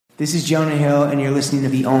This is Jonah Hill, and you're listening to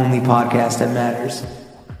the only podcast that matters.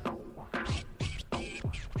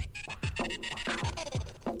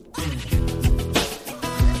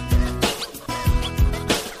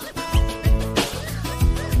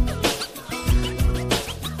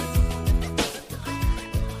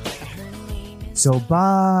 So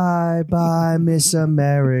bye, Miss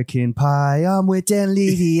American Pie. I'm with Dan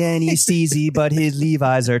Levy and he's steezy, but his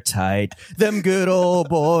Levi's are tight. Them good old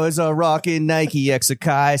boys are rocking Nike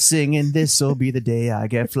X-Akai, singing "This'll be the day I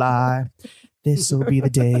get fly. This'll be the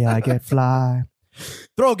day I get fly."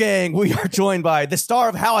 Throw gang, we are joined by the star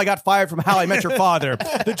of How I Got Fired from How I Met Your Father,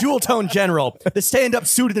 the jewel tone general, the stand-up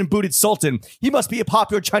suited and booted sultan. He must be a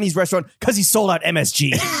popular Chinese restaurant because he sold out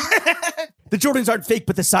MSG. The Jordans aren't fake,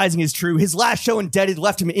 but the sizing is true. His last show indebted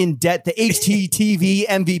left him in debt. The HTTV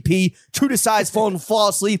MVP, true to size, phone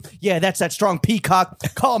flawlessly. Yeah, that's that strong peacock.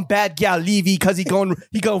 Call him Bad Gal Levy because he gonna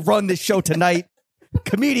run this show tonight.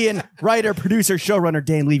 Comedian, writer, producer, showrunner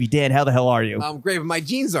Dan Levy. Dan, how the hell are you? I'm great, but my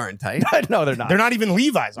jeans aren't tight. No, they're not. They're not even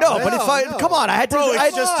Levi's. No, but come on, I had to. Bro, I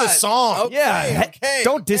it's just the song. Okay, yeah, okay,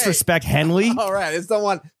 don't disrespect Henley. All right, I just don't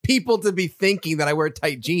want people to be thinking that I wear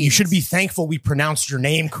tight jeans. You should be thankful we pronounced your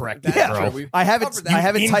name correctly, That's bro. true. I have it. Covered that. I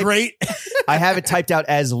have it typed. Great. I have it typed out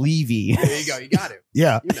as Levy. There you go. You got it.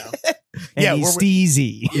 Yeah. You know. And Yeah, he's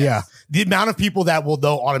steezy. Yeah. The amount of people that will,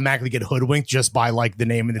 though, automatically get hoodwinked just by, like, the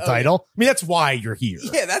name and the title. I mean, that's why you're here.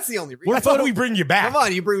 Yeah, that's the only reason. That's why we bring you back. Come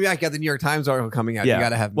on, you bring me back. You got the New York Times article coming out. Yeah. You got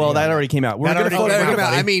to have. Well, me that on already came out. We're That gonna already Oh, came that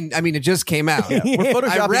out, came out. I mean, it just came out. We're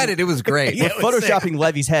photoshopping. I read it. It was great. We're Yeah, it was photoshopping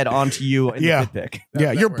Levy's head onto you in Yeah. the pick. Yeah,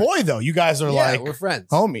 that your works. boy, though. You guys are Yeah, like we're friends.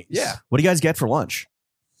 homies. Yeah, What do you guys get for lunch?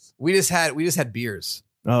 we just had beers.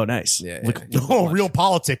 Oh, nice. Yeah, Look, yeah. Oh, real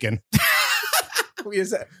politicking. We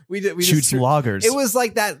just shoots loggers. It was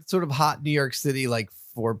like that sort of hot New York City, like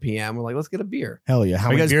 4 p.m. We're like, let's get a beer. Hell yeah. How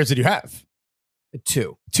Are you many guys- beers did you have?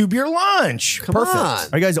 2. 2 beer lunch. Come Perfect. on.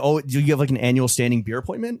 Are you guys? Oh, do you have like an annual standing beer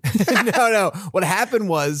appointment? No. What happened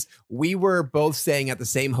was we were both staying at the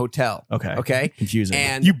same hotel. Okay. Okay. Confusing.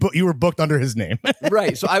 And You were booked under his name.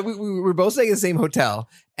 right. So we were both staying at the same hotel.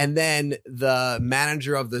 And then the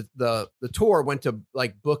manager of the tour went to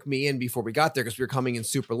like book me in before we got there because we were coming in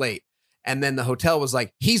super late. And then the hotel was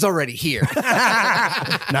like, he's already here.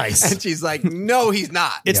 Nice. And she's like, no, he's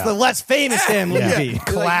not. it's Yeah. the less famous Dan Yeah. Levy. He's like,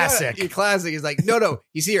 Classic. No, classic. He's like, no,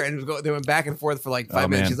 he's here. And they went back and forth for like 5 Oh,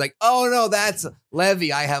 minutes. man. She's like, oh, no, that's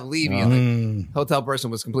Levy. I have Levy. And the Mm. hotel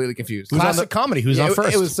person was completely confused. Classic comedy. Who's Yeah, on it-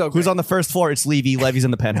 first? It was so great. Who's on the first floor? It's Levy. Levy's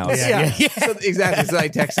in the penthouse. Yeah. So, exactly. So I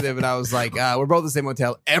texted him and I was like, we're both in the same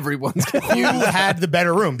hotel. Everyone's Who confused. had the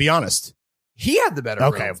better room? Be honest. He had the better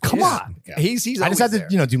Okay, room. come Yeah. on. Okay. He's I just had always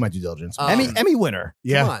to, there. do my due diligence. Emmy winner.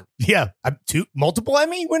 Yeah. Come on. Yeah. Multiple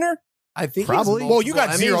Emmy winner? I think Probably. Well, you got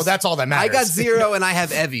I mean, 0. That's all that I matters. got 0 and I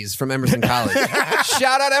have Evie's from Emerson College.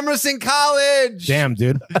 Shout out Emerson College. Damn,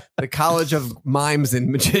 dude. The College of Mimes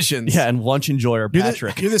and Magicians. Yeah, and lunch enjoyer You're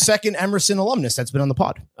Patrick. you're the second Emerson alumnus that's been on the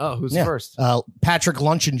pod. Oh, who's Yeah. first? Patrick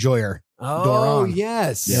Lunch Enjoyer. Oh, Doran.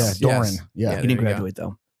 yes. Yeah, Yes. Doran. Yeah, Yeah. he there didn't you go. graduate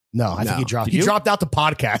though. No, I think No. he dropped. Did He you? dropped out the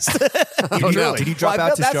podcast. Oh, no. Really? Did he drop Well,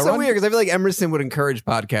 out to that's so showrun? weird because I feel like Emerson would encourage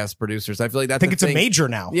podcast producers. I feel like I that's think it's a thing. major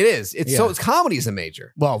now. It is. It's so Yeah. it's comedy is a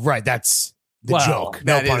major. Well, right. That's the Well, joke.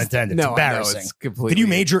 No That pun is- intended. No, It's I know, embarrassing. it's completely. Did you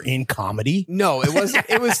major in comedy? No, it was.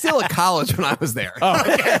 It was still a college when I was there. Oh,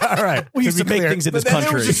 okay. All right. We used to make things in But this then there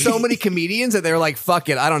country. was just so many comedians that they were like, "Fuck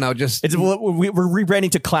it, I don't know." Just We're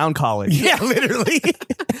rebranding to Clown College. Yeah, literally.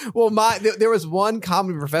 well, there was one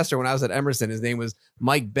comedy professor when I was at Emerson. His name was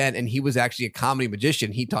Mike Bent, and he was actually a comedy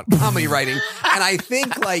magician. He taught comedy writing, and I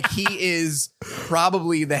think like he is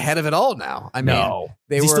probably the head of it all now. I mean,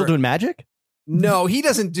 they Is he were still doing magic? no, he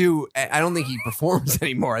doesn't do. I don't think he performs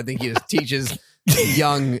anymore. I think he just teaches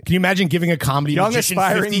young. Can you imagine giving a comedy Young, magician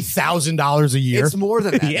aspiring- $50,000 a year? It's more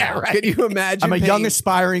than that. Yeah, now. right. Can you imagine? I'm a young, paying-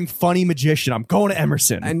 aspiring, funny magician. I'm going to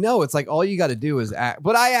Emerson. I know it's like all you got to do is act.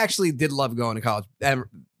 But I actually did love going to college.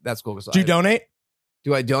 That's cool. Do you donate?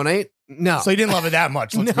 Do I donate? No. So you didn't love it that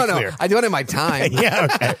much. Let's be no. clear. I donate my time. Yeah,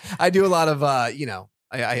 okay. I do a lot of I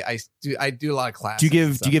do a lot of classes. do you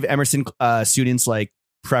and give Emerson students like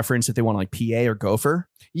preference if they want like PA or gopher?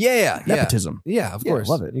 Yeah. Nepotism. Yeah, of Yeah, course.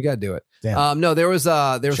 love it. You got to do it. Damn. No, there was Shout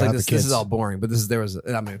like out this. the This is kids. all boring, but I'm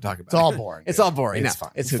going to talk about. It's all boring. It's all boring. It's No,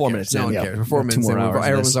 fine. It's 4 4 minutes minutes. No in. one Yeah. cares. We're 4 Two minutes more in. hours of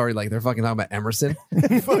Everyone's this. already like they're fucking talking about Emerson.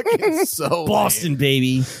 Fucking so Boston,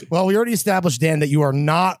 baby. Well, we already established, Dan, that you are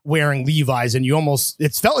not wearing Levi's, and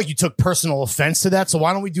it felt like you took personal offense to that. So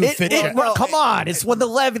why don't we do a fit check? Come on. It's when the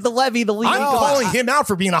levy. I'm calling him out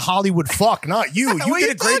for being a Hollywood fuck, not you. You What are did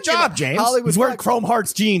you a great talking job, about? James. Hollywood He's wearing fuck. Chrome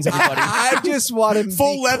Hearts jeans, everybody. I just want him. Full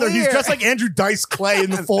full leather. He's clear. dressed like Andrew Dice Clay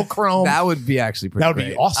in the full chrome. That would be actually pretty That would be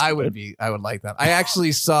great. awesome, I would like that. I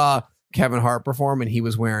actually saw Kevin Hart perform, and he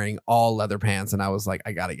was wearing all leather pants, and I was like,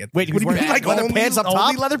 I gotta get. Wait, these. what do you mean? like leather only- pants up only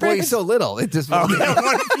top? leather Well, pants? he's so little. It just.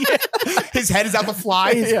 His head is out the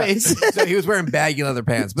fly. His Yeah. face. So he was wearing baggy leather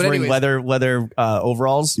pants, but Wearing anyway, leather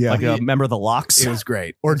overalls, Yeah. like a member of the Locks. it was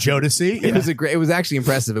great. Or Jodeci. It was a great. It was actually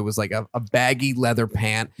impressive. It was like a baggy leather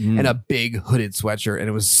pant Mm. and a big hooded sweatshirt, and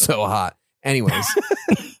it was so hot. Anyways,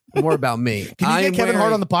 more about me. Can you get Kevin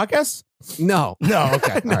Hart on the podcast? No, No.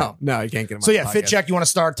 Okay. All right. no, I can't get him. So on yeah, the fit podcast. check. You want to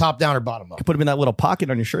start top down or bottom up? Put them in that little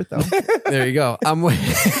pocket on your shirt, though. There you go.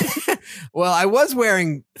 Well, I was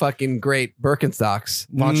wearing fucking great Birkenstocks.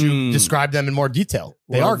 Why don't you Mm. describe them in more detail?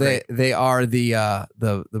 They Well, are great. They are the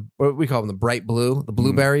what do we call them, the bright blue, the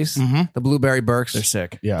blueberries, Mm-hmm. the blueberry Birks. They're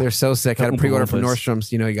sick. Yeah. They're so sick. I had a Oompa pre-order from Loompas.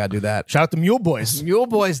 Nordstrom's. You know, you got to do that. Shout out to Mule Boys. Mule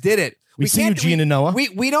Boys did it. We see you, can't- Gene and Noah.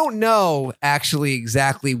 We don't know actually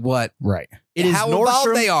exactly what Right. It is how involved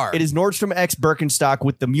Nordstrom. they are. It is Nordstrom X Birkenstock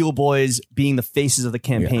with the Mule Boys being the faces of the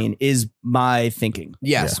campaign. Is my thinking.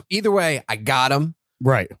 Yes. Either way, I got them.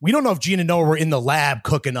 Right. We don't know if Gene and Noah were in the lab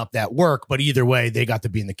cooking up that work, but either way, they got to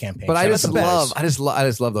be in the campaign. But I Shout out just to Boys. I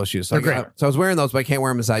just love those shoes. So, They're great. so I was wearing those, but I can't wear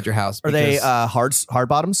them inside your house. Are they because- hard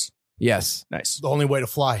bottoms? Yes. Nice. the only way to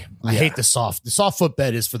fly. I Yeah. hate the soft. The soft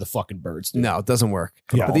footbed is for the fucking birds. Dude. No, it doesn't work.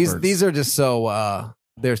 Yeah. But these are just so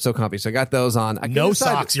they're so comfy. So I got those on. I No couldn't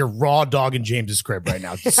decide- socks. You're raw dog in James's crib right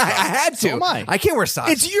now. I had to. So am I. I can't wear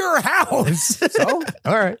socks. It's your house. So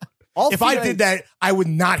All right. all If I feet did that, I would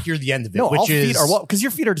not hear the end of it. no, all which is feet are what? Because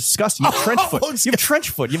your feet are disgusting. You have trench foot. Oh, You have trench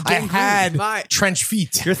foot. You have I gangrene. had My- trench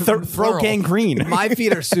feet. Your throat Plural. gangrene. My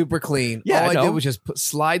feet are super clean. Yeah, All I I know. did was just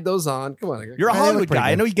slide those on. Come on. You're a They look Hollywood pretty guy.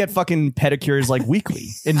 I good. know you get fucking pedicures like weekly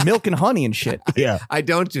in milk and honey and shit. Yeah. I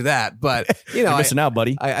don't do that, but you know, You're missing out,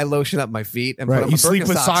 buddy. I lotion up my feet and put Right. on You my sleep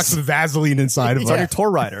with Birkenstocks. socks with Vaseline inside of It's on them. your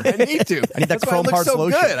tour rider. I need to. I need that That's why Chrome I look Hearts so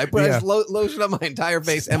lotion. good. I put Yeah. lotion on my entire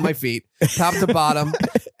face and my feet, top to bottom,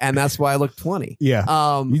 and that's why I look 20.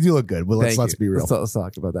 Yeah. You do look good. Well, let's Thank you. be real. Let's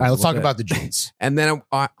talk about that. All right, let's a talk little about the jeans. bit. And then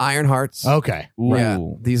Iron Hearts. Okay. Yeah,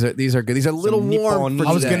 Ooh. these are good. These are a little warm. Nippon For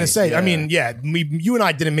I was today. gonna say. Yeah. I mean, yeah, you and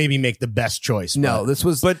I didn't maybe make the best choice. no, but- this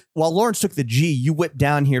was. But while Lawrence took the G, you whipped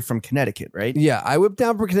down here from Connecticut, right? Yeah, I whipped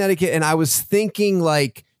down for Connecticut, and I was thinking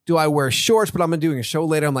like, do I wear shorts? But I'm doing a show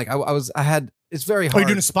later. I'm like, I had. It's very Oh, hard you're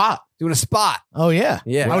doing a spot. doing a spot. Oh yeah.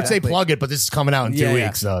 Yeah, I would say exactly. plug it, but this is coming out in 2 Yeah,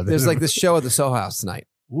 weeks. So There's like this show at the Soho House tonight.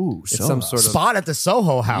 Ooh, It's some sort of. spot at the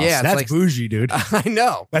Soho House. Yeah, it's that's like- bougie, dude. I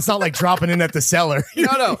know. That's not like dropping in at the cellar.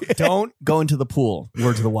 No, Don't go into the pool.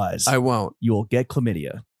 Word to the wise. I won't. You will get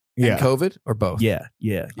chlamydia. Yeah. And COVID or both? Yeah,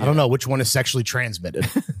 yeah. I don't know which one is sexually transmitted.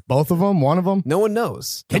 Both of them? One of them? No one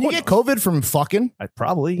knows. Can you get COVID from fucking? I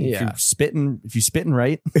probably Yeah. if you spitting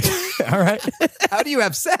right All right. How do you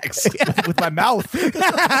have sex? with my mouth.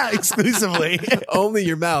 Exclusively. Only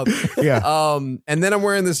your mouth. Yeah. And then I'm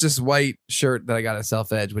wearing this just white shirt that I got at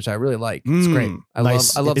Self Edge, which I really like. It's great. I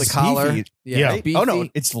Nice. love the It's collar. beefy. Yeah. beefy. Oh no,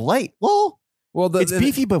 it's light. Well, Well, it's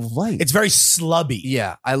beefy but light. It's very slubby.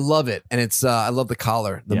 Yeah, I love it, and it's I love the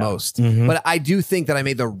collar the Yeah. most. Mhm. But I do think that I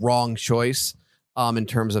made the wrong choice in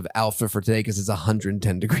terms of outfit for today because it's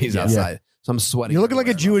 110 degrees Yeah. outside, so I'm sweating. You're looking like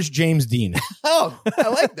a everywhere. Jewish James Dean Oh, I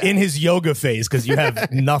like that. in his yoga phase because you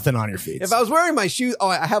have nothing on your feet. If I was wearing my shoes,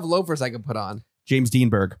 I have loafers I can put on. James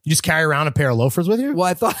Deanberg. You just carry around a pair of loafers with you? Well,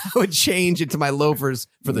 I thought I would change into my loafers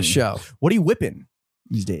for the show. What are you whipping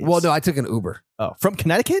these days? Well, no, I took an Uber. Oh, from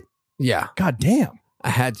Connecticut? Yeah, God damn. I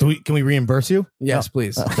had to. Can we reimburse you? Yes,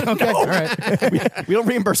 please. Okay, all right. We don't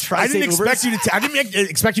reimburse I tri-state didn't expect Ubers. you to. I didn't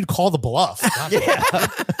expect you to call the bluff. God.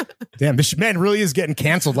 Damn, this man really is getting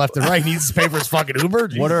canceled left and right. He needs to pay for his fucking Uber.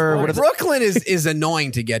 Jesus. What are the, Brooklyn is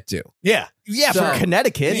annoying to get to. Yeah, yeah, So- from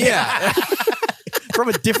Connecticut? Yeah, From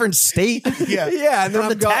a different state. yeah. yeah, and then From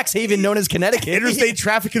the I'm going. tax haven known as Connecticut. Interstate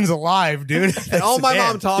trafficking's alive, dude. And all my Damn.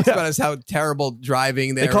 mom talks about is how terrible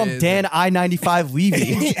driving there They call him is. Dan I-95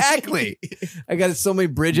 Levy. Exactly. I got so many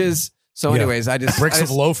bridges. So, Yeah. anyways, I just Bricks I of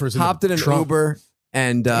just loafers. hopped in an trunk. Uber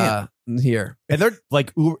and here. And they're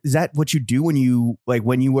like, Uber, is that what you do when you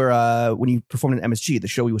when you performed in MSG, the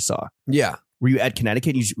show we saw? Yeah. Were you at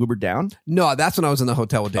Connecticut and you just Ubered down? No, that's when I was in the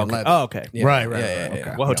hotel with Dan Okay. Levy. Oh, okay. Yeah. Right. Yeah.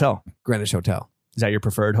 Okay. What hotel? Greenwich Hotel. Is that your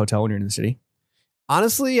preferred hotel when you're in the city?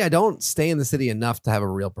 Honestly, I don't stay in the city enough to have a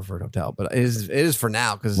real preferred hotel, but it is for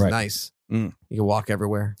now because it's Right. nice. Mm. You can walk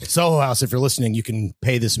everywhere. Soho House, if you're listening, you can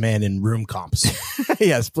pay this man in room comps.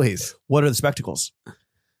 Yes, please. What are the spectacles?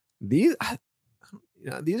 These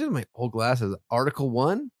are my old glasses. Article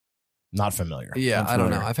 1? Not familiar. Yeah, I don't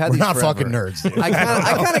know. I've had We're these not forever. fucking nerds. Dude. I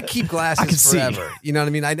kind of keep I can glasses see. forever. You know what I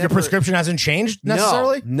mean? I never Your prescription hasn't changed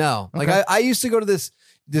necessarily? No. Like Okay. I used to go to this.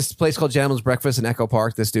 this place called Gentleman's Breakfast in Echo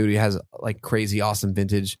Park. This dude, he has like crazy, awesome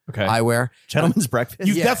vintage Okay. eyewear. Gentleman's breakfast.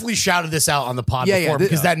 You've Yeah. definitely shouted this out on the pod Yeah, before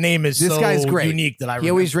because that name is This so guy's great. unique that I He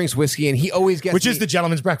remember. always drinks whiskey, and he always gets Which me- is the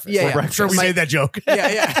gentleman's breakfast. Yeah, yeah. I'm sure we My- made that joke.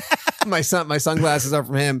 yeah. My sunglasses are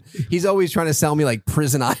from him. He's always trying to sell me like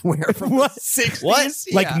prison eyewear from the 60s. What?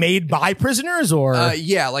 Yeah. Like made by prisoners or?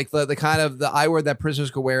 Yeah, like the kind of the eyewear that prisoners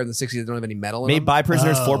could wear in the 60s that don't have any metal in Made them. by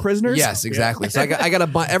prisoners Oh. for prisoners? Yes, exactly. So I got a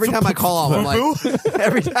bunch. Every time I call him, I'm like,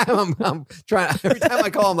 every time I'm trying. Every time I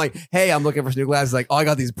call him, like, hey, I'm looking for some new glasses. Like, oh, I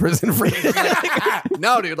got these prison frames.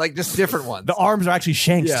 No, dude, like just different ones. The arms are actually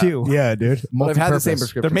shanks Yeah. too. yeah, dude. But I've had the same Multi-purpose.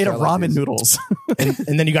 prescription. They're made so of I like ramen these. noodles.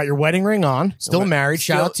 And then you got your wedding ring on. Still married.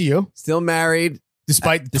 Shout Still- out to you. Still married.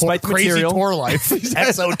 Despite the crazy material. tour life.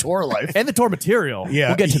 XO tour life. And the tour material. Yeah.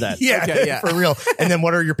 We'll get to that. Yeah, Okay, yeah. for real. And then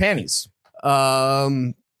what are your panties?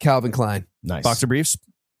 Calvin Klein. Nice. Boxer briefs.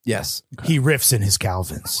 Yes. He riffs in his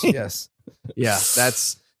Calvins. Yes. Yeah.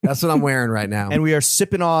 That's what I'm wearing right now. And we are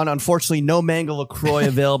sipping on, unfortunately, no mango LaCroix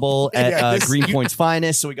available at Yeah, this- Greenpoint's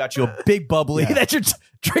finest. So we got you a big bubbly Yeah. that you're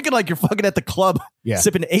drinking like you're fucking at the club, Yeah.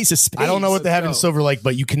 sipping Ace of Spades. I don't know what they have in No. Silver Lake,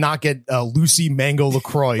 but you cannot get Lucy Mango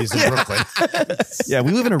LaCroix in Brooklyn. Yeah,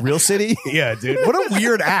 we live in a real city. Yeah, dude. What a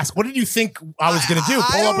weird ask. What did you think I was going to do? I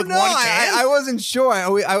Pull up don't with know. one can? I wasn't sure.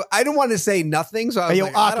 I didn't want to say nothing, so I was Hey, yo,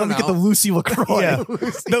 like, I don't let me get the know. Lucy LaCroix. Yeah.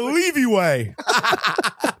 The Levy way.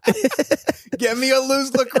 Get me a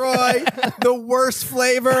loose LaCroix, the worst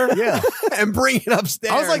flavor, Yeah. and bring it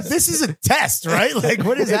upstairs. I was like, this is a test, right? Like,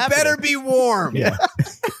 what is it happening? better be warm. Yeah.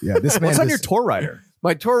 Yeah. This man What's on your just- tour rider?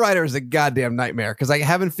 My tour rider is a goddamn nightmare because I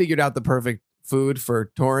haven't figured out the perfect food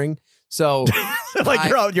for touring. So Like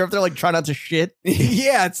you're up there like trying not to shit.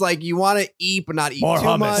 yeah, it's like you want to eat but not eat More too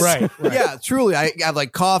hummus. much. Right. Yeah, truly. I have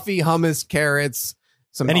like coffee, hummus, carrots,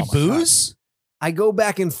 some Any oh my God. booze? I go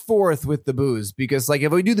back and forth with the booze because like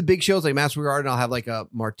if we do the big shows like Madison Square Garden, I'll have like a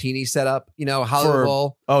martini set up, Hollywood For-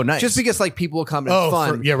 Bowl. Oh, nice. Just because like people will come and it's Oh,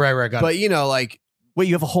 fun. yeah, right. Got it. But like Wait,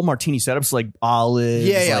 you have a whole martini setup? So like olives.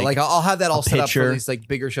 yeah, like I'll have that all a set up pitcher, for these like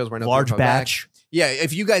bigger shows where I know large people come back. batch. Yeah,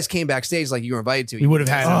 if you guys came backstage like you were invited to, We would have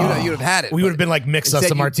had it. you'd have had it. We would have been like, mix us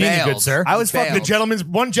Instead a you martini, bailed. good sir. I was fucking the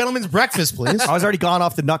gentleman's breakfast, please. I was already gone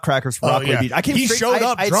off the Nutcrackers for Oh, Rockaway yeah. Beach. I came He straight, showed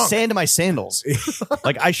up I had drunk. sand in my sandals.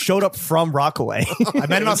 Like I showed up from Rockaway. I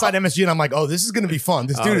met him outside MSG, and I'm like, oh, this is going to be fun.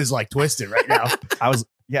 This dude is like twisted right now. I was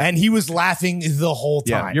And he was laughing the whole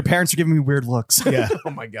yeah. time. Your parents are giving me weird looks. Yeah. oh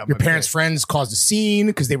my god, Your my parents' friends caused a scene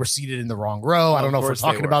because they were seated in the wrong row. I don't know if we're course they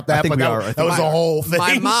talking were. about I that, think but we that, are. I think that was we the are. whole thing.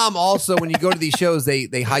 My mom also, when you go to these shows,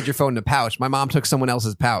 they hide your phone in a pouch. My mom took someone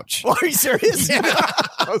else's pouch. Are you serious? Yeah.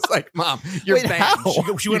 I was like, Mom, you're Wait, banned. how?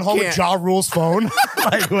 She went You home with can't. Ja Rule's phone.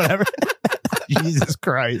 Like, whatever. Jesus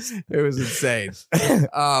Christ. It was insane.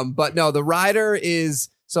 But no, the rider is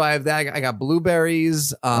so I have that. I got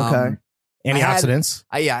blueberries. Okay. Antioxidants.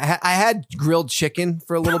 I had grilled chicken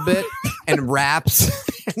for a little bit and wraps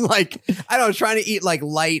and like I don't know, trying to eat like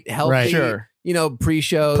light, healthy, Right. Sure.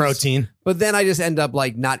 pre-shows, Protein. But then I just end up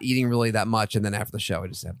like not eating really that much, and then after the show, I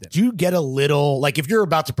just have Do you get a little, like, if you're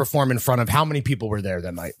about to perform in front of how many people were there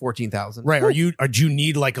that night? 14,000. Right. Do you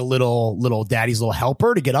need like a little daddy's little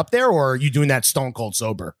helper to get up there, or are you doing that stone cold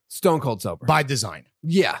sober Stone cold sober. by design?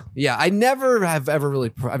 Yeah. I never have ever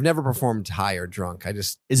really. I've never performed high or drunk. I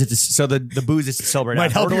just Is it so the booze is to celebrate Might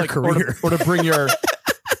after, help or to, your like, career. or to bring your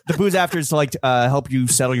the booze after is to like help you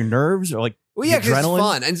settle your nerves or like well, yeah, because it's adrenaline?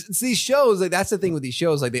 fun, and it's these shows. Like that's the thing with these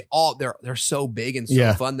shows. Like they're so big and so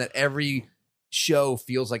Yeah. fun that every show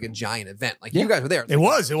feels like a giant event. Like Yeah. you guys were there. It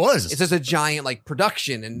was. It's just a giant like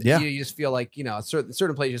production, and Yeah. you just feel like a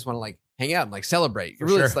certain place you just want to like hang out and like celebrate. For You're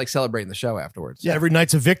really sure. just like celebrating the show afterwards. Yeah, every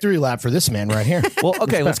night's a victory lap for this man right here. Well,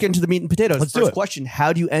 okay, let's get into the meat and potatoes. Let's do First it. question: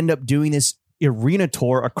 how do you end up doing this arena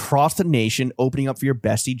tour across the nation, opening up for your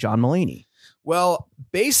bestie John Mulaney? Well,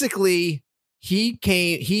 basically, he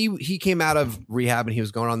came out of rehab and he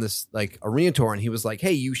was going on this like arena tour, and he was like,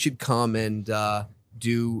 "Hey, you should come and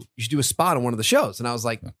do a spot on one of the shows." And I was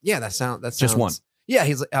like, "Yeah, that sounds Just one. Yeah,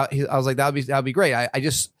 he's like, I was like, that'd be great. I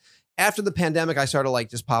just after the pandemic, I started like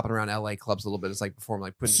just popping around LA clubs a little bit. It's like performing,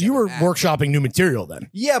 like putting. So you were together acts. workshopping new material then.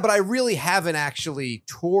 Yeah, but I really haven't actually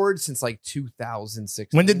toured since like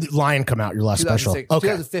 2016. When did Lion come out? Your last special? 2006, Okay.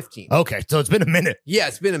 2015. Okay, so it's been a minute. Yeah,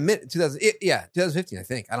 it's been a minute. 2015, I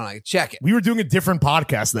think. I don't know. I can check it. We were doing a different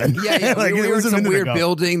podcast then. Yeah, Like, we it were in was a some minute weird ago.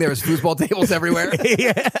 building. There was foosball tables everywhere.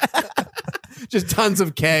 Yeah. Just tons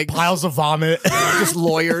of kegs. Piles of vomit. Just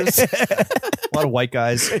lawyers. A lot of white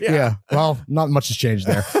guys. Yeah. Well, not much has changed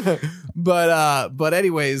there. But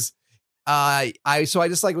anyways, I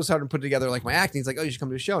just like was starting to put together like my acting. He's like, "Oh, you should come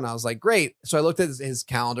to a show," and I was like, "Great." So I looked at his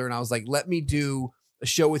calendar and I was like, "Let me do a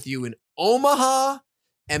show with you in Omaha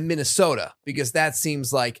and Minnesota, because that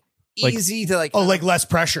seems like easy to like. Oh, like less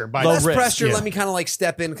pressure. By Low less risk, pressure. yeah. Let me kind of like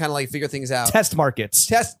step in, kind of like figure things out. Test markets.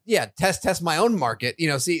 Test my own market,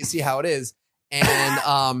 see how it is.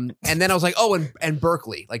 And then I was like, oh, and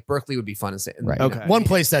Berkeley, like Berkeley would be fun to say. Right. Okay. One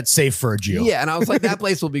place that's safe for a Jew. Yeah. And I was like, that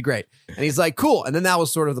place will be great. And he's like, cool. And then that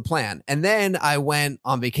was sort of the plan. And then I went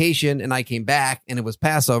on vacation and I came back and it was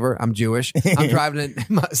Passover. I'm Jewish. I'm driving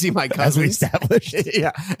to see my As we cousins. established.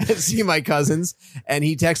 Yeah. See my cousins. And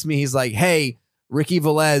he texts me. He's like, hey, Ricky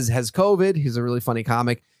Velez has COVID. He's a really funny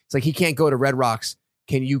comic. It's like, he can't go to Red Rocks.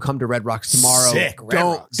 Can you come to Red Rocks tomorrow? Sick, Red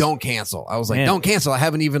Rocks. Don't cancel. I was like, Man. don't cancel. I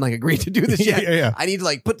haven't even like agreed to do this yet. Yeah. I need to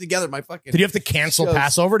like put together my fucking. Did you have to cancel shows.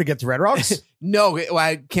 Passover to get to Red Rocks? No, well,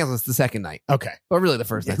 I canceled this the second night, Okay. but really the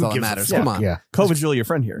first Yeah, night. who That's all that gives a matters. fuck? Come on. Yeah. COVID's really your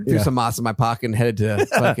friend here. Threw Yeah. some matzah in my pocket and headed to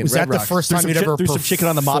fucking Was Red that the Rocks. first Threw time some you'd ever threw some chicken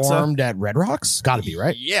on the matzah? performed at Red Rocks? Got to be,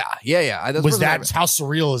 right? Yeah. Was that how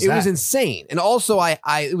surreal is It that? was insane. And also I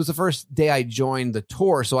it was the first day I joined the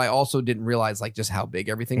tour, so I also didn't realize like just how big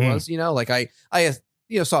everything was, like I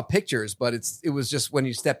saw pictures, but it was just when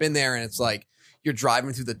you step in there and it's like you're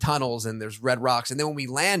driving through the tunnels and there's Red Rocks. And then when we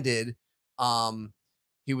landed,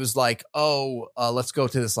 he was like, let's go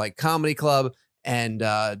to this like comedy club, and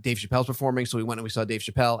Dave Chappelle's performing. So we went and we saw Dave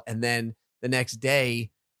Chappelle. And then the next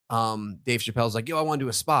day, Dave Chappelle's like, yo, I want to do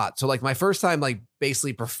a spot. So like my first time like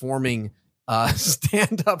basically performing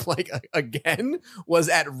stand up like again was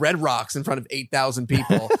at Red Rocks in front of 8,000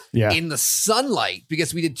 people Yeah. in the sunlight,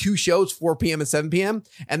 because we did 2 shows, 4 p.m. and 7 p.m.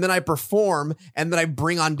 And then I perform and then I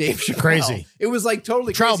bring on Dave Chappelle. Crazy. It was like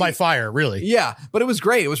totally Trial crazy. by fire, really. Yeah, but it was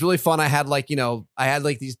great. It was really fun. I had like,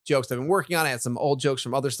 these jokes I've been working on. I had some old jokes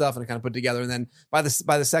from other stuff and I kind of put together. And then by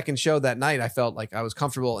the second show that night, I felt like I was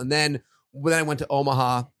comfortable. And then I went to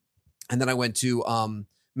Omaha, and then I went to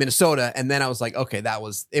Minnesota, and then I was like, okay, that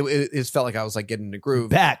was it. It felt like I was like getting in the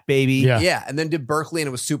groove. Back, baby. Yeah. Yeah, and then did Berkeley, and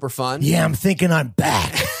it was super fun. Yeah, I'm thinking I'm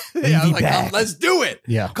back. Yeah, I was like, back. let's do it.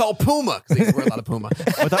 Yeah. Call Puma, because they wear a lot of Puma.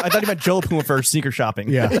 I thought you meant Joe Puma for sneaker shopping.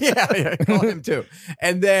 Yeah. yeah, call him too.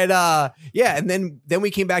 And then and then we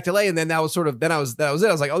came back to LA, and then that was it. I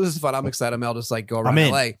was like, oh, this is fun. I'm excited. I'll just like go around I'm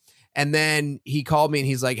in. LA. And then he called me and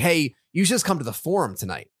he's like, hey, you should just come to the Forum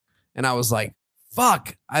tonight. And I was like,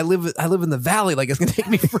 fuck, I live in the valley. Like, it's gonna take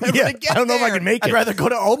me forever Yeah, to get I don't know if I there. can make I'd it. rather go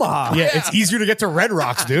to Omaha. Yeah, it's easier to get to Red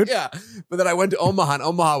Rocks, dude. Yeah. But then I went to Omaha, and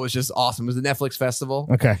Omaha was just awesome. It was the Netflix festival.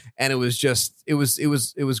 Okay. And it was just it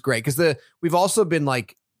was great, because we've also been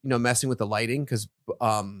like messing with the lighting, because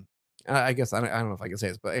I guess I don't know if I can say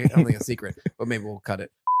this, but I don't think it's a secret, but maybe we'll cut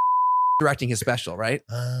it. Directing his special, right?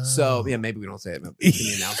 So yeah, maybe we don't say it. Maybe it's in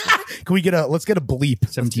the announcement. Can we let's get a bleep.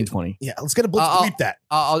 1720. Yeah, let's get a bleep. Bleep that.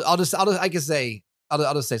 I'll just say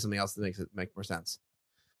something else that makes it make more sense.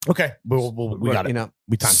 Okay. We got it.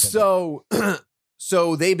 We time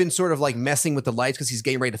So they've been sort of like messing with the lights, because he's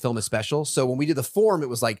getting ready to film his special. So when we did the Forum, it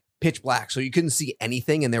was like pitch black, so you couldn't see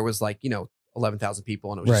anything, and there was like 11,000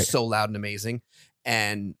 people, and it was just so loud and amazing,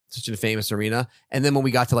 and such a famous arena. And then when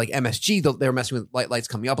we got to like MSG, they were messing with lights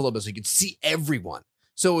coming up a little bit, so you could see everyone.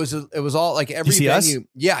 So it was all like every see us? venue.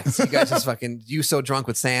 Yeah, I could see you guys just fucking so drunk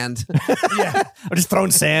with sand. Yeah. I'm just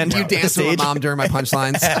throwing sand. You at the danced with my stage. mom during my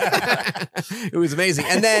punchlines. It was amazing.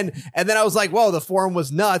 And then I was like, whoa, the Forum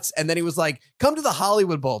was nuts. And then he was like, come to the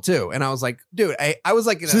Hollywood Bowl too. And I was like, dude, I was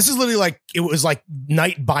like, So this is literally like, it was like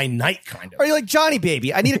night by night kind of. Are you like, Johnny,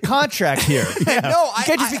 baby? I need a contract here. no, You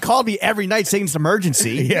can't just be calling me every night saying it's an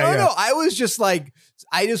emergency. Yeah. no, I was just like,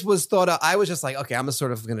 I was just like, okay, I'm just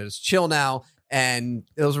sort of going to just chill now. And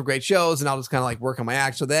those were great shows, and I'll just kind of like work on my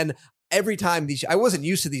act. So then every time I wasn't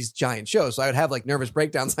used to these giant shows, so I would have like nervous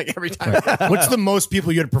breakdowns like every time. What's the most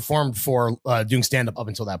people you had performed for doing stand up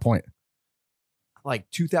until that point? Like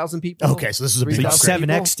 2,000 people. Okay, so this is a Three big So you thousand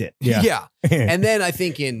upgrade. 7x'd it. Yeah. And then I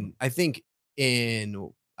think it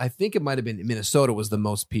might have been Minnesota was the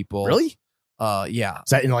most people. Really? Yeah.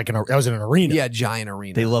 Is that that was in an arena? Yeah, giant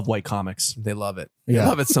arena. They love white comics. They love it. They Yeah.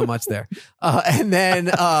 love it so much there. And then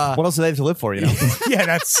What else do they have to live for, you know? Yeah,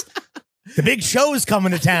 that's the big show's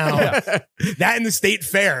coming to town. That and the state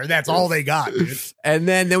fair. That's all they got, dude. and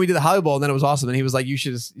then we did the Hollywood Bowl, and then it was awesome. And he was like, "You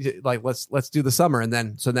should just like let's do the summer." And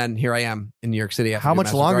then here I am in New York City. after How doing much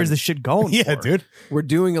Madison longer Garden. is this shit going Yeah, for? dude. We're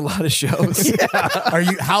doing a lot of shows.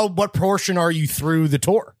 What portion are you through the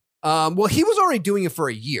tour? Well, he was already doing it for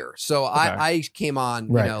a year, so Okay. I came on.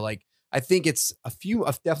 Right. Like I think it's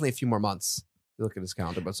definitely a few more months. You look at his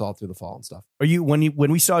calendar, but it's all through the fall and stuff. Are you when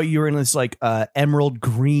we saw you were in this like emerald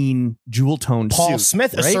green jewel tone Paul suit,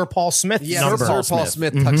 Smith, a right? Sir Paul Smith Yeah, number. Sir Paul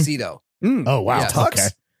Smith Mhm. tuxedo. Mm. Oh wow, Yeah. Tux? okay.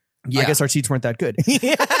 Yeah. I guess our seats weren't that good.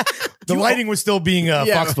 The lighting was still being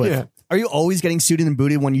fucked with. Are you always getting suited and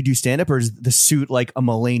booted when you do stand up, or is the suit like a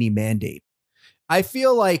Mulaney mandate? I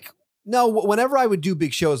feel like no. Whenever I would do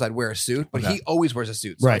big shows, I'd wear a suit, but Okay. he always wears a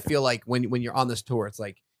suit. So I Right. feel like when you're on this tour, it's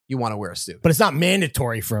like you want to wear a suit. But it's not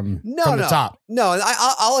mandatory from No, the top. No,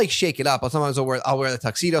 I'll like shake it up. Sometimes I'll wear the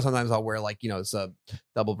tuxedo. Sometimes I'll wear like it's a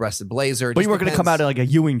double-breasted blazer. It But just you weren't going to come depends. out in like a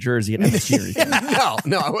Ewing jersey at MSG or anything.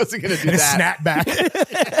 No, I wasn't going to do And a that.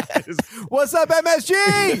 snapback. What's up,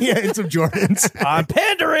 MSG? Yeah, and some Jordans. I'm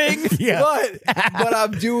pandering. Yeah. But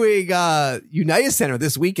I'm doing United Center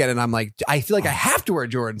this weekend, and I'm like, I feel like I have to wear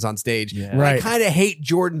Jordans on stage. Yeah. And I Right. kind of hate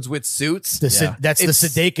Jordans with suits. That's the It's-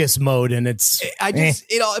 Sudeikis mode, and it's I just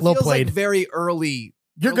it low feels played. like very early.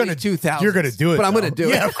 you're early gonna 2000s. You're gonna do it, but I'm though. gonna do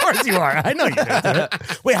Yeah, it. of course you are. I know you're gonna do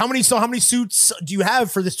it. Wait, how many suits do you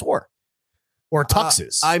have for this tour, or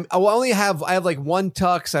tuxes? I have like one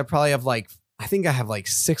tux. I think I have like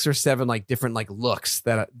 6 or 7 like different like looks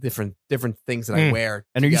different things that I wear.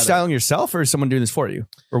 And are you together. styling yourself, or is someone doing this for you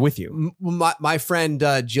or with you? My friend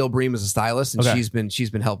Jill Bream is a stylist, and Okay. she's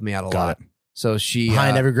been helping me out a Got lot. So she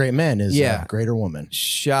Behind every great man is yeah. a greater woman.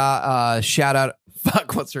 shout out.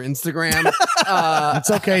 Fuck, what's her Instagram?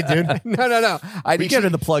 It's okay, dude. No. We get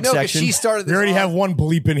in the plug 'cause section. She started. We This already off- have one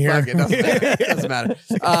bleep in here. Fuck it, doesn't matter.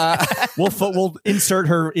 We'll insert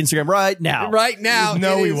her Instagram right now. Right now,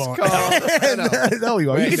 No, it we is won't. called- No, we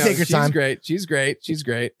won't. You Wait, can no, take your time. She's great. She's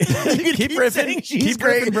great. You can Keep riffing. saying she's Keep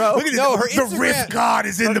great, riffing, bro. Look at No, her the Instagram- riff god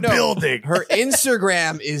is in the No. building. Her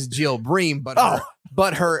Instagram is Jill Bream,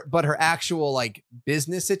 but her actual like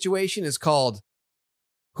business situation is called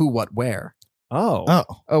Who What Where. Oh. Oh,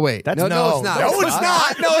 Oh wait, That's- no, no. it's not. No, it's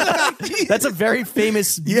not. No, it's not. That's a very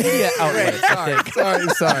famous media outlet.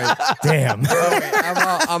 Sorry. damn.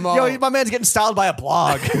 I'm all. Yo, my man's getting styled by a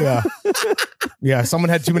blog. Yeah. Yeah, someone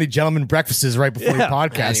had too many gentlemen breakfasts right before Yeah. he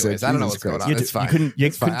podcasted. Anyways, I don't know Jesus what's going Christ. on. You, It's fine. You couldn't. You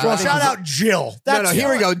It's fine. couldn't I Well, don't draw- shout out Jill. No, here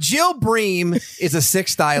we go. Jill Bream is a sick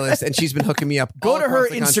stylist, and she's been hooking me up. Go all to her across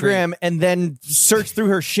the country. Instagram and then search through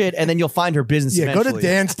her shit, and then you'll find her business. Yeah, go to eventually.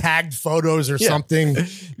 Dan's tagged photos or something.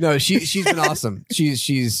 No, she's been awesome.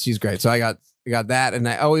 She's great. So I got that, and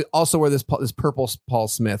I always also wear this purple Paul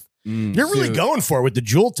Smith. You're really Suit. going for it with the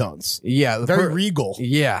jewel tones. Yeah, the Very regal.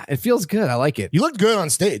 Yeah, it feels good. I like it. You looked good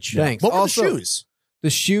on stage. Thanks. What were Also- the shoes? The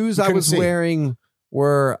shoes You I couldn't was see. wearing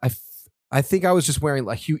were I think I was just wearing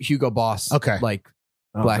like Hugo Boss. Okay. like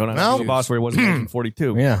Oh, black. don't have No. the boss where he was in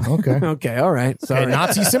 1942. Yeah, okay. Okay, all right. Sorry, Okay,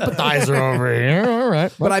 Nazi sympathizer over here. All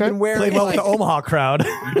right. but I've okay. been wearing Played well with like, the Omaha crowd.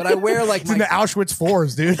 but I wear like It's in the Auschwitz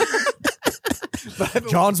fours, dude.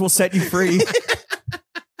 Johns will set you free.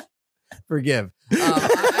 forgive.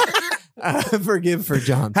 Forgive for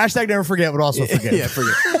John. Hashtag never forget, but also forget. Yeah,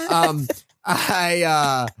 forgive.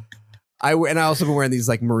 I also been wearing these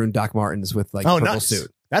like maroon Doc Martens with like Oh, purple nice.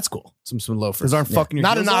 suit, That's cool. some loafers. Those aren't fucking your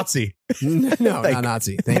Not a heels up? Nazi. no, Thank- not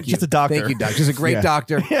Nazi. Thank you. Just a doctor. Thank you, doc. Just a great Yeah.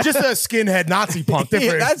 doctor. Just a skinhead Nazi punk.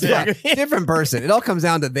 Different. That's yeah. different person. It all comes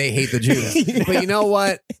down to they hate the Jews. But you know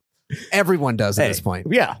what? Everyone does at Hey. this point.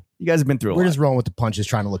 Yeah, you guys have been through a We're lot. just rolling with the punches,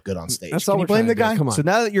 trying to look good on stage. That's Can all you we're blame trying the to do. guy? Come on. So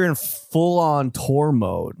now that you're in full on tour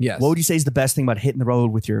mode, Yes. what would you say is the best thing about hitting the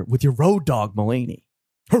road with your road dog Mulaney?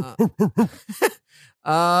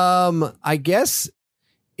 I guess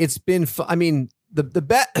it's been. I mean, the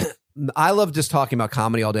bet. I love just talking about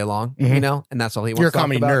comedy all day long, you Mhm. know, and that's all he wants You're a to talk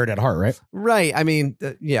comedy about. nerd at heart, right? Right. I mean,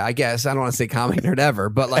 yeah, I guess. I don't want to say comedy nerd ever,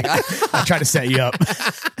 but like, I try to set you up.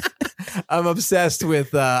 I'm obsessed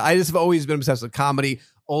with, I just have always been obsessed with comedy,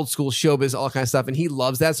 old school showbiz, all kind of stuff. And he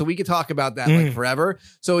loves that. So we could talk about that like forever.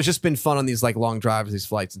 So it's just been fun on these like long drives, these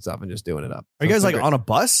flights and stuff and just doing it up. Are you So guys it's like been on a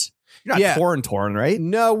bus? You're not Yeah. touring, right?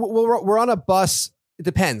 No, we're on a bus. It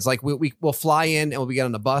depends. Like we'll fly in and we'll get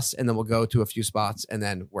on a bus and then we'll go to a few spots and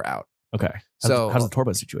then we're out. Okay. So- how's the tour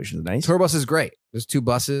bus situation? Is it nice? Tour bus is great. There's 2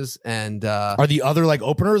 buses and Are the other like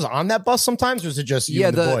openers on that bus sometimes, or is it just you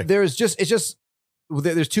and the boy? there's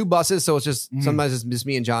 2 buses, so it's just Mm. sometimes it's just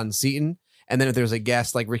me and John Seaton, and then if there's a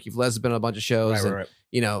guest like Ricky Velez has been on a bunch of shows, and,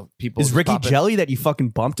 you know, people Is just Ricky pop in. jelly that you fucking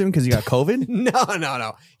bumped him because you got COVID?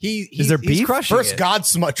 No. He's there he's beef? crushing First, it. God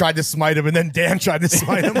tried to smite him, and then Dan tried to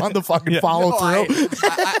smite him on the fucking follow No, through.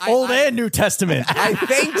 Old and New Testament. I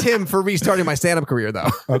thanked him for restarting my stand-up career, though.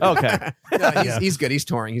 Okay. No, he's good. He's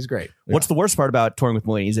touring. He's great. What's the worst part about touring with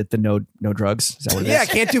Mulaney? Is it the no drugs? Is that what it is? Yeah, I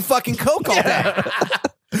can't do fucking coke all day.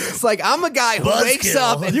 It's like I'm a guy who Buzzkill. wakes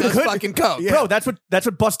up and You does could- fucking coke. Bro, that's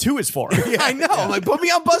what Bus 2 is for. I know. I'm like, put me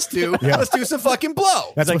on bus 2. Yeah. Let's do some fucking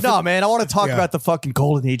blow. It's like, no, man, I want to talk Yeah. about the fucking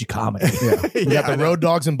golden age of comedy. You got the road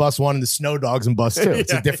dogs in bus 1 and the snow dogs in bus 2.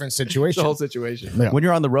 It's a different the situation. whole situation. Yeah. When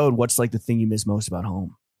you're on the road, what's like the thing you miss most about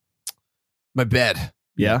home? My bed.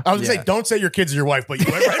 Yeah. I was gonna say, don't say your kids are your wife, but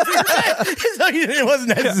you went right for your bed. So it wasn't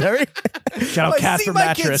necessary. Shout out Casper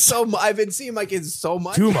Mattress. I've been seeing my kids so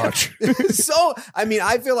much. Too much. So, I mean,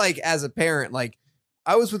 I feel like as a parent, like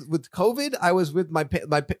I was with COVID. I was with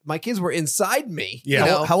my kids were inside me. Yeah.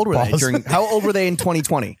 You know? How old were they how old were they in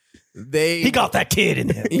 2020? They He got that kid in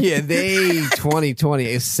him. Yeah, they 2020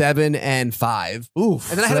 is 7 and 5. Oof.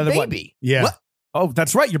 And then I had a another one. baby. Yeah. What? Oh,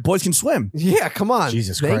 that's right. Your boys can swim. Yeah, come on.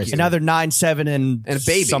 Jesus Thank Christ. you. And now they're 9, 7, and And a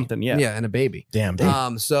baby. Something. Yeah. Yeah, and a baby. Damn.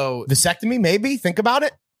 Damn. So Vasectomy, maybe? Think about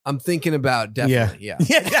it. I'm thinking about definitely. Yeah.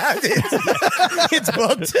 Yeah. It's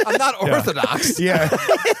booked. I'm not orthodox. Yeah.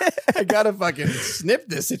 I gotta fucking snip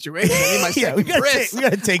this situation. I need my Yeah, second wrist. we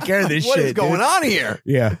gotta take care of this What shit. is going dude. on here?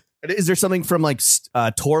 Yeah. Is there something from like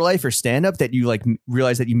tour life or stand up that you like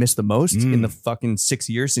realize that you missed the most in the fucking 6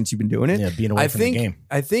 years since you've been doing it? Yeah, being away from the game.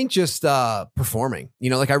 I think just performing. You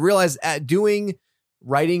know, like I realized at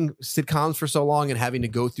writing sitcoms for so long and having to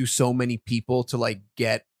go through so many people to like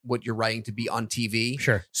get what you're writing to be on TV.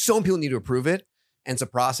 Sure. So many people need to approve it. And it's a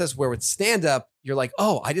process where with stand up, you're like,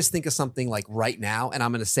 oh, I just think of something like right now and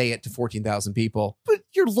I'm going to say it to 14,000 people. But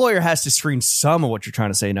your lawyer has to screen some of what you're trying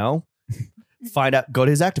to say. No, go to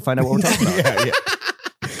his act to find out what we're talking about.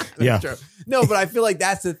 Yeah. True. No, but I feel like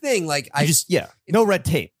that's the thing. Like No red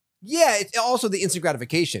tape. Yeah, it's also the instant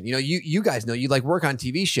gratification. You know, you guys know you like work on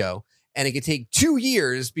TV show and it could take 2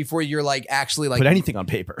 years before you're like actually like Put anything on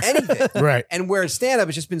paper. anything. Right. And where stand up,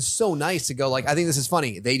 it's just been so nice to go like, I think this is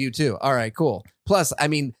funny. They do too. All right, cool. Plus, I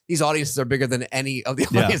mean, these audiences are bigger than any of the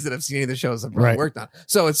audiences that I've seen any of the shows I've really worked on.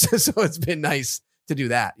 So it's been nice to do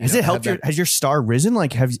that. Has it helped has your star risen?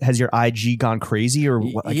 Like, has your IG gone crazy, or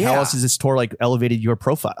like, how else has this tour like elevated your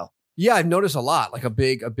profile? Yeah, I've noticed a lot, like a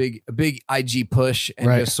big IG push,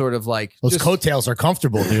 and just sort of like those coattails are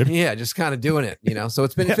comfortable, dude. Yeah, just kind of doing it, you know. So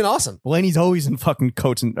it's been awesome. Blaney's always in fucking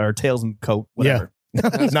coats or tails and coat, whatever.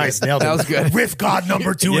 Nice, nailed it. That was good. Riff God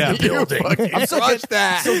number 2 in the building. I'm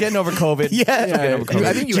still getting over COVID.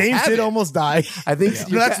 I think you James did it. almost die. I think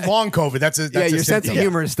that's long COVID. That's a your sense of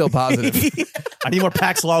humor is still positive. I need more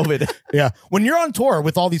Paxlovid. Yeah. When you're on tour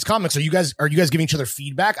with all these comics, are you guys giving each other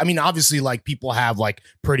feedback? I mean, obviously, like people have like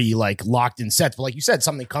pretty like locked in sets, but like you said,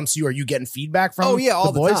 something comes to you. Are you getting feedback from? Oh yeah,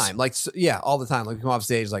 all the boys? time. Like all the time. Like we come off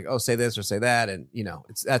stage, like say this or say that, and you know,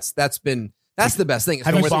 that's the best thing.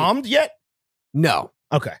 Have you bombed yet? No.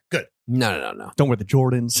 Okay, good. No. Don't wear the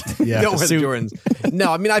Jordans. Yeah, don't wear the Jordans.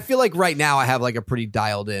 No, I mean, I feel like right now I have like a pretty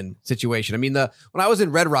dialed in situation. I mean, when I was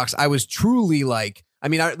in Red Rocks, I was truly like, I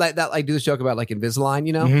mean, I do this joke about like Invisalign,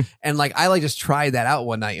 you know, and like I like just tried that out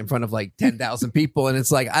one night in front of like 10,000 people, and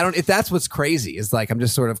it's like if that's what's crazy is like I'm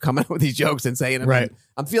just sort of coming up with these jokes and saying, right.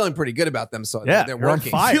 I'm feeling pretty good about them, so yeah, they're you're on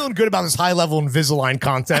working. fire. Feeling good about this high level Invisalign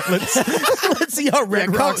content. Let's see how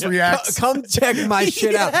Red Rocks reacts. Come check my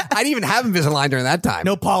shit out. I didn't even have Invisalign during that time.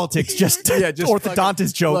 No politics, just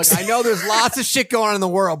orthodontist jokes. Look, I know there's lots of shit going on in the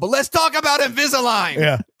world, but let's talk about Invisalign.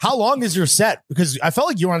 Yeah. How long is your set? Because I felt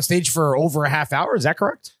like you were on stage for over a half hour. Is that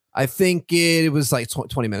correct? I think it was like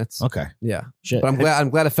 20 minutes. Okay. Yeah. Shit. But I'm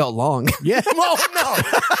glad it felt long. Yeah. Well, no.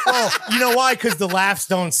 Well, you know why? Because the laughs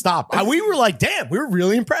don't stop. We were like, damn, we were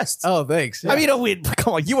really impressed. Oh, thanks. I mean,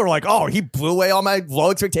 come on, you were like, oh, he blew away all my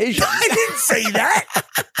low expectations. I didn't say that.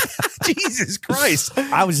 Jesus Christ.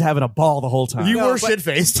 I was having a ball the whole time. You were but shit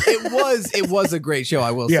faced. it was a great show,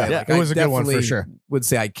 I will say. Yeah, it was a good one for definitely sure. Would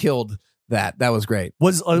say I killed that. That was great.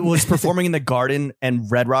 Was performing in the Garden and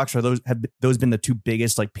Red Rocks, have those been the two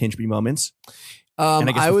biggest like pinch me moments?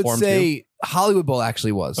 I would say Hollywood Bowl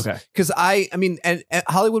actually was. Okay. Because I mean, and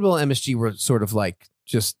Hollywood Bowl and MSG were sort of like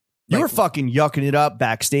just. You were fucking yucking it up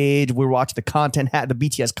backstage. We were watching the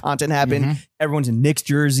BTS content happen. Everyone's in Knicks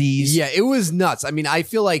jerseys. Yeah, it was nuts. I mean, I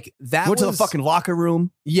feel like that went to the fucking locker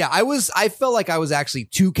room. Yeah, I felt like I was actually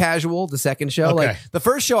too casual the second show. Okay. Like the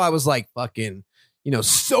first show, I was like fucking,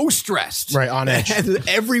 so stressed. Right, on edge. And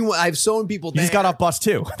everyone, I've so many people You there. just got off bus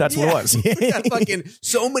too. That's what it was. Fucking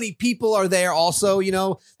so many people are there also,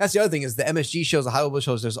 That's the other thing is the MSG shows, the Hollywood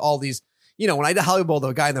shows, there's all these, when I did Hollywood Bowl,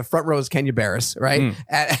 the guy in the front row is Kenya Barris, right?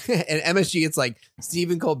 And MSG, it's like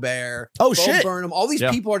Stephen Colbert, Bo shit, Burnham, all these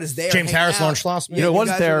people are just there. James Harris, Lawrence Schlossman. You know,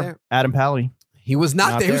 wasn't there Adam Pally? He was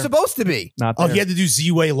not there. He was supposed to be. Not there. Oh, he had to do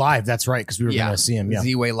Z-Way live. That's right, because we were going to see him. Yeah,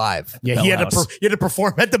 Z-Way live. Yeah, he had to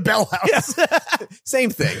perform at the Bell House. Same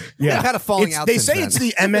thing. Yeah, they've had a falling out. They say it's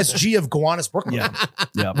the MSG of Gowanus, Brooklyn.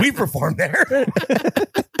 Yeah. We performed there.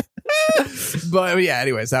 But yeah,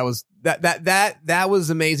 anyways, that was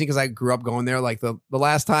amazing because I grew up going there. Like the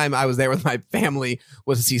last time I was there with my family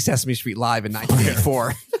was to see Sesame Street live in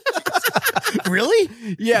 1984. Really?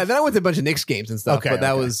 Yeah. Then I went to a bunch of Knicks games and stuff. Okay, but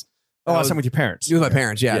that okay. was Oh, last time with your parents. With my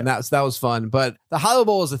parents, yeah. And that was fun. But the Hollywood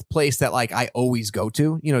Bowl is a place that like I always go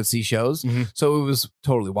to, to see shows. Mhm. So it was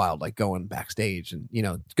totally wild, like going backstage and,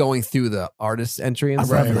 going through the artist entry and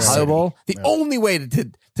stuff Right, in the right. Hollywood Bowl. The Yeah. only way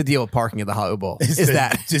to deal with parking at the Hollywood Bowl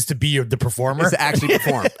is to be the performer. to actually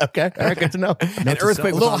perform. Okay, all right, good to know. And Earthquake A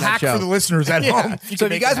was little on that hack show. for the listeners at Yeah. home. So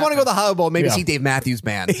if you guys want to go to the Hollywood Bowl, maybe Yeah. see Dave Matthews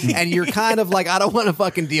Band. And you're kind of like, I don't want to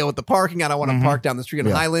fucking deal with the parking. I don't want to Mhm. park down the street on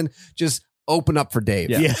Yeah. Highland. Just open up for Dave.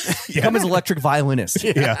 Yeah. Yeah, Come as electric violinist.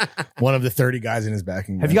 yeah. One of the 30 guys in his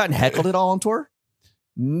backing. Have you gotten heckled at all on tour?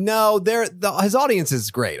 No, his audience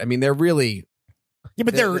is great. I mean, they're really Yeah,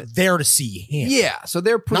 but they're there to see him. yeah. So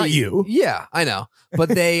they're pretty. Not you. Yeah, I know. But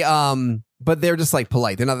they but they're just like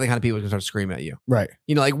polite. They're not the kind of people who can start screaming at you. Right.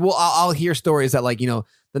 Like I'll hear stories that like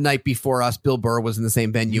the night before us, Bill Burr was in the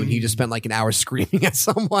same venue and he just spent like an hour screaming at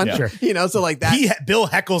someone. Yeah. Sure. So like that. Bill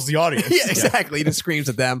heckles the audience. Yeah, exactly. He just screams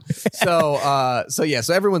at them. So so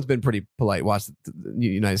everyone's been pretty polite. Watch the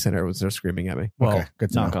United Center was they're screaming at me. Well, Okay, good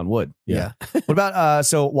to knock know. on wood. Yeah. What about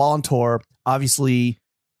so while on tour, obviously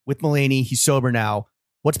with Mulaney, he's sober now.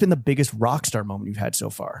 What's been the biggest rock star moment you've had so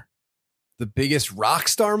far? The biggest rock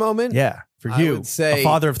star moment? Yeah, for I you, would say- a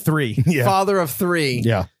father of 3. Yeah. Father of 3.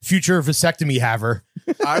 Yeah. Future vasectomy haver.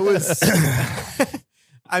 I was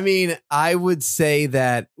I would say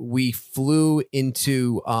that we flew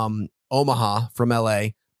into Omaha from LA,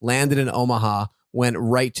 landed in Omaha, went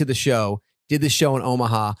right to the show, did the show in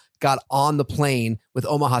Omaha, got on the plane with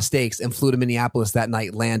Omaha Steaks and flew to Minneapolis that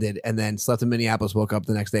night, landed, and then slept in Minneapolis, woke up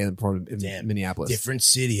the next day and performed in Damn. Minneapolis. Different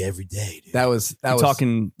city every day, dude. That was We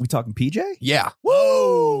talking PJ? yeah.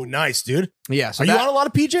 Whoa, nice, dude. Yeah. So Are you on a lot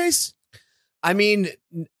of PJs?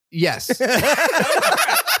 Yes.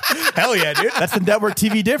 Hell yeah, dude. That's the network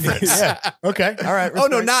TV difference. Yeah. Okay. All right. Oh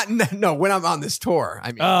no, respect. no, when I'm on this tour.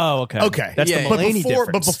 Oh, okay. Okay. That's Yeah, the yeah. Mulaney But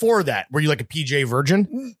difference. before that, were you like a PJ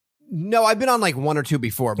virgin? No, I've been on like one or two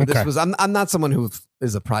before, but Okay. this was I'm not someone who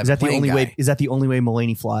is a private is that the plane only guy. way? Is that the only way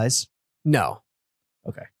Mulaney flies? No.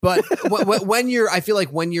 Okay. But when I feel like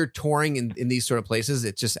when you're touring in these sort of places,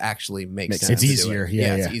 it just actually makes sense. It's to do easier. it.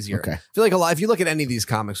 Yeah, it's easier. Okay. I feel like a lot. If you look at any of these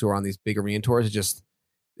comics who are on these big arena tours, it's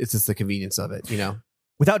just the convenience of it.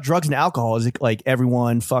 Without drugs and alcohol, is it like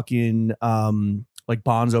everyone fucking like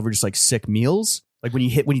bonds over just like sick meals? Like when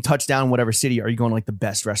you touch down in whatever city, are you going to like the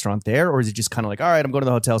best restaurant there, or is it just kind of like, all right, I'm going to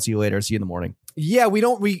the hotel, see you later, see you in the morning? Yeah, we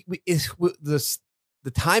don't. The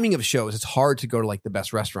timing of shows, it's hard to go to like the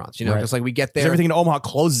best restaurants. Right. Just like we get 'Cause there. everything in Omaha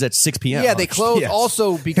closes at 6 p.m. Yeah, they close. Yes.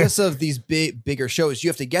 Also, because of these bigger shows, you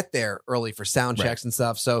have to get there early for sound Right. checks and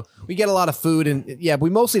stuff. So we get a lot of food, and we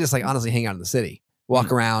mostly just like honestly hang out in the city,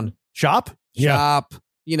 walk around, shop. Yeah. shop,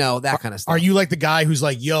 that kind of stuff. Are you like the guy who's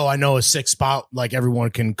like, yo, I know a sick spot, like everyone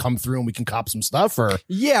can come through and we can cop some stuff? Or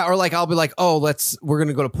Yeah, or like I'll be like, oh, we're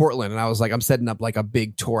gonna go to Portland, and I was like, I'm setting up like a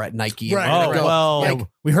big tour at Nike. and Right. we're Oh, gonna go- well, Yeah,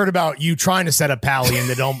 we heard about you trying to set up Pally and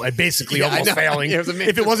the dome, basically Yeah, I almost know. failing. It was amazing.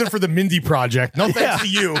 If it wasn't for the Mindy Project, no thanks to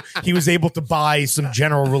you, he was able to buy some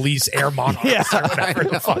general release Air Monarchs or whatever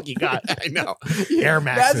the fuck he got. I know. Air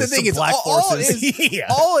Maxes. That's the thing. some It's Black all it Forces. is. Yeah.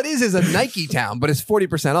 All it is a Nike town, but it's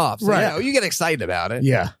 40% off. So, Right. you get excited about it.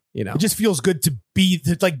 Yeah. It It just feels good to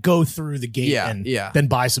like go through the gate Yeah, and yeah. then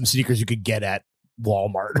buy some sneakers you could get at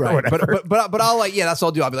Walmart or Right. whatever. But I'll like, that's what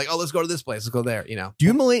I'll do. I'll be like, oh, let's go to this place. Let's go there. Do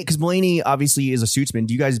you Mulaney? Because Mulaney obviously is a suitsman.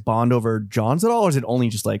 Do you guys bond over Johns at all, or is it only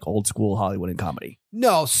just like old school Hollywood and comedy?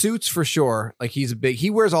 No, suits for sure. Like he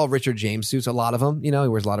wears all Richard James suits, a lot of them. He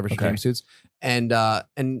wears a lot of Richard Okay. James suits, and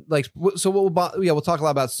like so we'll talk a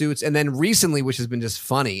lot about suits. And then recently, which has been just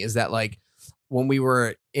funny, is that like when we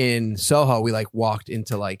were in Soho, we like walked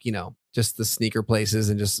into like just the sneaker places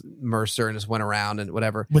and just Mercer and just went around and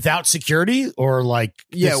whatever. Without security or like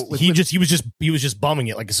Yeah, this- with- he was just bumming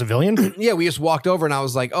it like a civilian. Yeah, we just walked over and I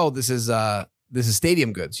was like, oh, this is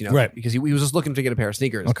stadium goods, Right. because he was just looking to get a pair of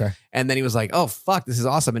sneakers. Okay. And then he was like, oh fuck, this is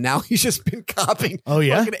awesome. And now he's just been copping Oh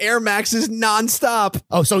yeah. fucking Air Maxes nonstop.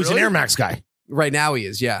 Oh, so he's Really? an Air Max guy. Right now he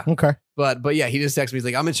is, yeah. Okay. But yeah, he just texted me. He's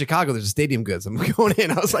like, I'm in Chicago. There's a stadium goods. I'm going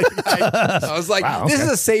in. I was like, Wow, this okay.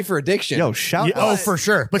 is a safer addiction. Yo, shout Yeah, out. oh, for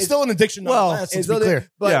sure. But still an addiction. Well, Let's It's be other- clear.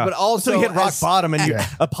 But Yeah. but also So you hit rock as- bottom and Yeah.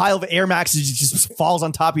 a pile of Air Maxes just falls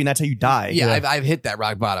on top of you, and that's how you die. Yeah, I've hit that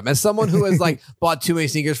rock bottom. As someone who has like bought too many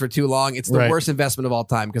sneakers for too long, it's the Right. worst investment of all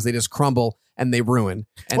time because they just crumble and they ruin.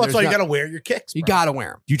 And Well, that's why you there's got to wear your kicks. you bro. got to wear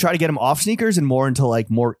them. Do you try to get them off sneakers and more into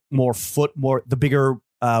like more foot, more the bigger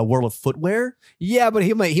world of footwear. Yeah, but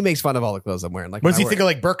he makes fun of all the clothes I'm wearing. Like, What does he I think of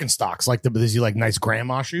like Birkenstocks? Like, does he like nice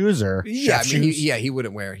grandma shoes or Yeah, chef I mean, shoes? he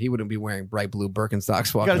wouldn't be wearing bright blue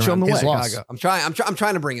Birkenstocks walking gotta show around him the way. Chicago. I'm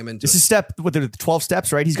trying to bring him into This it. is step with the 12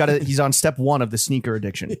 steps, right? He's on step 1 of the sneaker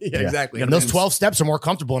addiction. Yeah, exactly. And those 12 steps are more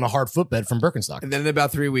comfortable in a hard footbed from Birkenstock. And then in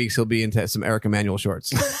about 3 weeks, he'll be into some Eric Emanuel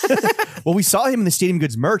shorts. Well, we saw him in the Stadium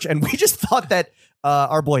Goods merch, and we just thought that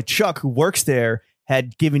our boy Chuck, who works there,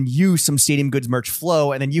 had given you some Stadium Goods merch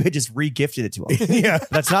flow, and then you had just re-gifted it to him. Yeah.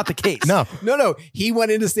 That's not the case. No, No, he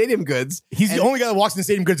went into Stadium Goods. he's the only guy that walks in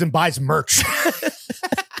Stadium Goods and buys merch.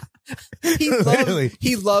 Literally.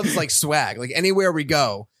 He loves like swag. Like anywhere we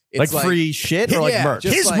go, it's Like free shit or like Yeah, merch?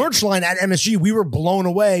 just His like- merch line at MSG, we were blown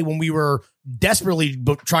away when we were desperately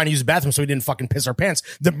trying to use the bathroom so we didn't fucking piss our pants.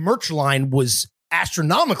 The merch line was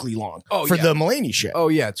astronomically long for the Mulaney shit. Oh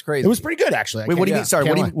yeah, it's crazy. It was pretty good, actually. Wait, what do you yeah, mean? Sorry, can't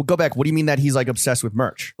what do lie. you, we'll go back. What do you mean that he's like obsessed with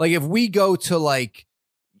merch? Like if we go to like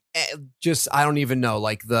just I don't even know,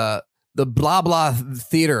 like the blah blah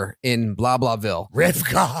theater in blah blahville. Riff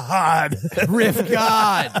God. Riff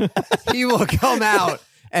God. He will come out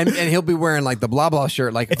and he'll be wearing like the blah blah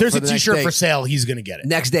shirt. Like If there's for a the next t-shirt day. for sale, he's going to get it.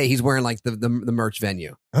 Next day he's wearing like the merch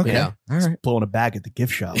venue. Okay. You know? All right. Blowing a bag at the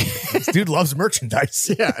gift shop. This dude loves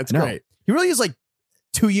merchandise. Yeah, it's No. great. He really is like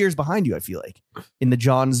 2 years behind you, I feel like, in the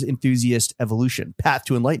John's enthusiast evolution, path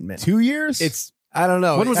to enlightenment. 2 years? It's I don't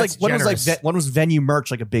know. when was that's generous. when was venue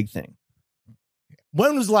merch like a big thing?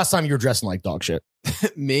 When was the last time you were dressing like dog shit?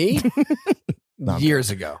 me No, I'm years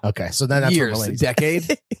ago. Okay, so then that's Years, what a Mulaney's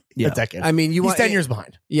decade. Yeah. a decade. I mean, you He's want 10 years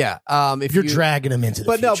behind. Yeah. If You're you, dragging him into the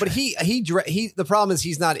but no, future. but he the problem is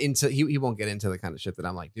he's not into he won't get into the kind of shit that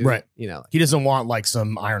I'm like, dude. Right. You know. He doesn't want like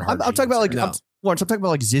some Ironheart. I'm talking about like No. I'm talking about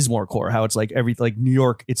like Zizmore Core, how it's like like New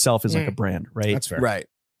York itself is like a brand, right? That's fair. Right.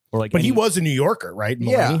 Or like, But he any- was a New Yorker, right?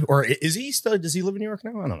 Yeah. Mulaney? Or is he still? Does he live in New York now?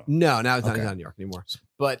 I don't know. No, now he's not, Okay. he's not in New York anymore.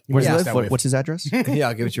 But Where's yeah, he live? that What- wave. what's his address? yeah,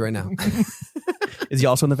 I'll give it to you right now. Is he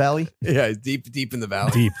also in the Valley? Yeah, he's deep in the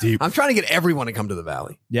valley. Deep. I'm trying to get everyone to come to the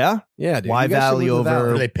valley. Yeah. Yeah, dude. Why You guys should Valley move to the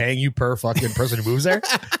over- Are they paying you per fucking person who moves there?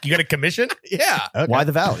 You get a commission? Yeah. Okay. Why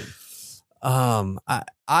the Valley?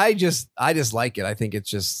 I just like it. I think it's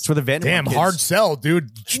just It's where the Vanderpump Damn, kids- hard sell, dude.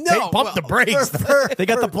 Pump the brakes. They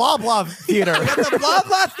got the blah blah theater. They got the blah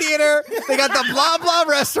blah theater. They got the blah blah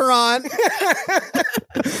restaurant.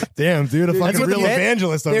 Damn, dude, a fucking what the real van-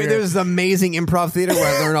 evangelist over here. There's an amazing improv theater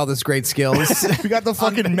where I learned all this great skills. We got the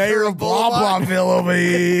fucking the mayor of Boulevard. Blahblahville over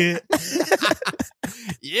here.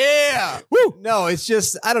 Yeah. Woo. No, it's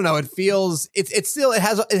just I don't know. It feels it's still it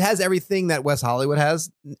has everything that West Hollywood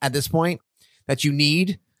has at this point that you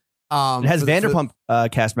need. It has for-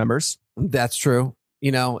 Vanderpump cast members. That's true.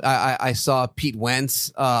 You know, I saw Pete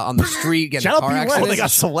Wentz on the street getting Shout a out car Pete Wentz. accident. Oh, they got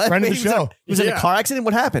celeb. Friend of the He was in- show. He was in Yeah. a car accident.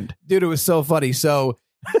 What happened? Dude, it was so funny. So,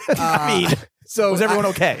 I mean, so was everyone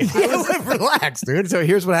okay? Relax, dude. So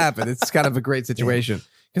here's what happened. It's kind of a great situation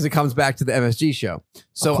because it comes back to the MSG show.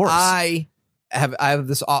 So Of course. I have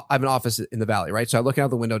an office in the Valley, right? So I'm looking out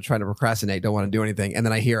the window trying to procrastinate, don't want to do anything, and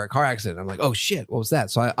then I hear a car accident. I'm like, oh shit, what was that?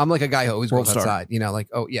 So I'm like a guy who always World goes Star. outside, you know, like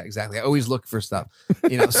oh yeah, exactly. I always look for stuff,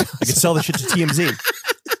 you know. So, I could sell the shit to TMZ.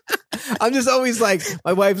 I'm just always like,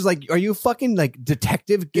 my wife is like, are you fucking like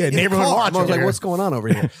detective? Get in the neighborhood car. watch I was over like, here. what's going on over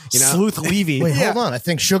here? You know. Sleuth Levy. Wait, Yeah. hold on. I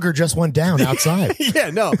think sugar just went down outside. Yeah,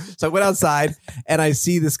 no. So I went outside and I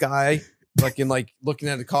see this guy looking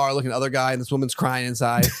at the car, looking at the other guy, and this woman's crying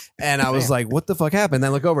inside. And I was like, what the fuck happened? And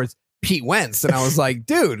then I look over, it's Pete Wentz. And I was like,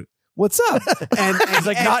 dude, what's up? And He's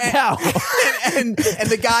like, not now. And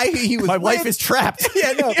the guy he was My wife with- is trapped.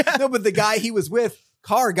 Yeah, no, but the guy he was with,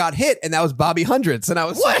 car got hit, and that was Bobby Hundreds. And I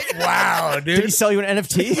was like, Wow, Did he dude. sell you an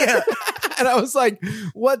NFT? yeah. And I was like,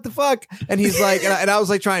 what the fuck? And he's like, and I was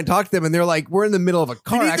like trying to talk to them, and they're like, we're in the middle of a You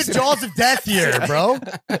car need the accident. jaws of death here, bro. You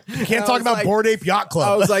I can't talk was about like- Bored Ape Yacht I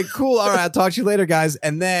Club. was like, cool. All right. I'll talk to you later, guys.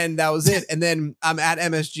 And then that was it. And then I'm at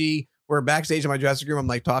MSG. We're backstage in my dressing room. I'm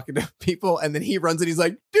like talking to people. And then he runs and he's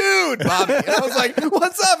like, dude, Bobby. And I was like,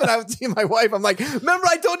 what's up? And I was seeing my wife. I'm like, remember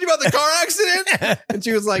I told you about the car accident? And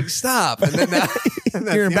she was like, stop. And then and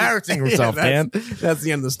that's You're the end- embarrassing yourself, man. That's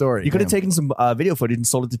the end of the story. You could have taken some video footage and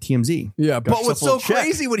sold it to TMZ. Yeah, but yourself what's a so little check.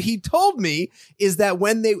 crazy? What he told me is that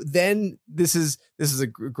when they then this is a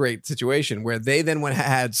great situation where they then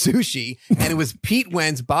had sushi and it was Pete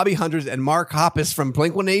Wentz, Bobby Hundreds, and Mark Hoppus from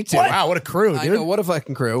Blink-182. Wow, what a crew, I dude. know, what a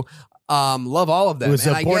fucking crew. Love all of them. It was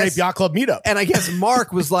and a I Bored guess, Ape Yacht Club meetup. and I guess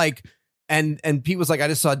Mark was like, and Pete was like, I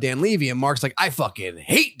just saw Dan Levy, and Mark's like, I fucking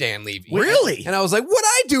hate Dan Levy. Really? And I was like, what'd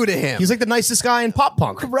I do to him? He's like the nicest guy in pop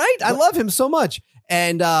punk. Right? I love him so much.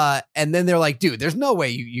 And then they're like, dude, there's no way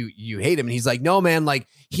you hate him. And he's like, no, man, like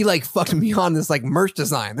he like fucked me on this like merch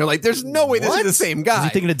design. They're like, there's no way this is the same guy. Was he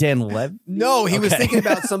thinking of Dan Lev? No, he was thinking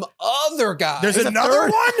about some other guy. There's another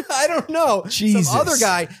one? I don't know. Jesus. Some other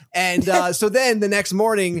guy. And so then the next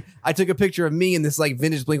morning, I took a picture of me in this like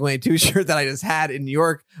vintage Blink-182 shirt that I just had in New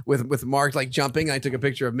York with Mark like jumping. And I took a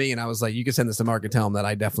picture of me and I was like, you can send this to Mark and tell him that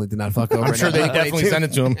I definitely did not fuck over. I'm sure they definitely sent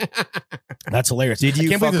it to him. That's hilarious. Did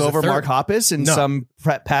you fuck over Mark Hoppus in some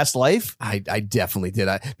past life? I definitely did.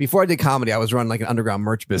 Before I did comedy, I was running like an underground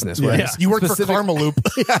merch business. Where You worked for Karma Loop.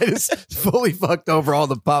 I just fully fucked over all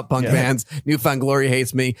the pop punk bands. Newfound Glory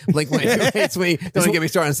hates me. Blink-182 hates me. Don't even get me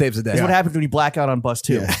started on Saves the Day. That's what happens when you black out on bus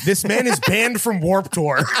 2. Yeah. This man is banned from Warped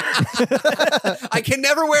Tour. I can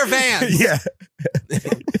never wear Vans. Yeah.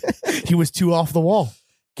 He was too off the wall.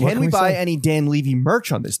 Can we buy any Dan Levy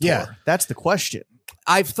merch on this tour? Yeah. That's the question.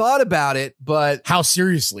 I've thought about it, but How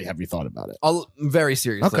seriously have you thought about it? very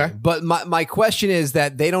seriously. Okay. But my question is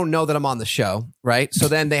that they don't know that I'm on the show, right? So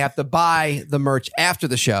then they have to buy the merch after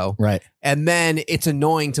the show. Right. And then it's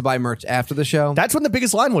annoying to buy merch after the show. That's when the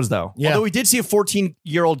biggest line was, though. Yeah. Although we did see a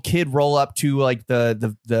 14-year-old kid roll up to like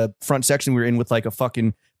the front section we were in with like a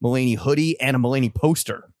fucking Mulaney hoodie and a Mulaney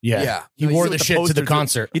poster. Yeah. Yeah. He You wore see the what shit to poster the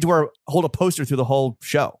concert. He had to hold a poster through the whole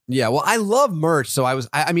show. Yeah, well, I love merch, so I was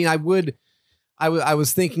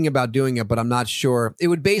thinking about doing it, but I'm not sure. It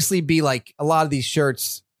would basically be like a lot of these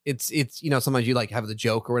shirts. It's sometimes you like have the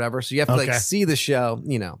joke or whatever, so you have to like see the show.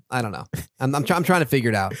 I don't know. I'm trying to figure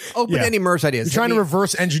it out. Oh, but any merch ideas? You're trying to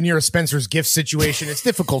reverse engineer a Spencer's gift situation. It's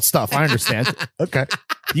difficult stuff. I understand. Okay.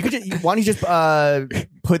 You could why don't you just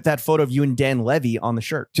put that photo of you and Dan Levy on the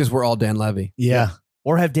shirt, just we're all Dan Levy. Yeah.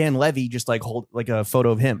 or have Dan Levy just like hold like a photo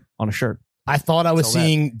of him on a shirt. I thought I was Tell that.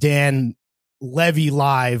 seeing Dan Levy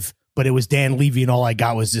live, but it was Dan Levy, and all I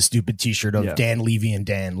got was this stupid T-shirt of Dan Levy and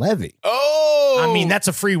Dan Levy. Oh, I mean, that's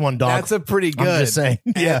a free one, dog. That's a pretty good. I'm just saying.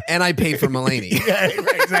 Yeah, and I paid for Mulaney. Yeah,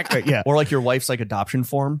 right, exactly. Yeah. Or like your wife's like adoption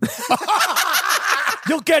form.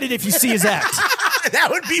 You'll get it if you see his act. That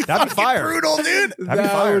would be That'd be fire. brutal, dude. That'd be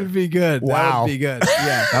fire. would be good. That Wow. would be good.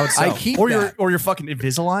 Yeah, That would sell. I keep or that. your fucking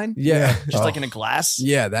Invisalign. Yeah. Just like in a glass.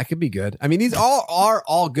 Yeah, that could be good. I mean, these are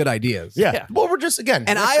all good ideas. Yeah. Yeah. Well, we're just, again.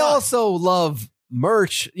 And I also love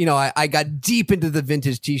merch. You know, I got deep into the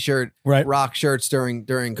vintage T-shirt, Right. rock shirts during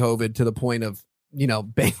COVID to the point of,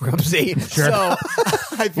 bankruptcy. Sure. So I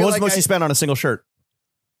What feel was like the most you spent on a single shirt?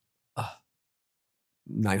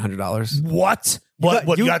 $900. What?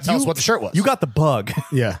 What? You got to tell us what the shirt was. You got the bug.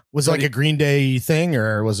 Yeah. Was it like a Green Day thing,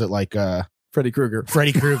 or was it like Freddy Krueger.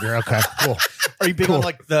 Freddy Krueger? Okay. Cool. Are you big on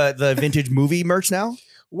like the vintage movie merch now?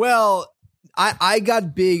 Well, I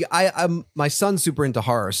got big. I'm my son's super into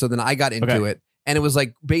horror, so then I got into it. And it was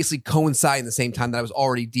like basically coinciding the same time that I was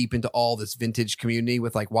already deep into all this vintage community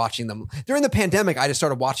with like watching them during the pandemic. I just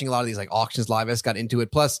started watching a lot of these like auctions live. I just got into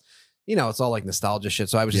it. Plus, it's all like nostalgia shit.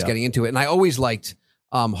 So I was just getting into it. And I always liked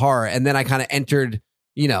horror. And then I kind of entered,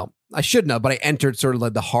 I shouldn't have, but I entered sort of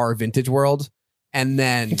like the horror vintage world. And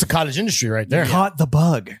then It's a cottage industry right there. Caught the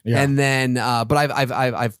bug. Yeah. and then but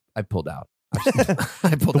I've pulled out.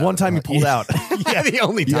 I pulled The out. one time you pulled out. Yeah, the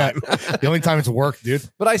only Yeah. time. The only time it's worked, dude.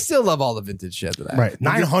 But I still love all the vintage shit that I Right.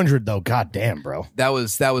 900 though. God damn, bro. That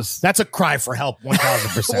was That's a cry for help.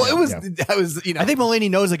 1000%. well, it was Yeah. that was I think Mulaney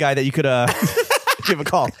knows a guy that you could give a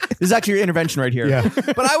call. This is actually your intervention right here. Yeah.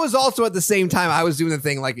 but I was also at the same time I was doing the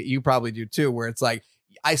thing like you probably do too, where it's like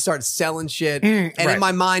I start selling shit, and right. in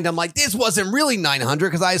my mind I'm like, this wasn't really 900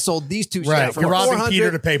 because I sold these two Right. shit for You're robbing 400.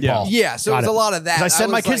 Peter to pay Paul. Yeah, so Got it was it. a lot of that. I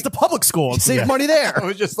send my was kids like- to public school and save Yeah. money there. I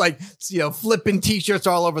was just like, flipping T-shirts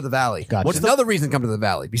all over the valley. Gotcha. What's another reason to come to the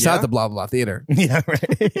valley besides Yeah? the blah blah blah theater? Yeah.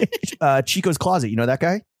 Right. Chico's Closet. You know that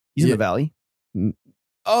guy? He's in Yeah. the Valley.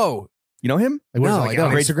 Oh, You know him? Like, what is No, it, like I don't.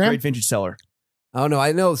 on Great, Instagram? great vintage seller. oh no,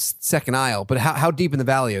 I know Second Aisle, but how deep in the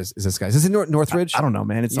valley is this guy? Is this in Northridge? I don't know,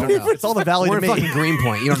 man. It's You all, don't know. it's all the Valley We're to in me. fucking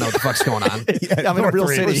Greenpoint. You don't know what the fuck's going on. I'm in a real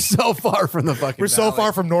Northridge. We're city. so far from the fucking. We're so valley.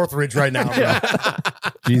 far from Northridge right now.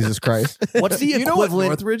 Bro. Jesus Christ. What's the You know what equivalent?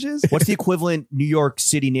 Northridge is? What's the equivalent New York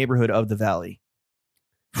City neighborhood of the Valley?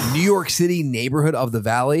 New York City neighborhood of the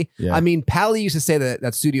Valley. Yeah. I mean, Pally used to say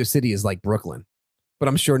that Studio City is like Brooklyn, but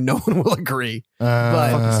I'm sure no one will agree.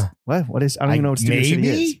 What? What is? I don't even know what Studio City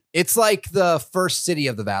is. maybe? It's like the first city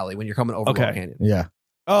of the Valley when you're coming over Okay. Laurel Canyon. Yeah.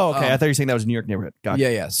 Oh, okay. Um, I thought you were saying that was a New York neighborhood. Gotcha.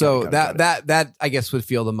 Yeah. So Got it. that I guess would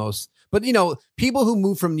feel the most. But people who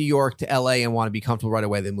move from New York to LA and want to be comfortable right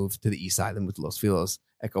away, they move to the east side. They move to Los Feliz,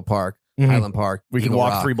 Echo Park, Mhm. Highland Park. We can Eagle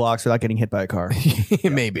walk Rock. 3 blocks without getting hit by a car.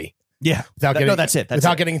 Maybe. Yeah. Without No, that's it. That's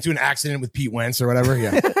without it. getting into an accident with Pete Wentz or whatever.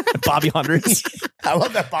 Yeah. Bobby Hundreds. I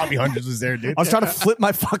love that Bobby Hundreds was there, dude. I was trying to flip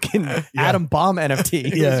my fucking Adam Bomb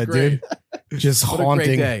NFT. Yeah, great. dude. Just What a great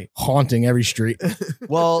haunting, day. haunting every street.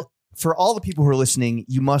 Well, for all the people who are listening,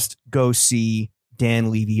 you must go see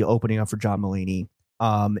Dan Levy opening up for John Mulaney.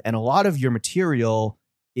 And a lot of your material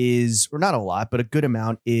is, or not a lot, but a good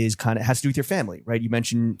amount is kind of has to do with your family, right? You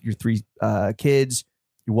mentioned your 3 kids,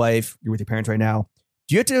 your wife, you're with your parents right now.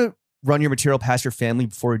 Do you have to run your material past your family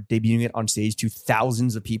before debuting it on stage to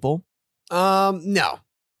thousands of people?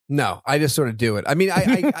 No, I just sort of do it. I mean,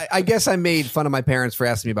 I guess I made fun of my parents for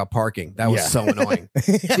asking me about parking. That was so annoying.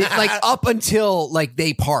 Like up until like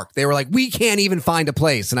they parked, they were like, "We can't even find a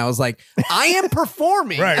place," and I was like, "I am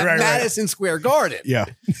performing at Madison Square Garden." Yeah.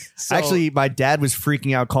 So, actually, my dad was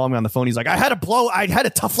freaking out, calling me on the phone. He's like, "I had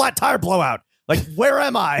a flat tire blowout. Like, where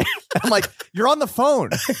am I?" I'm like, "You're on the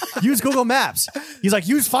phone. Use Google Maps." He's like,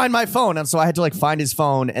 Find my phone." And so I had to like find his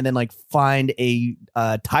phone and then like find a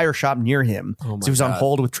tire shop near him. So he was on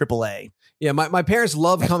hold with AAA. Yeah, my parents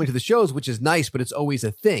love coming to the shows, which is nice, but it's always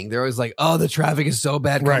a thing. They're always like, "Oh, the traffic is so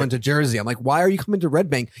bad coming to Jersey." I'm like, "Why are you coming to Red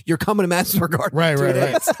Bank? You're coming to Madison Square Garden."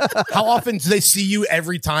 Right. How often do they see you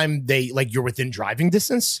every time you're within driving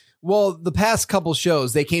distance? Well, the past couple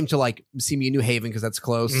shows, they came to like see me in New Haven because that's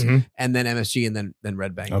close, and then MSG, and then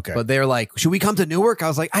Red Bank. Okay. But they're like, "Should we come to Newark?" I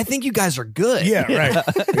was like, "I think you guys are good." Yeah, right.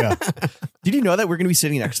 Yeah. Did you know that we're going to be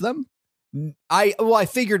sitting next to them? I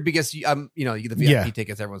figured because the VIP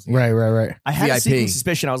tickets, everyone's Right. I had a sneaking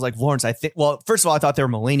suspicion. I was like, Lawrence, I think. Well, first of all, I thought they were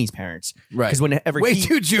Mulaney's parents, right? Because whenever way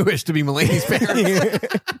too Jewish to be Mulaney's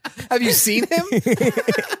parents. Have you seen him?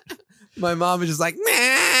 My mom is just like,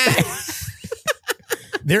 nah.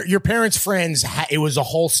 Your parents' friends, it was a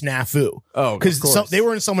whole snafu. Oh, because they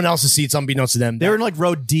were in someone else's seats, unbeknownst to them. They were in like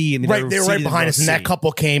row D, and they were right behind us. And that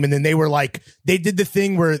couple came, and then they were like, they did the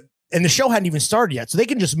thing where. And the show hadn't even started yet, so they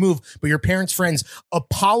can just move. But your parents' friends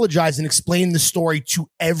apologized and explained the story to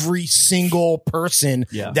every single person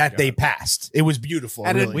that they passed. It was beautiful.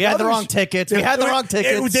 And really. We had the wrong tickets. The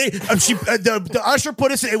usher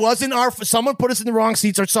put us. It wasn't our. Someone put us in the wrong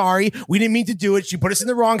seats. Or sorry, we didn't mean to do it. She put us in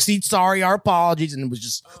the wrong seats. Sorry, our apologies. And it was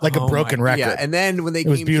just like a broken record. Yeah. And then when they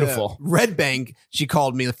came to Red Bank, she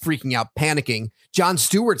called me freaking out, panicking. Jon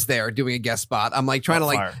Stewart's there doing a guest spot. I'm like trying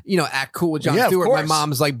to act cool with Jon Stewart. My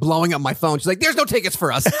mom's like blowing up my phone. She's like, "There's no tickets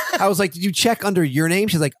for us." I was like, "Did you check under your name?"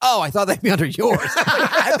 She's like, "Oh, I thought that'd be under yours."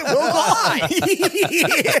 Why?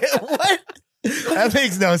 What? That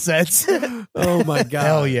makes no sense. Oh my God.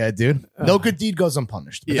 Hell yeah, dude. No good deed goes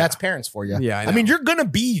unpunished. But that's parents for you. Yeah. I mean, you're going to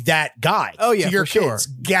be that guy. Oh, yeah. To your for kids.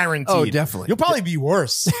 Sure. Guaranteed. Oh, definitely. You'll probably be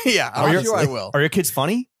worse. Yeah. I'm sure I will. Are your kids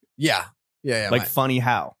funny? Yeah. Like funny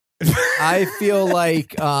how? I feel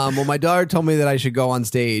like, my daughter told me that I should go on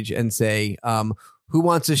stage and say, "Who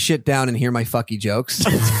wants to shit down and hear my fucky jokes?"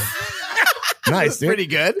 Nice, dude. Pretty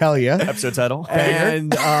good. Hell yeah. Episode title.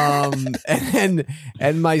 And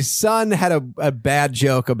my son had a bad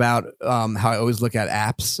joke about how I always look at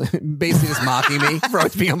apps, basically just mocking me for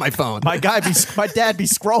always being on my phone. My dad be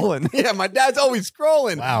scrolling. Yeah, my dad's always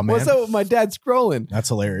scrolling. Wow, man. What's up with my dad scrolling? That's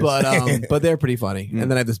hilarious. But they're pretty funny. And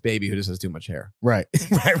then I have this baby who just has too much hair. Right.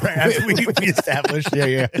 As we established.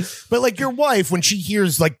 Yeah. But like your wife, when she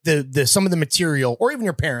hears like the some of the material, or even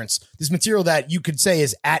your parents, this material that you could say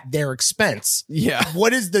is at their expense. Yeah.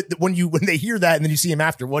 What is when they hear that and then you see him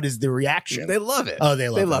after, what is the reaction? They love it. Oh, they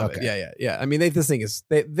love it. Okay. Yeah. I mean, they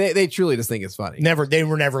truly just think it's funny. They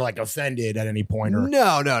were never like offended at any point. Or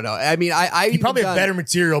No. I mean, you probably have better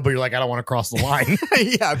material, but you're like, I don't want to cross the line.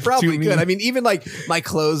 Yeah, probably good. I mean, even like my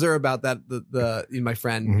closer about that my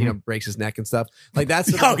friend breaks his neck and stuff. Like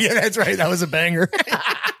that's that's right. That was a banger.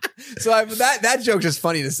 So that joke's just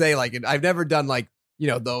funny to say. Like, I've never done like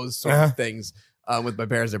those sort of things. With my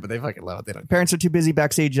parents there, but they fucking love it. They don't. Parents are too busy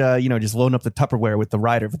backstage, just loading up the Tupperware with the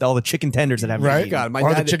rider, with all the chicken tenders that have right. God,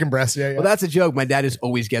 or the chicken breast. Yeah. Well, that's a joke. My dad just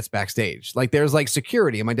always gets backstage. Like there's like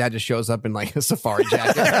security, and my dad just shows up in like a safari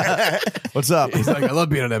jacket. What's up? He's like, "I love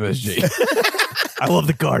being on MSG. I love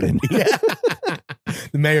the Garden." Yeah.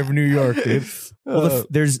 The mayor of New York, dude. Well,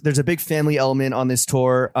 there's a big family element on this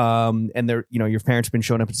tour, and your parents have been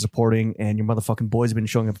showing up and supporting, and your motherfucking boys have been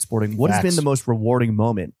showing up and supporting. What has been the most rewarding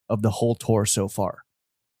moment of the whole tour so far?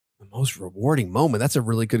 The most rewarding moment? That's a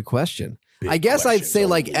really good question. I guess I'd say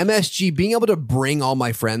like MSG, being able to bring all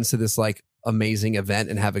my friends to this like amazing event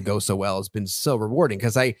and have it go so well has been so rewarding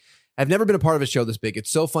because I've never been a part of a show this big. It's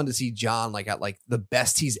so fun to see John like at like the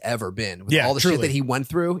best he's ever been with all the shit that he went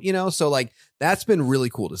through, so like that's been really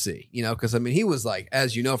cool to see, because I mean he was like,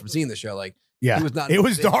 as you know from seeing the show, like he was not. It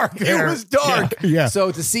was dark. It was dark. Yeah.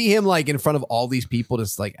 So to see him like in front of all these people,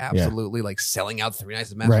 just like absolutely like selling out 3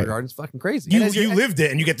 nights at Madison Square Garden is fucking crazy. You lived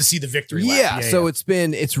it and you get to see the victory. Yeah. So it's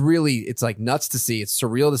like nuts to see. It's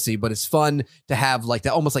surreal to see, but it's fun to have like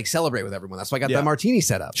to almost like celebrate with everyone. That's why I got that martini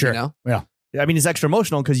set up. Sure. Yeah. I mean, it's extra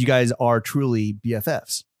emotional because you guys are truly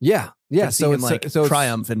BFFs. Yeah. So it's like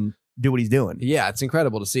triumph and do what he's doing. Yeah, it's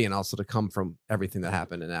incredible to see, and also to come from everything that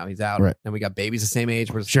happened, and now he's out, Right. and we got babies the same age.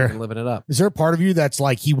 We're just Sure. fucking living it up. Is there a part of you that's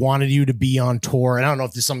like he wanted you to be on tour? And I don't know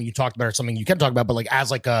if this is something you talked about or something you can talk about, but like as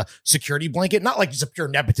like a security blanket, not like just a pure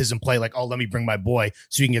nepotism play, like, oh, let me bring my boy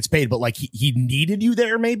so he can get paid, but like he needed you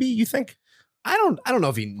there, maybe, you think? I don't know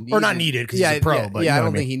if he needed, Or not needed because he's a pro, but I you know don't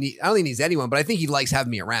what think I don't think he needs anyone, but I think he likes having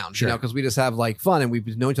me around, Sure. because we just have like fun, and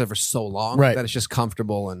we've known each other for so long Right. that it's just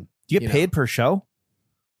comfortable. And Do you get paid per show?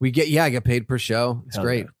 I get paid per show. It's Hell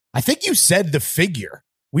great. yeah. I think you said the figure.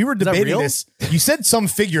 We were that debating real? this. You said some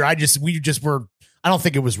figure. We just were. I don't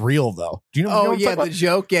think it was real though. Do you know? Oh, what I'm yeah, talking the about?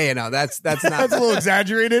 joke. Yeah, no, that's not. That's a little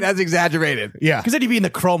exaggerated. That's exaggerated. Yeah. Because then you'd be in the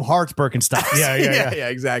Chrome Hearts Birkenstocks. Yeah.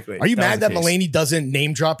 Exactly. Are you That mad was that the case. Mulaney doesn't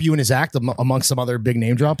name drop you in his act amongst some other big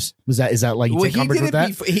name drops? Is that like you Well, take he umbrage did with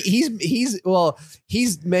it that?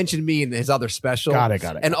 he's mentioned me in his other special. Got it.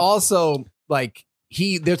 And also, like,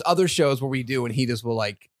 there's other shows where we do, and he just will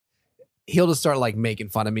like, he'll just start like making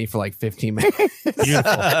fun of me for like 15 minutes. Beautiful.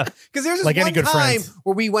 Because there's this Like any one good time friends.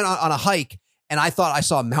 where we went on a hike, and I thought I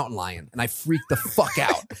saw a mountain lion, and I freaked the fuck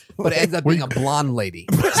out, but it ended up being a blonde lady.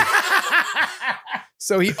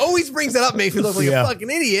 So he always brings that up, makes me look like Yeah. a fucking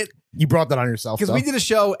idiot. You brought that on yourself. Because we did a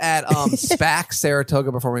show at SPAC,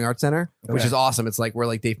 Saratoga Performing Arts Center, which Okay. is awesome. It's like where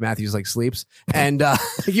like Dave Matthews like sleeps, and I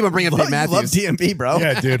keep on bringing up Dave Love Matthews. DMB, bro.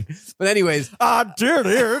 Yeah, dude. But anyways,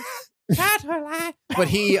 dear. but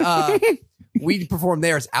we performed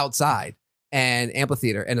there. It's outside and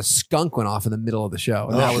amphitheater, and a skunk went off in the middle of the show.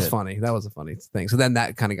 And Oh, that was shit. funny. That was a funny thing. So then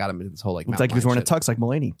that kind of got him into this whole like. Looks like he was wearing a mountain tux like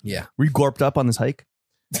Mulaney. lion shit. Were you gorped up on this hike?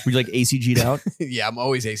 Were you like ACG'd out? Yeah, I'm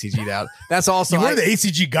always ACG'd out. That's also You were the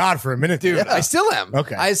ACG god for a minute, dude. dude. I still am.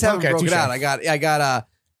 Okay. I just haven't Okay, broken touche. out. I got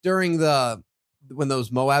during when those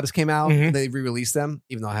Moabs came out, Mhm. they re-released them,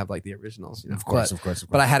 even though I have like the originals, Of course.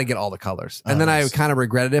 But I had to get all the colors, and Oh, then nice. I kind of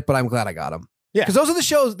regretted it, but I'm glad I got them. Yeah. Because those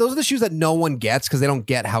are the shoes that no one gets because they don't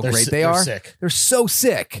get how great they are. Sick. They're so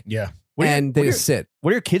sick, Yeah. and they just sit.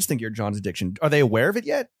 What do your kids think you're John's addiction? Are they aware of it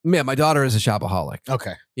yet? Yeah, my daughter is a shopaholic.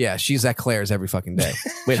 Okay. Yeah, she's at Claire's every fucking day.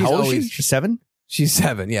 Wait, She's how old is she? always- She's 7? She's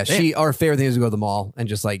 7. Yeah, our favorite thing is to go to the mall and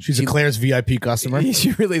just like She's a Claire's VIP customer.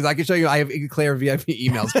 She really is. I can show you. I have Claire VIP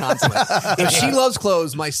emails constantly. If she loves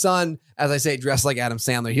clothes, my son, as I say, dressed like Adam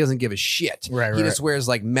Sandler. He doesn't give a shit. Right, He right. just wears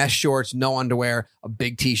like mesh shorts, no underwear, a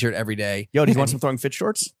big T-shirt every day. Yo, do you want some throwing fit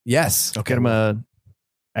shorts? Yes. Get him a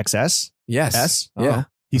XS? Yes. S? Oh. Yeah.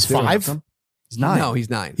 He's 5. He's 9. No, he's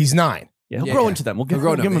 9. He's 9. Yeah, he'll Yeah, grow yeah. into them. We'll He'll give,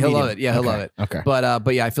 grow we'll give him a He'll medium. love it. Yeah, he'll love it. Okay.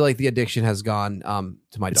 But yeah, I feel like the addiction has gone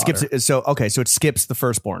to my daughter. Skips it. So it skips the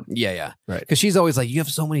firstborn. Yeah. Right. Because she's always like, you have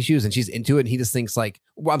so many shoes, and she's into it. And he just thinks like,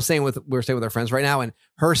 we're staying with our friends right now, and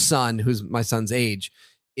her son, who's my son's age,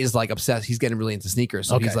 is like obsessed. He's getting really into sneakers,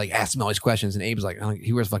 so Okay. he's like asking me all these questions. And Abe's like, oh,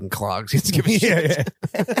 he wears fucking clogs. He doesn't give a shit.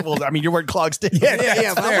 Well, I mean, you're wearing clogs too. Yeah,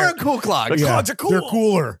 Yeah, but I'm wearing cool clogs. The clogs are cool. They're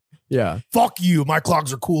cooler. Yeah. Fuck you. My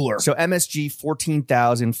clogs are cooler. So MSG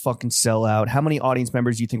 14,000 fucking sellout. How many audience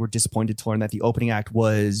members do you think were disappointed to learn that the opening act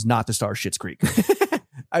was not the star of Schitt's Creek?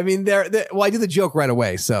 I mean, well, I do the joke right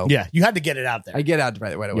away, so yeah, you had to get it out there. I get out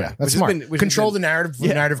right away. Yeah, which that's has smart. been- which has Control been- the narrative.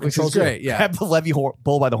 Yeah, narrative which is controls you. great. Yeah. Grab the Levy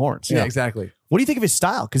bull by the horns. Yeah, exactly. What do you think of his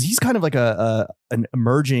style? Because he's kind of like an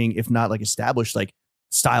emerging, if not like established, like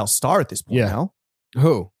style star at this point. Yeah. Now,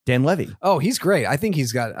 Who? Dan Levy. Oh, he's great. I think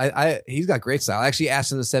he's got he's got great style. I actually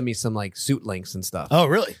asked him to send me some like suit links and stuff. Oh,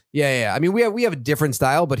 really? Yeah. I mean, we have a different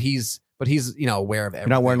style, but he's aware of everything. You're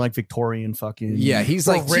not wearing like Victorian fucking. Yeah, he's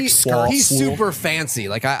Or like Rick he's Skirts. super fancy.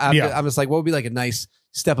 Like I'm just like, what would be like a nice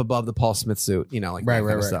step above the Paul Smith suit? Like that kind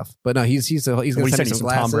of stuff. But no, he's gonna What do you send me send some some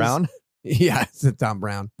glasses. Tom Brown? Yeah, it's a Tom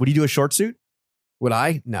Brown. Would you do a short suit? Would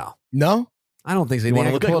I? No, No? I don't think so. You want to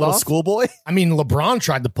I look could like a pull it little off? schoolboy? I mean, LeBron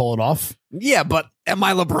tried to pull it off. Yeah, but am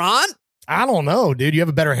I LeBron? I don't know, dude. You have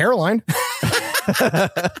a better hairline.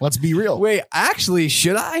 Let's be real. Wait, actually,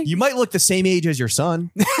 should I? You might look the same age as your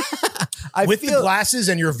son. I With feel. the glasses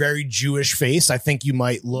and your very Jewish face, I think you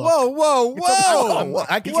might look. Whoa!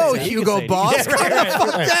 I can Whoa, say that. Hugo You can say Boss, that. calm Yeah, the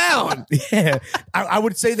fuck right. down. Yeah, I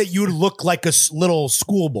would say that you would look like a little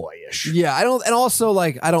schoolboyish. Yeah, I don't, and also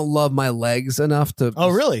like I don't love my legs enough to. Oh,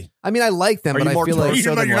 really? I mean, I like them, Are but you I more feel torso like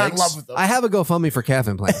Even though than you're not in legs? love with them. I have a GoFundMe for calf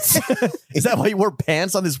implants. Is that why you wore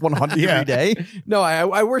pants on this 100 Yeah. every day? No,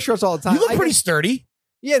 I wear shorts all the time. You look I pretty get- sturdy.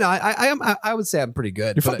 Yeah, no, I am. I would say I'm pretty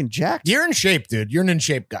good. You're but- fucking jacked. You're in shape, dude. You're an in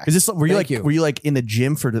shape guy. Is this were you Thank like you. were you like in the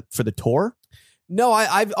gym for the tour? No,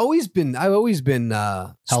 I've always been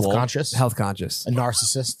Health Swole. conscious, health conscious. a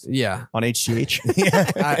narcissist, Yeah, On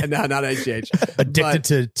HGH? no, not HGH. addicted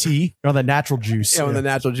to tea. You're on the natural juice. Yeah, with the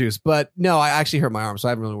natural juice. But no, I actually hurt my arm, so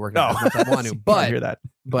I haven't really worked out as much as I want to. I But hear that.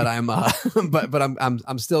 but I'm but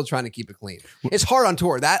I'm still trying to keep it clean. It's hard on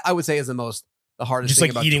tour. That I would say is the hardest Just thing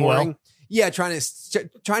like about eating touring. well? Yeah, trying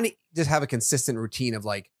to just have a consistent routine of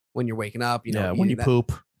like when you're waking up, you know, Yeah, when you that,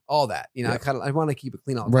 poop. all that. You know, Yeah. I want to keep it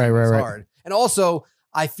clean all the time. Right, It's right. hard. And also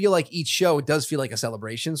I feel like each show does feel like a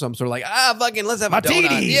celebration. So I'm sort of like, fucking let's have a donut.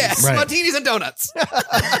 Martinis! Yes, Right. martinis and donuts.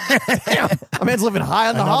 My man's living high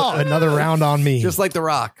on the hog. Another round on me. Just like The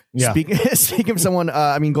Rock. yeah. Speaking of someone,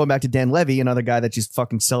 going back to Dan Levy, another guy that's just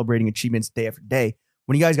fucking celebrating achievements day after day.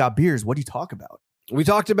 When you guys got beers, what do you talk about? We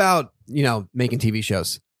talked about, you know, making TV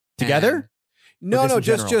shows. Together? No, Or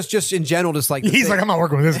just in general? just in general, just like the He's thing- like, I'm not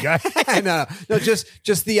working with this guy. no,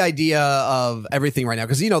 just the idea of everything right now.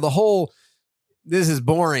 Because, you know, this is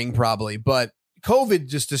boring probably, but COVID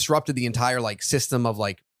just disrupted the entire like system of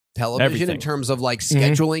like television Everything. in terms of like Mhm.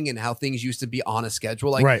 scheduling and how things used to be on a schedule.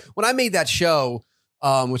 Like Right. when I made that show,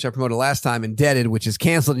 which I promoted last time, Indebted, which is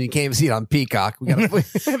canceled and you can't even see it on Peacock. We got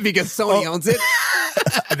because Sony owns it.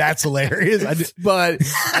 That's hilarious. But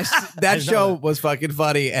that didn't know show that. was fucking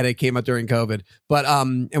funny and it came out during COVID. But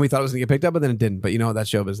and we thought it was gonna get picked up, but then it didn't. But you know, that's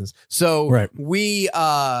show business. So Right. we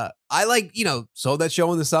I like, you know, sold that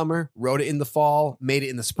show in the summer, wrote it in the fall, made it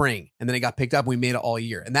in the spring, and then it got picked up and we made it all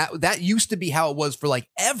year. And that used to be how it was for like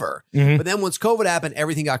ever. Mhm. But then once COVID happened,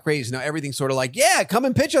 everything got crazy. Now everything's sort of like, yeah, come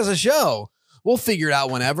and pitch us a show. We'll figure it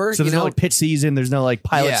out whenever. So there's no like pitch season. There's no like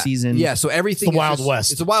pilot season. Yeah, so everything It's the is Wild just-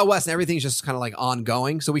 West. It's the Wild West, and everything's just kind of like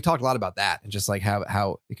ongoing. So we talked a lot about that and just like how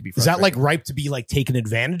it could be. Is that like frustrating. ripe to be like taken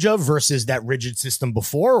advantage of versus that rigid system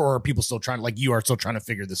before, or are people still trying, like you are still trying to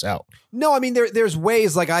figure this out? No, I mean there's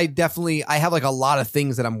ways. Like I have like a lot of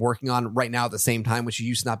things that I'm working on right now at the same time, which you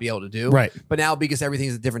used to not be able to do. Right. But now because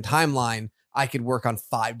everything's a different timeline, I could work on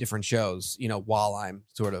 5 different shows. You know, while I'm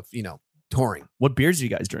sort of touring. What beers do you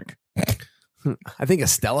guys drink? I think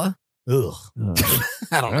Estella. Ugh.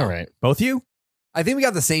 I don't know. All right. Both of you? I think we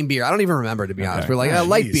got the same beer. I don't even remember, to be honest. Okay. We're like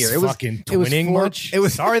light Jeez, beer. It was fucking it was twinning four- much. It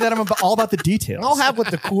was Sorry that I'm all about the details. I'll have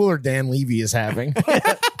what the cooler Dan Levy is having.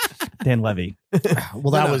 Dan Levy.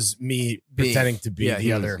 Well, that No. was me Being- pretending to be yeah, the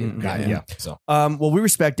he other was- guy. yeah. Yeah. So Well, we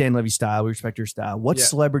respect Dan Levy's style. We respect your style. What Yeah.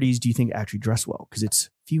 celebrities do you think actually dress well? Because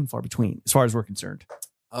it's few and far between, as far as we're concerned.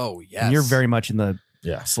 oh yes. And you're very much in the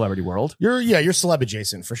yeah, celebrity world. you're celeb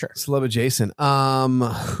adjacent for sure. Celeb adjacent.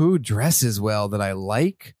 Who dresses well that I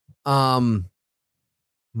like?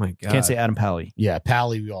 My God. Can't say Adam Pally. Yeah,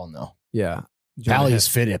 Pally, we all know. Yeah. Pally's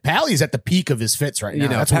fit. Pally's at the peak of his fits right now. You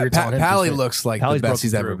know, That's what we were telling him. Pally to fit. looks like Pally's the best broken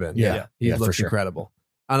he's ever through. been. Yeah. He Yeah, for looks sure. incredible.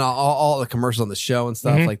 And all the commercials on the show and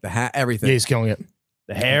stuff, Mhm. like the hat, everything. Yeah, he's killing it.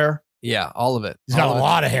 The hair. Yeah, all of it. He's got All a of it.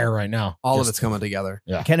 lot of hair right now. All of Just- it's coming together.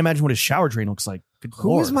 I can't imagine what his shower drain looks like. Good Who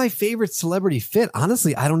Lord. is my favorite celebrity fit?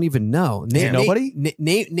 Honestly, I don't even know. it nobody?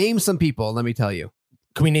 Name some people. Let me tell you.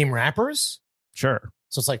 Can we name rappers? Sure.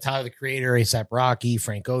 So it's like Tyler the Creator, ASAP Rocky,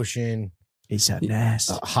 Frank Ocean, ASAP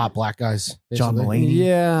Nast. hot black guys. John basically. Mulaney.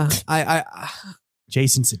 Yeah, I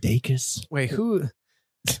Jason Sudeikis. wait. Who?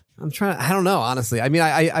 I'm trying. I don't know. Honestly, I mean,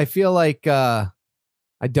 I feel like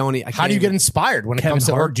I don't. I How do you can't get even- inspired when it Kevin comes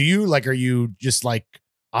to, or Hart? do you like, are you just like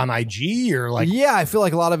on IG or like, yeah, I feel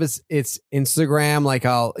like a lot of it's Instagram. Like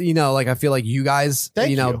I feel like you guys,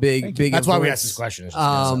 Thank you. big, Thank you. big. That's why we influence. asked this question. It's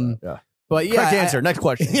just Yeah. But yeah, Correct I- answer. Next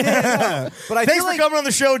question. yeah. But I Thanks feel for like coming on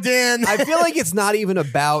the show, Dan. I feel like it's not even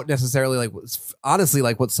about necessarily like honestly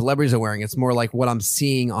like what celebrities are wearing. It's more like what I'm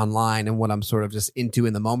seeing online and what I'm sort of just into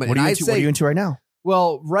in the moment. What are, And you I'd into, say, what are you into right now?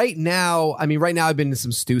 well, right now I've been into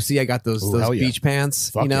some Stussy. I got those Ooh, hell yeah. beach pants,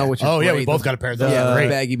 Fuck yeah. which is Oh yeah, we great. both got a pair of those. yeah, Great.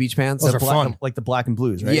 baggy beach pants. Those are black, fun. like the black and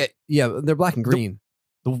blues, right? Yeah, they're black and green.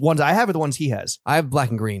 The ones I have are the ones he has. I have black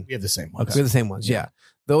and green. We have the same one. We have the same ones. Yeah,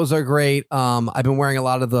 those are great. I've been wearing a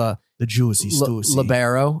lot of the The juicy Stussy.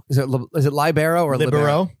 Libero. Is it Libero or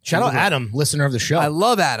Libero. Shout out Libero. Adam, listener of the show. I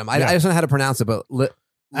love Adam. I Yeah. just don't know how to pronounce it, but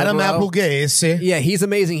Adam Libero. Applegate. Yeah, he's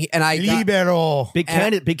amazing. And I got, Libero. Big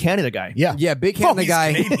Canada guy. Yeah. yeah, big Canada he's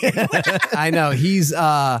guy. I know he's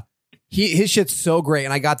his shit's so great,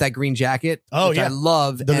 and I got that green jacket. Oh, which yeah. I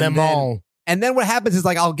love. The and Lemon. then what happens is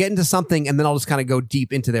like I'll get into something, and then I'll just kind of go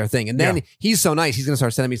deep into their thing. And then Yeah. he's so nice, he's gonna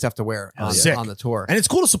start sending me stuff to wear on, Sick. on the tour. And it's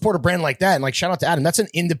cool to support a brand like that. And like, shout out to Adam. That's an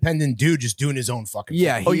independent dude just doing his own fucking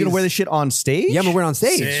Yeah, thing. Oh, you're he's- gonna wear this shit on stage? Yeah, I'm gonna wear it on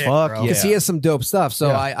stage. Sick, Fuck bro. yeah. Because he has some dope stuff. So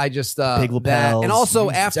Yeah. I just Big that. lapels. And also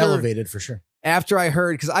It's elevated for sure. after I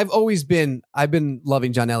heard, because I've been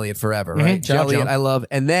loving John Elliott forever, Mhm. right? Shout out, John Elliott, John. I love.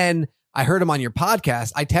 And then I heard him on your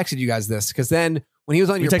podcast. I texted you guys this because then when he was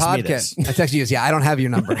on You your texted me podcast, I texted you this. Yeah, I don't have your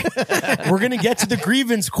number. We're going to get to the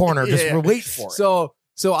grievance corner. Just Yeah. wait for it. So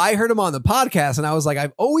So I heard him on the podcast and I was like,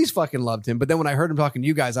 I've always fucking loved him. But then when I heard him talking to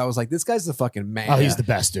you guys, I was like, this guy's the fucking man. Oh, he's the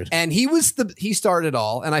best, dude. And he started it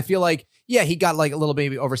all. And I feel like, yeah, he got like a little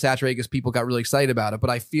maybe oversaturated because people got really excited about it. But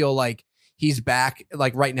I feel like he's back.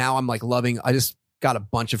 Like right now, I'm like loving, I just got a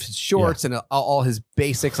bunch of his shorts and all his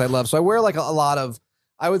basics I love. So I wear like a lot of,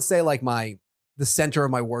 I would say like the center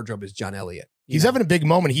of my wardrobe is John Elliott. He's having a big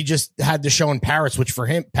moment. He just had the show in Paris, which for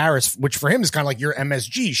him is kind of like your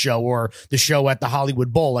MSG show or the show at the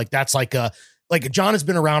Hollywood Bowl. Like that's like John has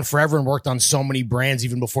been around forever and worked on so many brands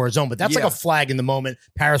even before his own, but that's like a flag in the moment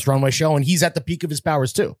Paris runway show. And he's at the peak of his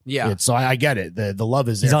powers too. Yeah. So I get it. The love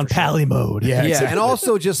is there. He's on Pally mode. Yeah. Yeah. And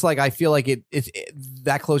also just like, I feel like it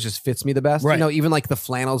that clothes just fits me the best. Right. You know, even like the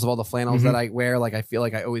flannels of all the flannels that I wear, like I feel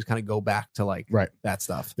like I always kind of go back to like that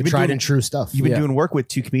stuff. The tried and true stuff. You've been doing work with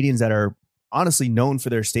two comedians that are honestly known for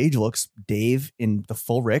their stage looks. Dave in the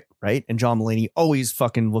full Rick, right? And John Mulaney, always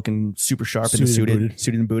fucking looking super sharp and suited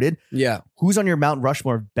and booted. Yeah. Who's on your Mount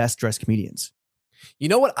Rushmore of best dressed comedians? You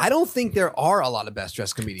know what? I don't think there are a lot of best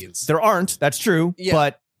dressed comedians. There aren't. That's true. Yeah.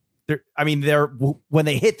 But they're when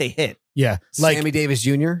they hit. Yeah. Like Sammy Davis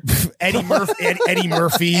Jr. Eddie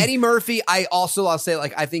Murphy. Eddie Murphy. I'll say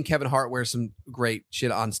like I think Kevin Hart wears some great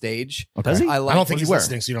shit on stage. Okay. Does he? I don't think what he's wear.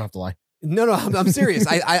 listening, so you don't have to lie. No, I'm serious.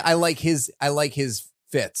 I like his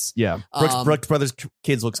fits. Yeah. Brooks Brothers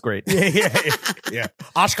Kids looks great. Yeah.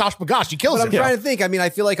 Oshkosh Bagosh, he kills But it. I'm trying to think. I mean,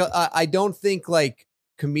 I feel like I don't think like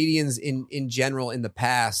comedians in general in the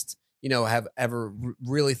past, you know, have ever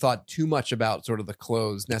really thought too much about sort of the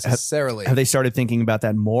clothes necessarily. Have they started thinking about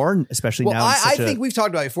that more, especially well, now? I think we've talked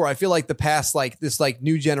about it before. I feel like the past, like this, like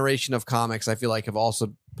new generation of comics, I feel like have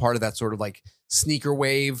also part of that sort of like sneaker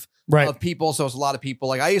wave of people. So it's a lot of people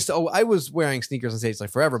like I was wearing sneakers on stage like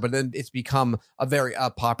forever, but then it's become a very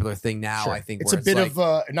popular thing now. Sure. I think it's a bit like,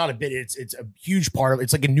 of not a bit. It's a huge part of it.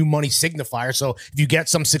 It's like a new money signifier. So if you get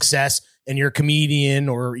some success and you're a comedian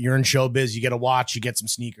or you're in showbiz, you get a watch, you get some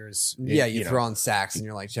sneakers. Yeah, you throw on Saks and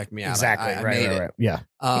you're like, check me out. Exactly. I made it. Yeah.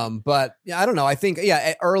 But yeah, I don't know. I think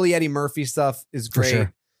early Eddie Murphy stuff is great.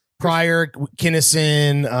 Sure. Pryor,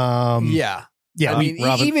 Kinnison. Yeah, I mean,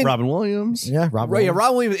 Robin Williams. Yeah, Robin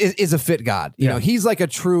Williams is a fit god. You know, he's like a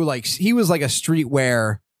true he was like a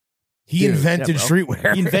streetwear. He invented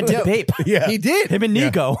streetwear. He invented Pape. Yeah, he did. Him and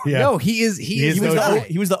Nigo. Yeah. No, he was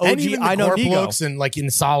the OG. And even I know Nigo. Looks and like in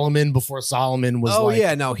Solomon before Solomon was. Oh like,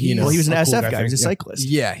 yeah, no, he he was an cool SF guy. guy. He was a cyclist.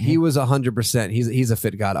 Yeah, he was 100%. He's a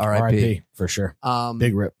fit god. R.I.P. for sure.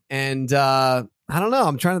 Big rip. And I don't know.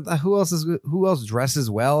 I'm trying to. Who else dresses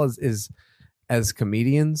well as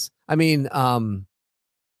comedians? I mean,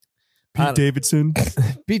 Pete Davidson.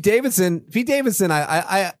 Pete Davidson. He doesn't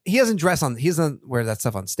wear that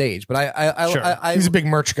stuff on stage, but I he's a big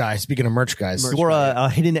merch guy. Speaking of merch guys, he wore a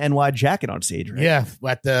hidden NY jacket on stage, right? Yeah,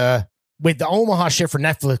 at the Omaha shit for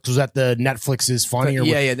Netflix was at the Netflix's Funny or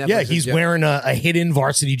Netflix he's wearing a hidden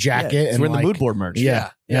varsity jacket he's and wearing like, the mood board merch.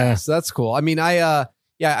 Yeah. So that's cool. I mean, I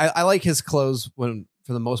like his clothes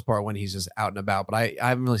for the most part when he's just out and about, but I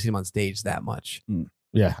haven't really seen him on stage that much.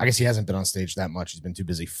 Yeah, I guess he hasn't been on stage that much. He's been too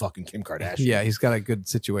busy fucking Kim Kardashian. Yeah, he's got a good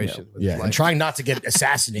situation. With his life. And trying not to get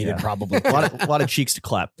assassinated, probably. a lot of cheeks to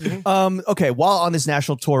clap. Okay, while on this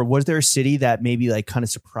national tour, was there a city that maybe like kind of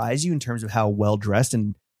surprised you in terms of how well dressed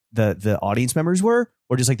and the audience members were,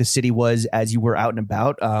 or just like the city was as you were out and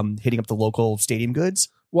about, hitting up the local stadium goods?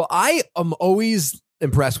 Well, I am always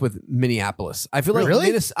impressed with Minneapolis. I feel like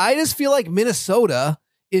I just feel like Minnesota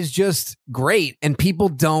is just great, and people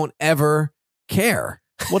don't ever care.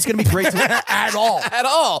 Well, it's going to be great at all.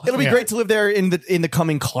 It'll be great to live there in the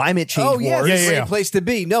coming climate change. Oh yeah, wars. it's a great place to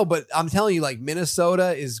be. No, but I'm telling you, like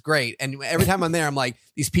Minnesota is great, and every time I'm there, I'm like,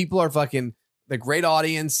 these people are fucking. They're great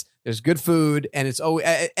audience. There's good food, and it's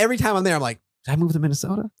every time I'm there, I'm like, did I move to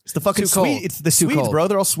Minnesota? It's the fucking Swede. It's the Swedes, bro.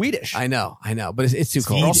 They're all Swedish. I know, but it's too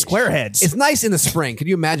cold. They're all squareheads. It's nice in the spring. Could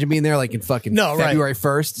you imagine being there like in fucking February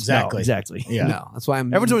 1st? Exactly. Yeah. No, that's why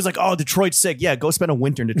everyone's always like, oh, Detroit's sick. Yeah, go spend a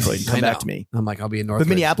winter in Detroit and come back to me. I'm like, I'll be in North. But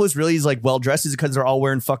Minneapolis really is like well dressed. Is it because they're all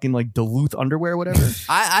wearing fucking like Duluth underwear or whatever?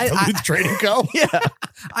 Duluth Trading Co. Yeah,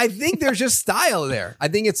 I think there's just style there. I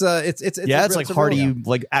think it's like hardy,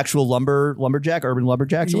 like actual lumberjack, urban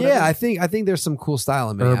lumberjacks. Or whatever. Yeah, I think there's some cool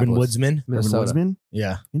style in Minneapolis. Urban woodsman. Minnesota. Urban woodsman.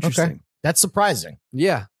 Yeah. Interesting. Okay. That's surprising.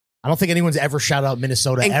 Yeah. I don't think anyone's ever shouted out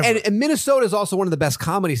Minnesota ever. And Minnesota is also one of the best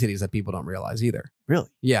comedy cities that people don't realize either. Really?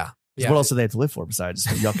 Yeah. What else do they have to live for besides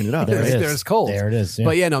yucking it up? There's cold. There it is. Yeah.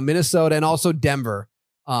 But yeah, no, Minnesota and also Denver.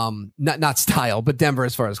 not style, but Denver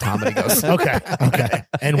as far as comedy goes. Okay.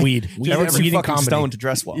 And weed. Everyone's Weed and fucking comedy. stoned to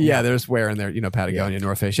dress well. Yeah, they're just wearing their, Patagonia,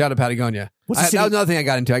 North Face. Shout out to Patagonia. What's the That city- was another thing I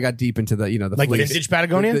got into. I got deep into the, the Like fleece. vintage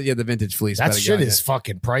Patagonia? The vintage fleece. That shit Patagonia. is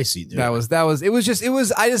fucking pricey, dude.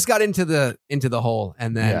 I just got into the hole.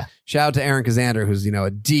 And then Yeah. shout out to Aaron Kazander, who's, a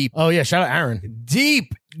deep Oh yeah, shout out Aaron.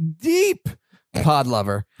 pod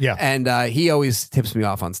lover. Yeah. And he always tips me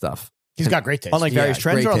off on stuff. He's got great taste. On like various Yeah,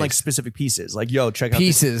 trends great or on like taste. specific pieces. Like, yo, check out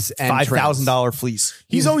Pieces and $5,000 fleece.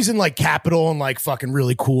 He's always in like Capital and like fucking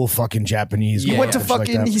really cool fucking Japanese. Yeah, He went to shit like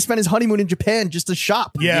fucking. that. He spent his honeymoon in Japan just to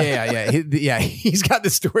shop. Yeah. Yeah. He's got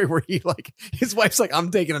this story where his wife's like,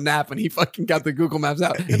 I'm taking a nap, and he fucking got the Google Maps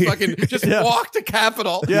out and fucking just Yeah. walked to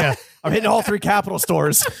Capitol. Yeah. I'm hitting all 3 Capital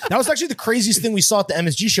stores. That was actually the craziest thing we saw at the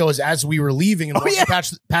MSG show is as we were leaving and walking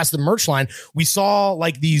past the merch line, we saw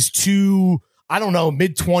like these two, I don't know,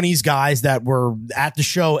 mid-20s guys that were at the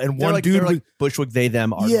show, and They're one like, dude they're was, like Bushwick, they,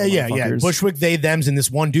 them. Art yeah. motherfuckers. Bushwick, they, thems, and this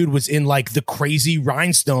one dude was in like the crazy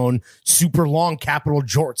rhinestone, super long Capital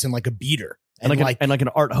jorts and like a beater. And like, an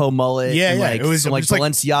Art Ho mullet. Yeah, and yeah. like It was some like just like,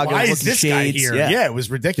 Balenciaga. why is looking this guy shades. here? Yeah. Yeah, it was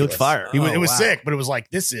ridiculous. He looked fire. It was Oh, wow. sick, but it was like,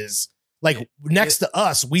 this is like next to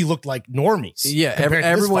us, we looked like normies. Yeah, compared to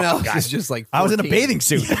this everyone fucking else guy. is just like I was in a 14. bathing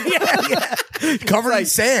suit. covered in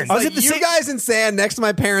sand. I was Like, at the you same- guys in sand next to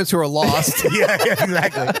my parents who are lost. yeah,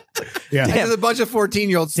 exactly. Yeah. And there's a bunch of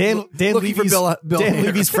 14-year-olds Dan looking for Levy's, Bill Dan Hader.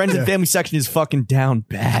 Levy's friends and family section is fucking down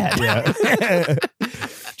bad. Yeah.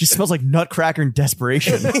 Just smells like nutcracker and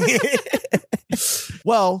desperation.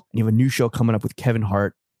 Well, you have a new show coming up with Kevin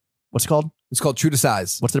Hart. What's it called? It's called True to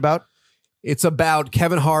Size. What's it about? It's about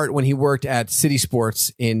Kevin Hart when he worked at City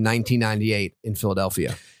Sports in 1998 in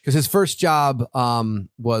Philadelphia. Because his first job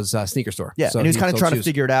was a sneaker store. Yeah, So and he was kind of sold trying to shoes.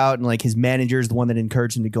 figure it out, and like his manager is the one that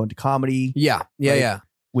encouraged him to go into comedy, Yeah. Right.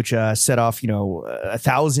 which set off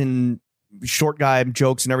 1,000 short guy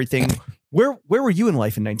jokes and everything. Where were you in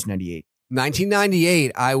life in 1998?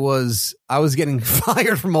 1998, I was getting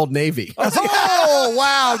fired from Old Navy. Oh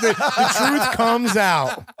wow, the truth comes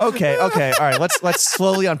out. Okay, all right. Let's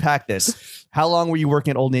slowly unpack this. How long were you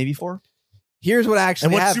working at Old Navy for? Here's what And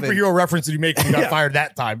actually what happened. superhero reference did you make when you got fired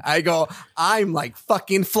that time? I go, I'm like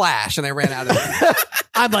fucking Flash, and I ran out of it.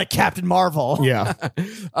 I'm like Captain Marvel. Yeah.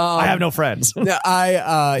 I have no friends. No,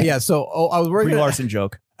 So I was working. Brie Larson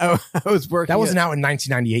joke. I was working. That wasn't out in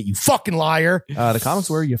 1998, you fucking liar. The comments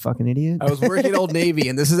were, you fucking idiot. I was working at Old Navy,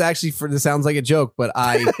 and this is actually this sounds like a joke, but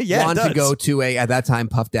I Yeah, it wanted to does. go to a at that time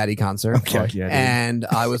Puff Daddy concert. Fuck yeah, dude. And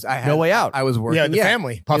I had No Way Out. I was working. Yeah, the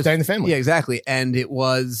family. Puff Daddy and the family. Yeah, exactly. And it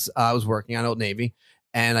was I was working on Old Navy,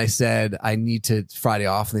 and I said I need to Friday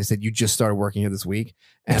off, and they said you just started working here this week.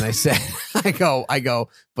 And I said, I go,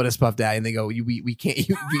 but it's Puff Daddy, and they go, we can't,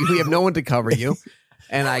 we have no one to cover you.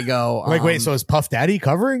 And I go, Like, wait, so is Puff Daddy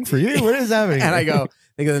covering for you? What is happening? and I go,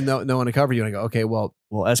 they go, no one to cover you. And I go, okay, well,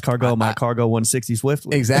 S Cargo, my cargo 160 Swift.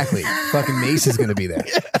 exactly. Fucking Mace is going to be there.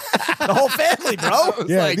 The whole family, bro. I was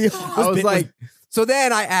Yeah, like, the- I was like, so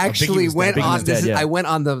then I actually was went dead. Biggie on was dead, this. yeah. I went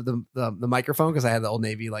on the microphone because I had the Old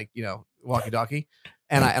Navy walkie-talkie,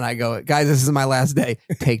 and I go, guys, this is my last day.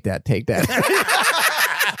 Take that.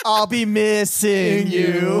 I'll be missing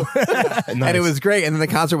you. And it was great. And then the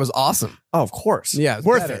concert was awesome. Oh, of course. Yeah, was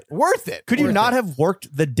Worth better. it. Worth it. Could you Worth not it. have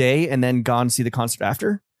worked the day and then gone see the concert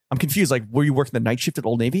after? I'm confused. Like, were you working the night shift at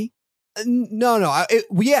Old Navy? No.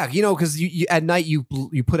 Yeah, because you at night you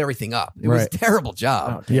put everything up. It was a Right. terrible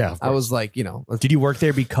job. Yeah. I was like, Did you work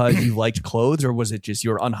there because you liked clothes, or was it just you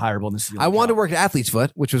were unhireable? And this is the I only wanted to job? work at Athlete's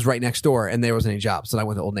Foot, which was right next door, and there wasn't any jobs. So I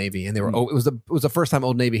went to Old Navy, and they were. It was the first time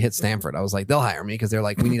Old Navy hit Stanford. I was like, they'll hire me because they're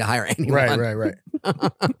like, we need to hire anyone. Right.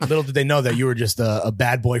 Little did they know that you were just a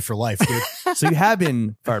bad boy for life, dude. So you have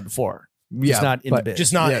been fired before, Yeah, just not in the but biz.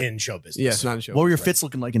 Just not Yeah. in show business. Yeah, it's not a show. What were your fits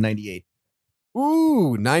looking like in '98?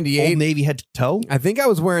 Ooh, 98. Old Navy head to toe. I think I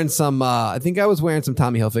was wearing some. Tommy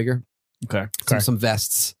Hilfiger, Okay, some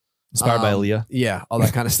vests, inspired by Um, Aaliyah. yeah, all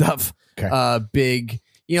that kind of stuff. Okay. Big.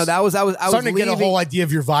 That was I was Starting to leaving. get a whole idea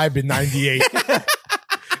of your vibe in 98.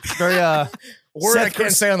 Very Word I Seth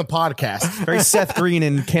can't say on the podcast. very Seth Green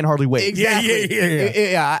and Can't Hardly Wait.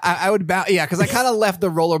 Exactly. Yeah. I would because I kind of left the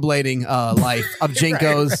rollerblading life of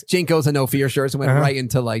Jinkos and No Fear shirts and went right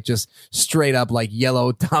into like just straight up like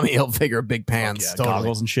yellow Tommy Hilfiger big pants. Yeah, Totally.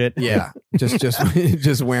 goggles and shit. Yeah,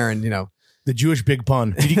 just wearing The Jewish big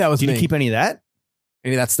pun. that was Did me. you keep any of that?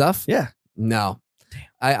 Any of that stuff? Yeah. No.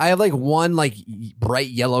 I have like one like bright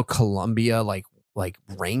yellow Columbia like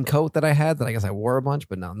raincoat that I had that I guess I wore a bunch,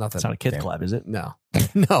 but no, nothing. It's not a kids club, is it? No.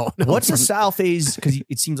 no. What's a style phase? Because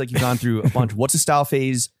it seems like you've gone through a bunch. What's a style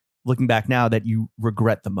phase looking back now that you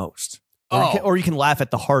regret the most? Or, Oh. or you can laugh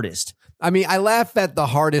at the hardest. I mean, I laugh at the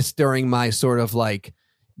hardest during my sort of like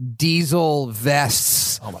diesel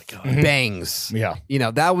vests, Oh my god. bangs. Yeah. You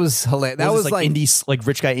know, that was hilarious. That was like indie, like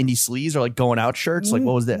rich guy indie sleeves or like going out shirts. Like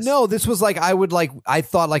what was this? No, this was like I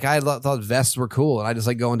thought vests were cool, and I just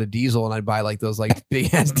like go into Diesel and I'd buy like those like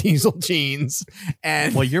big ass Diesel jeans.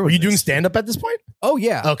 And What year Were was you doing this? stand up at this point? oh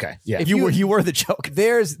yeah, Okay. Yeah. If You were the joke.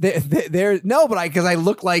 there's no, but because I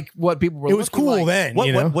look like what people were. It was looking cool like. then. What,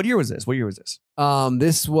 you know? what year was this? What year was this?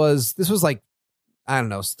 This was like I don't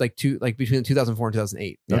know, like between 2004 and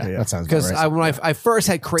 2008. Yeah, Okay, yeah. that sounds Because about right. when I first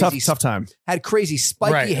had Tough time. had crazy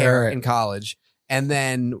spiky Right, hair right. in college, and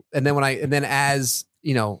then as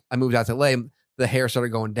you know, I moved out to LA, the hair started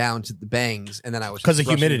going down to the bangs, and then I was 'Cause of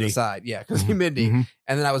brushing to the humidity. side, yeah, because humidity, Mhm.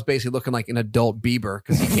 and then I was basically looking like an adult Bieber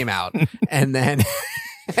because he came out, and then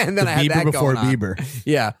and then I had Bieber that before going on. Bieber.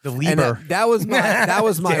 Yeah, The and Lieber. that was my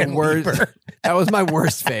Dan worst. Lieber. That was my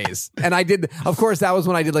worst phase, and I did. Of course, that was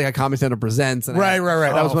when I did like a Comedy Center Presents. And Right.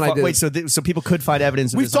 That was when I did. Wait, so people could find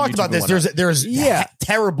evidence. Of We've this on talked about YouTube this. and whatnot. There's Yeah.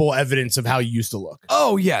 terrible evidence of how you used to look.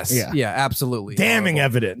 Oh yes, Yeah. yeah, absolutely, Damning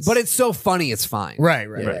horrible. evidence. But it's so funny. It's fine. right.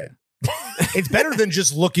 Yeah. It's better than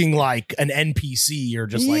just looking like an NPC or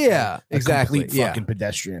just like Yeah, a exactly, complete yeah. fucking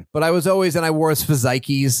pedestrian. But I was always, and I wore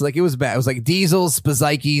Spizikes. Like it was bad. It was like Diesel,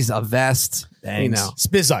 Spizikes, a vest. Thanks. You know,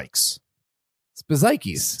 Spizikes.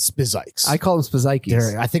 Spizikes. Spizikes. I call them Spizikes.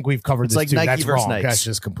 Derek, I think we've covered It's this like too. Nike That's versus wrong. Nikes. That's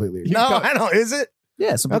just completely. You No, go- I don't. Is it?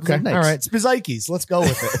 Yeah, some people Okay. say All Nikes. right. Spizikes. Let's go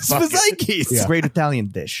with it. Fuck it. Spizikes. It's a great Italian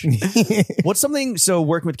dish. What's something? So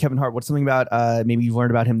working with Kevin Hart, what's something about maybe you've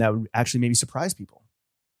learned about him that would actually maybe surprise people?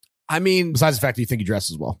 I mean, Besides the fact that you think he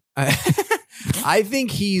dresses well. I think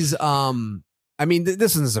he's. I mean,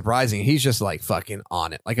 this isn't surprising. He's just like fucking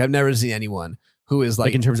on it. Like I've never seen anyone who is Like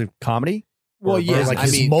like in terms of comedy? well, or yeah, like I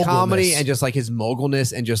his mean, mogulness. comedy and just like his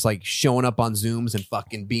mogulness and just like showing up on Zooms and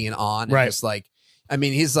fucking being on. And Right. just like, I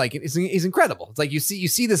mean, he's like, he's incredible. It's like you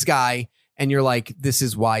see this guy and you're like, this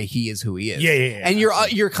is why he is who he is. Yeah. And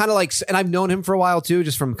you're kind of like, and I've known him for a while too,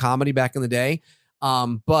 just from comedy back in the day.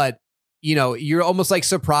 But you know, you're almost like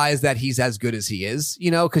surprised that he's as good as he is,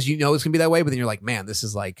 you know, because you know it's gonna be that way. But then you're like, man, this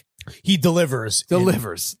is like he delivers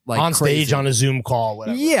like on stage crazy. on a Zoom call.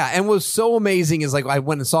 Whatever. Yeah, and what's so amazing is like I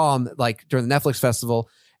went and saw him like during the Netflix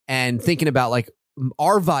festival, and thinking about like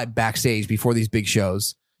our vibe backstage before these big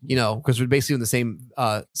shows, you know, because we're basically in the same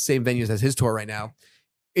venues as his tour right now.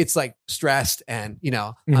 It's like stressed, and you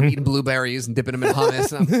know, I'm Mhm. eating blueberries and dipping them in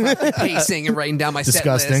hummus, and I'm pacing and writing down my set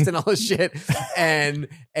Disgusting. list and all this shit. And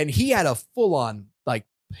he had a full on like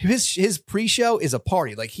his pre-show is a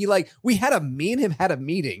party. Like me and him had a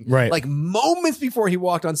meeting Right. like moments before he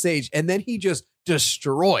walked on stage, and then he just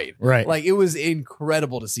destroyed. Right. Like it was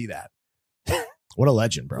incredible to see that. What a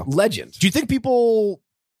legend, bro. Legend. Do you think people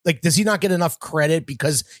like? Does he not get enough credit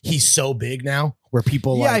because he's so big now? Where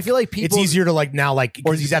people, Yeah, like, I feel like people. it's easier to like now, like,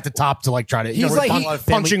 or he's at the top to like try to. He's like-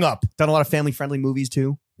 punching up. Done a lot of family friendly movies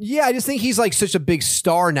too. Yeah, I just think he's like such a big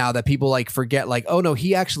star now that people like forget. Like, oh no,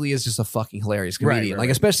 he actually is just a fucking hilarious comedian. Right, like,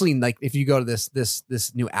 right. especially like if you go to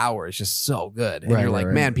this new hour, it's just so good. And Right, you're right, like,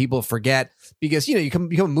 right. man, people forget because you know you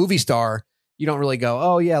become a movie star. You don't really go,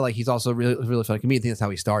 oh yeah, like he's also really funny comedian. I think that's how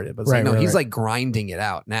he started. But it's Right, like, no, right, he's right. like grinding it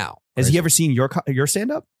out now. Has he ever seen your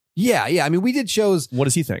stand up? Yeah. I mean, we did shows. What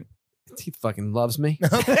does he think? He fucking loves me.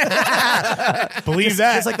 Believe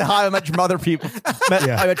that. It's like the How I Met Your Mother people.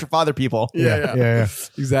 Yeah. How I Met Your Father people. yeah.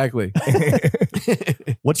 Exactly.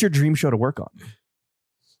 What's your dream show to work on?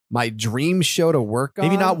 My dream show to work on.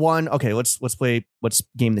 Maybe not one. Okay, let's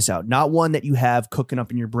game this out. Not one that you have cooking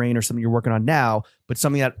up in your brain or something you're working on now, but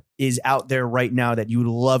something that is out there right now that you would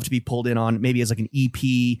love to be pulled in on, maybe as like an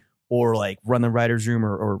EP or like Run the Writer's Room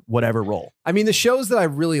or whatever role. I mean, the shows that I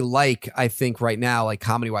really like, I think right now, like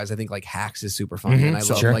comedy wise, I think like Hacks is super funny, Mhm, and I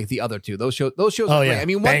love sure. like the other two. Those shows. Oh, Are great. yeah. I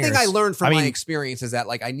mean, one thing I Bangers. learned from I my mean- experience is that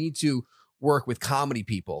like I need to work with comedy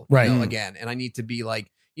people, Right. You know, again, and I need to be like,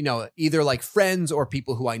 you know, either like friends or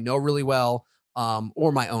people who I know really well,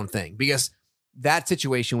 or my own thing, because that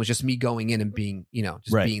situation was just me going in and being, you know,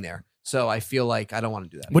 just Right. being there. So I feel like I don't want to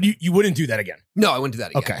do that. Would you wouldn't do that again? No, I wouldn't do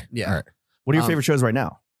that again. Okay. Yeah. All right. What are your Um, favorite shows right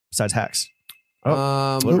now besides Hacks?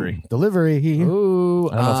 Delivery. Delivery. Ooh,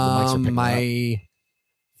 I don't know if the mics are picking it my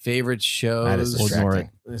favorite shows. That is distracting.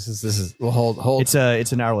 This is. Well, hold. It's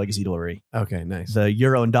an Our Legacy delivery. Okay, nice. The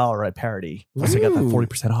euro and dollar at parity. Plus, I got that Ooh.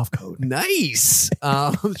 40% off code. Nice.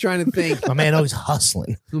 I'm trying to think. My man always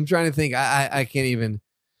hustling. I can't even.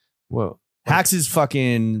 Whoa. Hacks is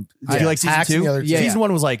fucking. Did you like season Hacks and 2? the other two. Yeah. Season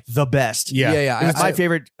 1 was like the best. Yeah. Yeah. It was I- my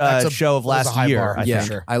favorite that's a- show of that was a last high year. bar. I yeah,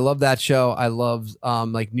 think. sure. I love that show. I love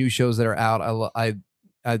like new shows that are out. I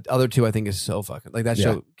other two I think is so fucking like that Yeah.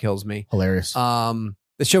 show kills me. Hilarious.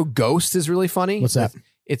 The show Ghost is really funny. What's that?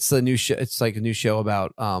 It's a new show. It's like a new show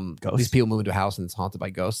about Ghosts? these people move into a house and it's haunted by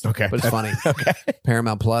ghosts. Okay. But it's funny. Okay.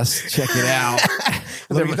 Paramount Plus. Check it out.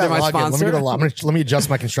 Let me They're my sponsor. let me adjust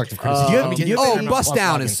my constructive criticism. Do you- Let me do get you- Paramount Bust Plus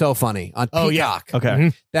Down login. is so funny on Oh, yeah. Peacock. Okay.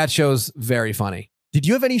 Mhm. That show's very funny. Did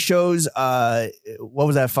you have any shows? What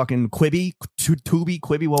was that fucking Quibi? Tubi?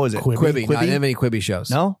 Quibi? What was it? Quibi. No, I didn't have any Quibi shows.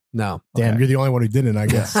 No? No. Damn, Okay. you're the only one who didn't, I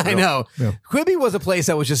guess. I know. Yeah. Quibi was a place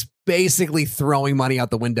that was just basically throwing money out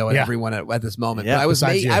the window at Yeah. everyone at this moment. Yeah, But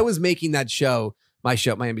besides you. I was making that show, my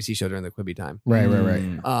NBC show during the Quibi time. Right.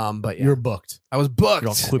 But yeah, You're booked. I was booked. You're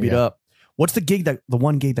all Quibied Yeah. up. What's the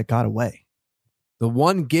one gig that got away? The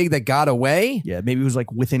one gig that got away. Yeah, maybe it was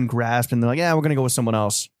like within grasp, and they're like, "Yeah, we're gonna go with someone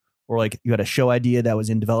else." Or like you had a show idea that was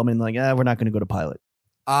in development, and like, we're not gonna go to pilot.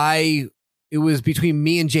 It was between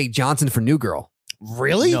me and Jake Johnson for New Girl.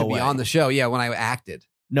 Really? No To be way. on the show. Yeah, when I acted.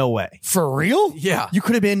 No way. For real? Yeah, You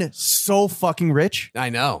could have been so fucking rich. I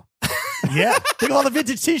know. Yeah. Think of all the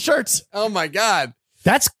vintage T-shirts. Oh my God.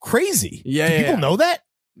 That's crazy. Yeah, Do yeah, people yeah. know that?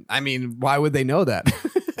 I mean, why would they know that?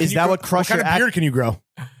 Is that what crushed What your kind of beard can you grow?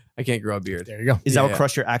 I can't grow a beard. There you go. Is that Yeah, what yeah.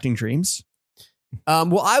 crushed your acting dreams?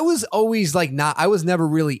 Well, I was always like I was never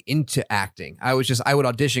really into acting. I would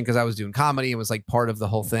audition because I was doing comedy and was like part of the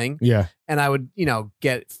whole thing. Yeah. And I would,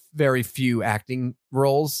 get very few acting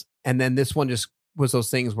roles. And then this one just was those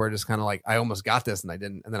things where just kind of like, I almost got this and I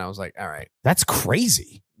didn't. And then I was like, all right. That's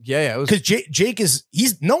crazy. Yeah, it was. Because Jake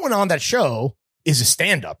he's no one on that show is a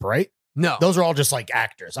stand-up, right? No. Those are all just like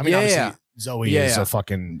actors. I mean, Yeah, obviously yeah. Zoe Yeah, is yeah. a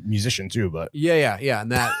fucking musician too, but Yeah.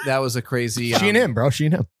 And that was a crazy. she and him, bro. She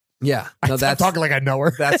and him. Yeah. No, I'm that's talking like I know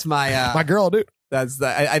her. that's my My girl, dude. that's the.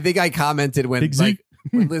 I think I commented when Big Z? like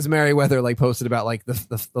when Liz Merriweather like posted about like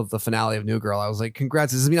the finale of New Girl. I was like,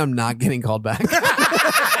 congrats. Does this mean I'm not getting called back?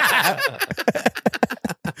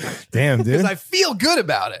 Damn, dude. Because I feel good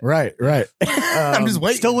about it. Right. I'm just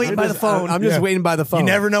waiting. Still waiting by the phone. I'm just Yeah. waiting by the phone. You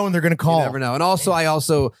never know when they're going to call. You never know. And also, I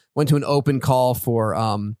also went to an open call for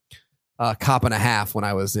Cop and a Half when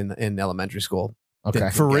I was in elementary school. Okay.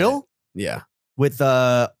 Didn't For get real? it. Yeah. With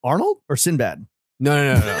Arnold or Sinbad?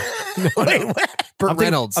 No. Wait, what? Burt I'm thinking,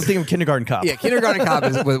 Reynolds. I'm thinking of Kindergarten Cop. Yeah, Kindergarten Cop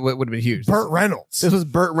would have been huge. Burt Reynolds. This was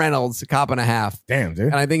Burt Reynolds, Cop and a Half. Damn, dude.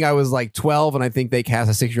 And I think I was like 12, and I think they cast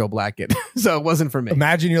a 6-year-old black kid. So it wasn't for me.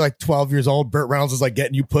 Imagine you're like 12 years old. Burt Reynolds is like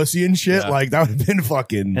getting you pussy and shit. Yeah. Like that would have been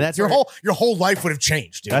fucking. And that's your where- whole life would have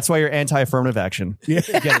changed, dude. That's why you're anti-affirmative action. Yeah.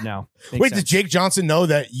 You get it now. Makes Wait, sense. did Jake Johnson know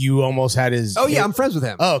that you almost had his? Oh, yeah, I'm friends with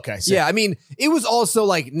him. Oh, okay. sick. Yeah, I mean, it was also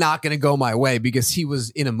like not going to go my way because he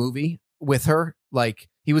was in a movie with her. Like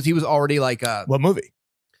he was already like What movie?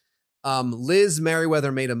 Liz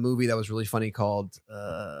Merriweather made a movie that was really funny called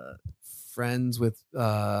Friends with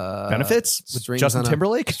Benefits? With Strings Justin on a-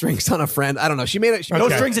 Timberlake? Strings on a Friend. I don't know. She made it. She No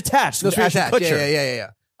Okay. strings attached. No with strings Ashton attached. Kutcher. Yeah.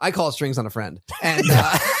 I call it Strings on a Friend. And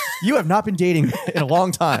You have not been dating in a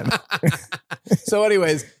long time. so,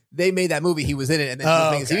 anyways, they made that movie. He was in it, and then he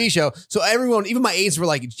was making a TV show. So everyone, even my aides, were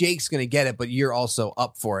like, "Jake's gonna get it, but you're also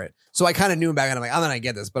up for it." So I kind of knew him back, and I'm like, "I'm not gonna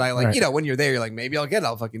get this," but I like, Right. when you're there, you're like, "Maybe I'll get it.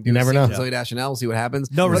 I'll fucking do You a never scene know. with Zoe Deschanel, see what happens."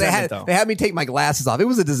 No But resentment, though. they had me take my glasses off. It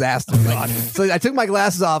was a disaster. Like, so I took my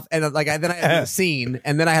glasses off, and then I had the scene,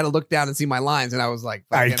 and then I had to look down and see my lines, and I was like,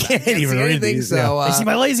 I fucking, can't even see read anything. these, So I see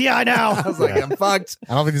my lazy eye now. I was like, I'm fucked.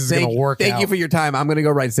 I don't think this is going to work. Thank out. you for your time. I'm gonna go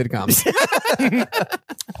write sitcoms.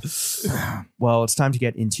 Well, it's time to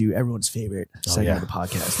get into everyone's favorite segment yeah. of the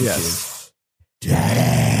podcast. which Yes.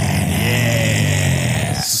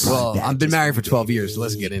 Yes. Well, I've been married for 12 years, so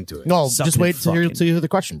let's get into it. No, Sucking just wait till you fucking- hear the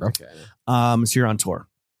question, bro. Okay. So you're on tour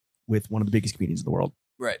with one of the biggest comedians in the world.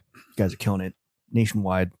 Right. You guys are killing it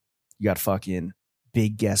nationwide. You got fucking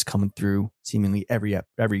big guests coming through seemingly every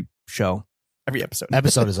show, every episode.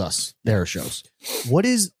 Episode is us. There are shows. What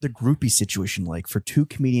is the groupie situation like for two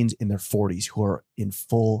comedians in their 40s who are in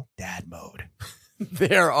full dad mode?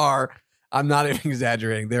 There are, I'm not even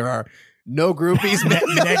exaggerating, there are no groupies.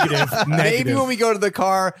 Negative. Maybe when we go to the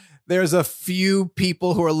car, there's a few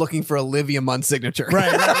people who are looking for Olivia Munn's signature.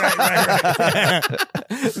 Right.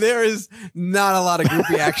 There is not a lot of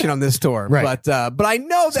groupie action on this tour. Right. But I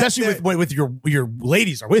know that Especially with your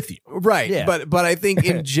ladies are with you. right. Yeah. But I think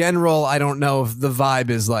in general, I don't know if the vibe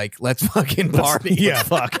is like, let's fucking party. Yeah.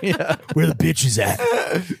 Fuck. Yeah. Where the bitches at?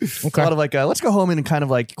 A lot of like, let's go home and kind of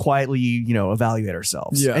like quietly, evaluate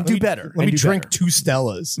ourselves Yeah. and do better. Let me and do drink better. 2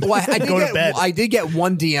 Stellas. Well, I did Go to bed. I did get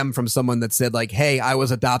one DM from someone that said like, "Hey, I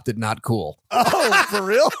was adopted, not cool." Oh, for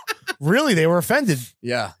real? Really? They were offended.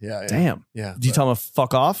 Yeah. Damn. Yeah. Do you tell them to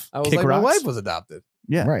fuck off? I was Kick like, my rocks? wife was adopted.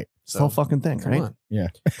 Yeah. Right. It's the whole fucking thing, Come right? on. Yeah.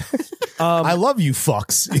 Um, I love you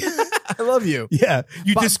fucks. I love you. Yeah,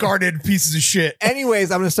 you discarded pieces of shit.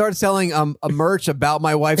 Anyways, I'm going to start selling a merch about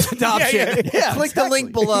my wife's adoption. Click the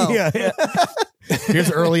link below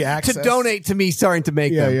Here's early access to donate to me starting to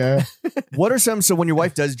make them. Yeah. What are some, so when your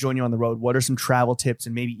wife does join you on the road, what are some travel tips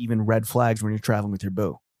and maybe even red flags when you're traveling with your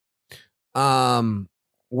boo?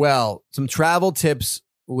 Well, some travel tips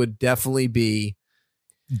would definitely be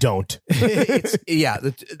Don't.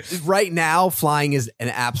 Right now, flying is an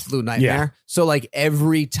absolute nightmare. Yeah. So like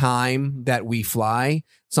every time that we fly,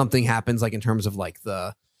 something happens like in terms of like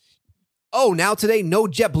now today, no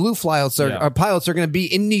JetBlue pilots are going to be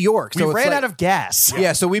in New York. So We it's ran like- out of gas.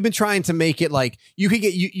 Yeah. So we've been trying to make it like you could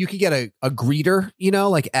get a greeter,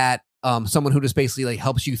 like at someone who just basically like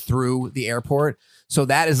helps you through the airport. So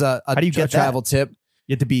that is a do you get that? travel tip.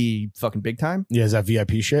 You have to be fucking big time. Yeah, is that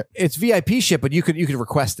VIP shit? It's VIP shit, but you could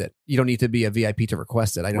request it. You don't need to be a VIP to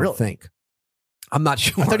request it. I don't Really? think. I'm not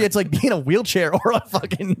sure. I thought you had to like be in a wheelchair or a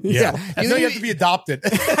fucking Yeah. I know you have to be adopted.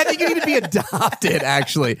 I think you need to be adopted,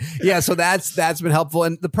 actually. Yeah, so that's been helpful.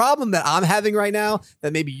 And the problem that I'm having right now,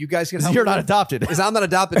 that maybe you guys can help You're me not with, adopted. is I'm not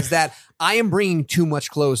adopted, is that I am bringing too much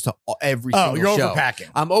clothes to every single you're show. overpacking.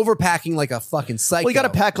 I'm overpacking like a fucking psycho. Well, you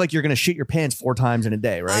got to pack like you're gonna shit your pants 4 times in a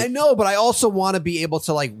day, I right? know, but I also want to be able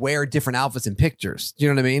to like wear different outfits in pictures. Do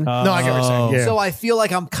you know what I mean? No, I get what you're saying. Yeah. So I feel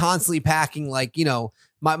like I'm constantly packing like,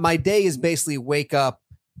 my day is basically wake up,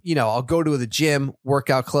 I'll go to the gym,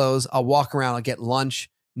 workout clothes, I'll walk around, I'll get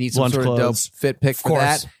lunch, need some Lunch sort of clothes. dope fit pick Of for course.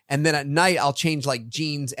 that. And then at night I'll change like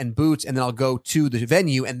jeans and boots, and then I'll go to the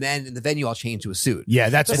venue, and then in the venue I'll change to a suit. Yeah,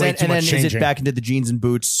 that's And way then, too and then much is changing. it back into the jeans and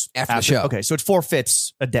boots After the show. Okay, so it's 4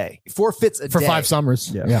 fits a day. 4 fits a for day. 5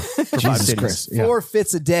 summers. Yeah. For five Jesus cities. Christ. Yeah. 4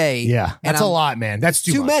 fits a day. Yeah, And that's a I'm- lot, man. That's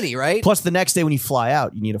too Too much. many, right? Plus the next day when you fly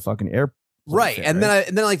out, you need a fucking air. Right. fit, And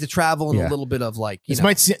then I like to travel in Yeah. a little bit of like, This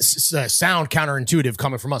might sound counterintuitive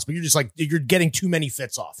coming from us, but you're just like you're getting too many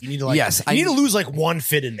fits off. You need to you need to lose like 1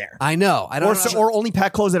 fit in there. I know. I don't know. Or only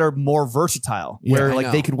pack clothes that are more versatile, Yeah, where I like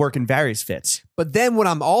know. they could work in various fits. But then what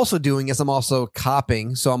I'm also doing is I'm also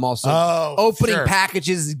copping. So I'm also opening sure.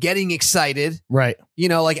 packages, getting excited. Right.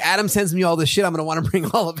 Like Adam sends me all this shit. I'm going to want to bring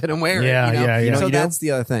all of it and wear Yeah, it. yeah. You know So what you that's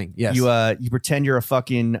the other thing. Yes. You pretend you're a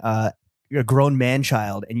fucking you're a grown man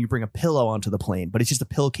child and you bring a pillow onto the plane, but it's just a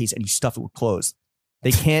pillowcase and you stuff it with clothes.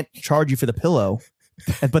 They can't charge you for the pillow,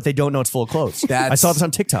 but they don't know it's full of clothes. I saw this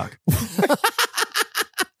on TikTok.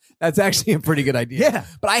 That's actually a pretty good idea. Yeah.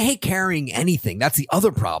 But I hate carrying anything. That's the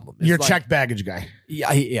other problem. It's You're a like- checked baggage guy.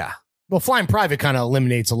 Yeah. Well, flying private kind of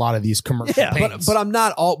eliminates a lot of these commercial Yeah, pains. But I'm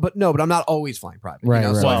not always flying private. Right,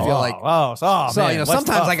 So I right. feel like so man, what's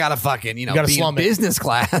sometimes tough? I gotta fucking gotta be in slum it. business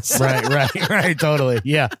class. right, totally.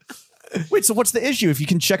 Yeah. Wait, so what's the issue? If you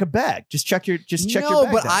can check a bag, just check your your No,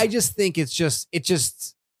 bag but down. I just think it's just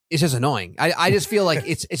annoying. I just feel like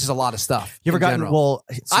it's just a lot of stuff. You ever in gotten general.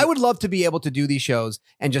 so- I would love to be able to do these shows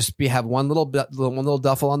and just have one little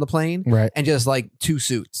duffel on the plane Right. and just like 2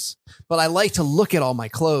 suits. But I like to look at all my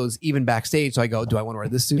clothes even backstage. So I go, do I want to wear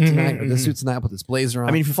this suit tonight or this suit tonight? I'll put this blazer on.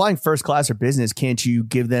 I mean, if you're flying first class or business, can't you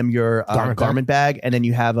give them your garment bag and then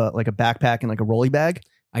you have a backpack and like a rolly bag?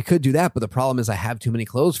 I could do that, but the problem is I have too many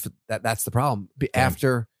clothes for that. That's the problem.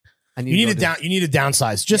 After I need You to need go to you need to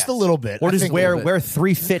downsize just Yes. a little bit. Or I just think. wear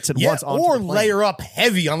 3 fits at once onto or the plane. layer up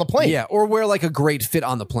heavy on the plane. Yeah, or wear like a great fit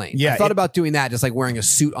on the plane. Yeah, I thought about doing that, just like wearing a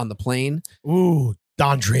suit on the plane. Ooh,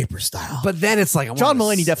 Don Draper style. But then it's like I John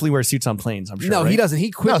wanna Mulaney definitely wears suits on planes, I'm sure. No, right? he doesn't. He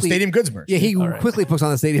No, quickly Stadium Goods merch. Yeah, he All right. quickly puts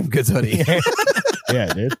on the Stadium Goods hoodie.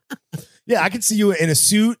 Yeah, dude. Yeah, I could see you in a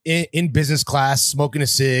suit in business class, smoking a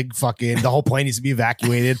cig, fucking the whole plane needs to be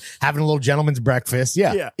evacuated, having a little gentleman's breakfast.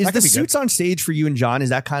 Yeah. Is that the could be good. suits on stage for you and John? Is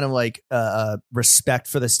that kind of like respect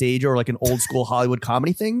for the stage or like an old school Hollywood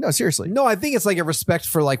comedy thing? No, seriously. No, I think it's like a respect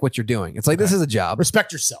for like what you're doing. It's like this is a job.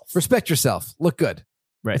 Respect yourself. Respect yourself. Look good.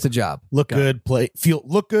 Right. It's a job. Look good,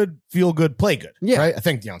 look good, feel good, play good. Yeah. Right? I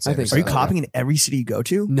think Deion said I think it. so. Are you Yeah. copying in every city you go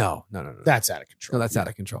to? No. That's out of control. No, that's out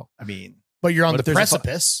of control. I mean, But you're on What the if there's a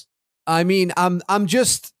precipice. I mean, I'm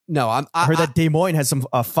just no. I heard that Des Moines has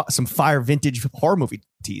some fire vintage horror movie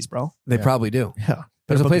tees, bro. they Yeah. probably do. Yeah.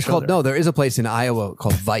 There's a Book place the show called there. there is a place in Iowa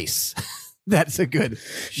called Vice. That's a good.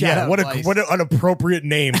 Shout Yeah, out what Vice. an appropriate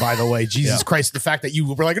name, by the way. Jesus Christ, the fact that you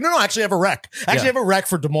were like, no, actually I have a rec. I actually have a rec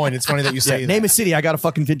for Des Moines. It's funny that you say that. Name a city. I got a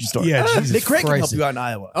fucking vintage store. Yeah, Jesus Nick Craig can help Christ. you out in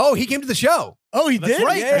Iowa. Oh, he came to the show. Oh, he That's did?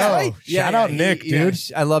 right, Yeah. that's right. Shout out Nick, dude.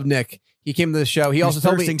 I love Nick. He came to the show. He He also was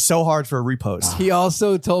told me thirsting so hard for a repost. he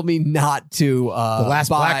also told me not to The last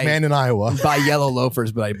black man in Iowa. buy yellow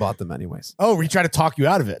loafers, but I bought them anyways. Oh, he tried to talk you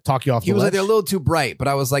out of it. Talk you off He the was like ledge. they're a little too bright, but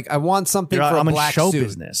I was like, I want something You're- for I'm a in black show suit.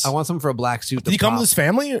 business. I want something for a black suit. Did he come with pop. his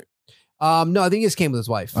family? No, I think he just came with his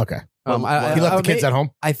wife. Okay. Well, He left the kids at home,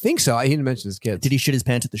 I think so. He didn't mention his kids. Did he shit his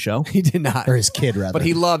pants at the show? He did not. or his kid rather. But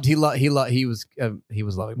he was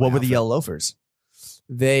loving. What my were the outfit. yellow loafers?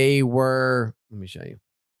 They were. Let me show you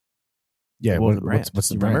yeah. What was the brand? What's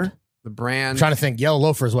the You brand? remember? the brand. I'm trying to think. Yellow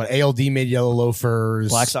loafers. What ALD made yellow loafers?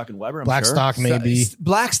 Blackstock and Weber. I'm Blackstock sure. maybe.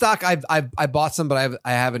 Blackstock. I bought some, but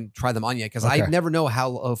I haven't tried them on yet because Okay. I never know how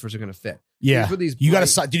loafers are going to fit. Yeah. These were these You got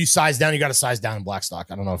bright- to. Did you size down? You got to size down in Blackstock.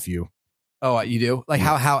 I don't know if you. Oh, you do? Like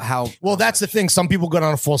how? Well, that's the thing. Some people go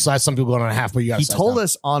on a full size. Some people go on a half. But you got. He told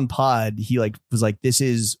us on pod. He was like, "This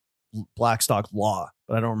is Blackstock law,"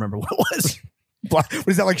 but I don't remember what it was. What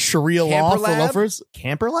is that like Sharia law Camper for Lab? loafers?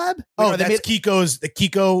 Camper Lab? Oh, Wait, no, that's Kiko's. The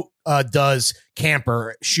Kiko does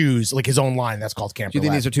camper shoes, like his own line. That's called Camper Do you think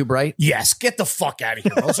Lab. these are too bright? Yes, get the fuck out of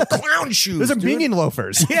here. Those are clown shoes. Those are dude. Minion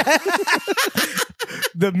loafers. Yeah.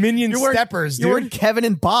 The Minion You're wearing- steppers, You're dude. Kevin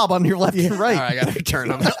and Bob on your left and All right. right, I got to return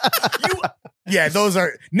them. Yeah, those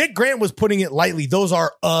are. Nick Grant was putting it lightly. Those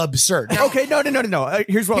are absurd. Now, Okay, no. Here's what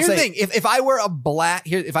Here's I'll the say. thing: if I wear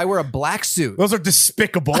a black suit, those are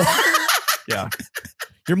despicable. Yeah,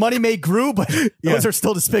 your money may grew, but those are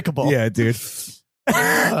still despicable. dude.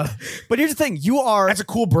 But here's the thing: you are, That's a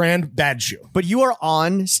cool brand. Bad shoe. but you are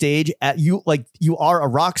on stage you are a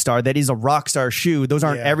rock star. That is a rock star shoe. Those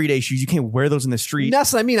aren't Yeah. everyday shoes. You can't wear those in the street.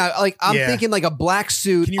 that's what I mean. I'm Yeah. thinking like a black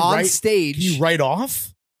suit Can you on write- stage. Can you write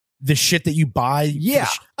off the shit that you buy? for the Yeah.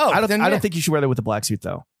 Oh, I don't then, yeah. think you should wear that with a black suit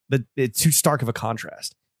though. It's too stark of a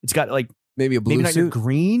contrast. It's got like maybe a blue maybe not your suit.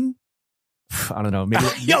 green. I don't know. Maybe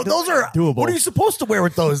Yo, those are doable. What are you supposed to wear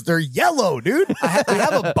with those? They're yellow, dude. I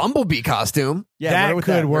have a bumblebee costume. Yeah, That wear it with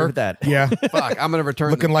could that, wear it work. with that. Yeah, Fuck, I'm gonna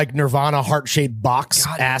return. looking like Nirvana heart shaped box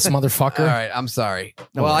God. ass motherfucker. All right, I'm sorry.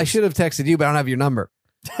 No well, I worries. should have texted you, but I don't have your number.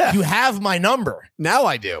 You have my number. Now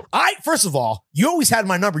I do. First of all, you always had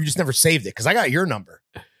my number. You just never saved it because I got your number.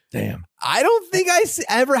 Damn. I don't think I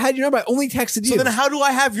ever had your number. I only texted you. So then, how do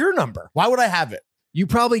I have your number? Why would I have it? You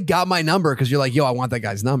probably got my number because you're like, yo, I want that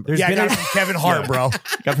guy's number. There's Yeah, I been got a- it from Kevin Hart, bro.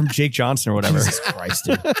 Got from Jake Johnson or whatever. Jesus Christ,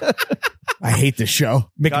 dude. I hate this show.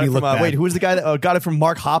 Making Got me it look from, bad. wait, who was the guy that got it from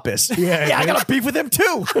Mark Hoppus? Yeah, I got a beef with him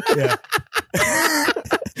too. Yeah.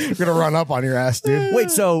 We're gonna run up on your ass, dude. Wait,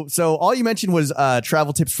 so all you mentioned was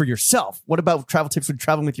travel tips for yourself. What about travel tips for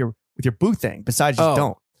traveling with your boo thing? Besides, just Oh.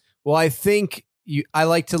 don't Well, I think I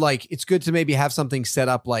like to it's good to maybe have something set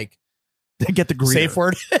up like get the greeter. Safe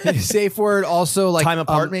word. safe word. Also, like time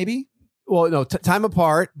apart, maybe. Well, no, time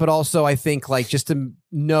apart, but also I think like just to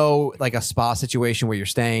know like a spa situation where you're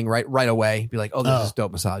staying right away. Be like, oh, there's this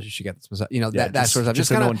dope massage. You should get this massage. You know, Yeah, that sort of stuff. just Just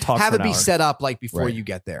so no kind one of talks have for it an be hour. set up like before Right. you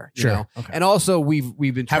get there. You Sure. know? Okay. And also we've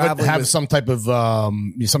been traveling Have with, some type of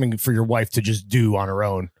something for your wife to just do on her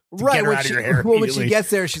own. To right get her when out of she, your hair well, when she immediately. gets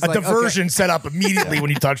there, she's A like, diversion set up immediately when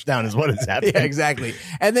you touch down is what is okay. happening. Yeah, exactly.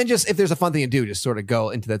 And then just if there's a fun thing to do, just sort of go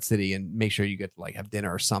into that city and make sure you get to like have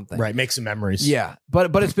dinner or something. Right, make some memories. Yeah,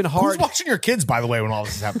 but it's been Who's hard. watching your kids, by the way, when all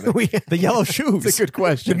this is happening? The yellow shoes. It's a good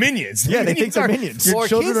question. The minions. Yeah, they think they're are- minions. Your Well, our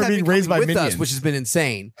children kids are have being been raised by coming with minions. us, which has been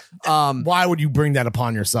insane. Why would you bring that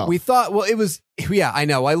upon yourself? We thought, well, it was, yeah, I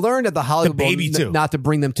know. I learned at the Hollywood The baby, Bowl too. not to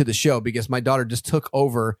bring them to the show because my daughter just took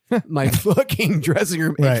over my fucking dressing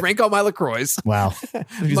room and Right. drank all my LaCroix. wow.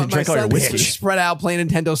 You My drink all your son whiskey. was spread out playing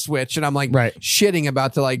Nintendo Switch, and I'm like Right. shitting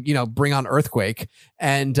about to like bring on Earthquake,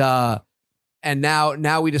 and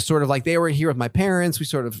now we just sort of like they were here with my parents. We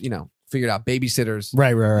sort of figured out babysitters,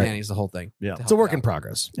 Right. nannies, the whole thing. Yeah. to It's a help work out. in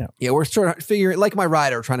progress. Yeah, we're sort of figuring like my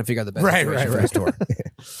rider, trying to figure out the best Right, situation right, for his tour.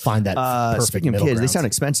 Find that perfect Speaking of middle kids, they ground. sound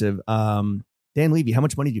expensive. Dan Levy, how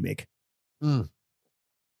much money do you make?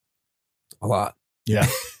 A lot. Yeah.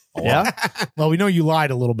 Yeah. Well, we know you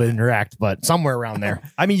lied a little bit in your act, but somewhere around there.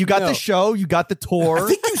 I mean, you got No. the show, you got the tour. I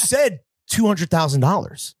think you said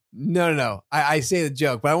 $200,000. No. I say the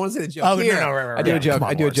joke, but I want to say the joke. Oh, here. no, right. I do a joke. Come on,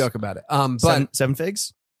 I do a Morris. joke about it. But seven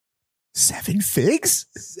figs? 7 figs?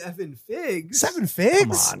 7 figs. 7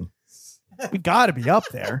 figs? Come on. We got to be up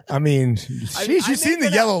there. I mean, I sheesh, mean, you've seen the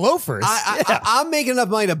enough- yellow loafers I'm making enough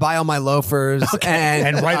money to buy all my loafers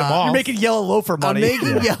and write them off. You're making yellow loafer I'm money.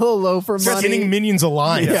 making yellow loafer Skinning money. minions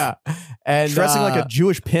alive. Yeah, and Dressing like a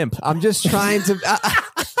Jewish pimp. I'm just trying to.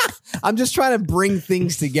 I'm just trying to bring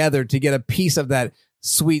things together to get a piece of that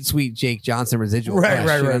sweet Jake Johnson residual. Right, cash,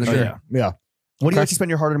 right, you know right. what I Sure. mean? Yeah. What do you Okay. like to spend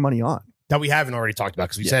your hard-earned money on? That we haven't already talked about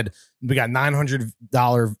because we Yeah. said we got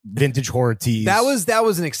 $900 vintage horror tees. That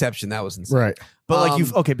was an exception. That was insane. right. But like Um,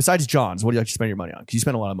 you've besides John's, what do you like to spend your money on? Because you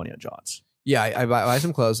spend a lot of money on John's. Yeah, I buy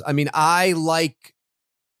some clothes. I mean, I like,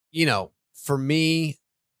 for me,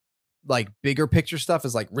 like bigger picture stuff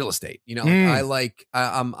is like real estate. Like, I like,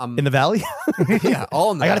 I'm In the valley? yeah,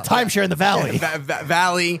 all in the I got a valley. timeshare in the valley.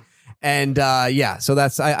 Valley. And so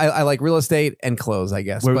that's I like real estate and clothes, I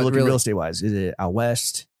guess. Where are we But looking really, real estate wise? Is it out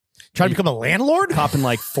west? Trying to become a landlord? Copping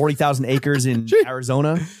like 40,000 acres in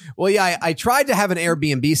Arizona? well, yeah, I tried to have an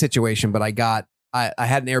Airbnb situation, but I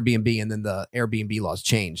had an Airbnb and then the Airbnb laws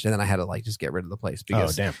changed, and then I had to like just get rid of the place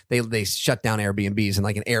because damn. they shut down Airbnbs in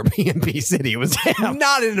like an Airbnb city. It was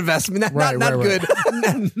not an investment, not good,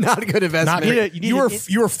 not a good investment. You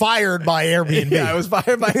were fired by Airbnb. Yeah, I was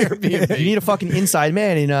fired by Airbnb. You need a fucking inside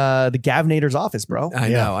man in the Gavinator's office, bro. I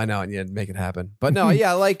know, and yeah, make it happen. But no,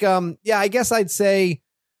 yeah, like I guess I'd say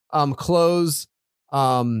clothes,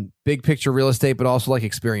 big picture real estate, but also like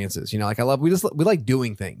experiences. You know, like we like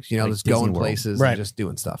doing things. You know, Like just Disney going World. places Right. and just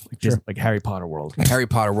doing stuff. Just like Harry Potter world. Harry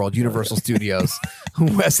Potter World, Universal Studios,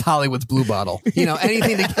 West Hollywood's Blue Bottle. You know,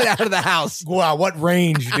 anything to get out of the house. Wow, what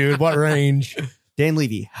range, dude? What range? Dan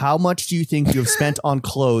Levy, how much do you think you have spent on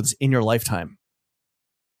clothes in your lifetime?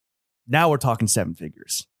 Now we're talking 7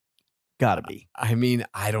 figures. Gotta be. I mean,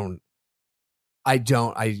 I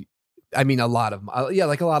mean, a lot of,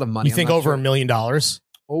 like a lot of money. You think I'm not over sure. $1 million?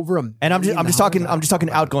 Over $1 And I'm just talking million?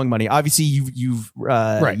 outgoing money. Obviously, you've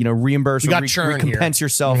Right. reimbursed You or got churn recompense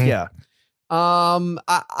yourself. Mhm. Yeah.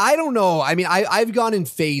 I don't know. I mean, I've gone in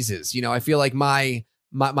phases. You know, I feel like my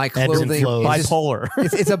clothing is flows. Bipolar.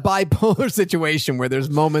 it's a bipolar situation where there's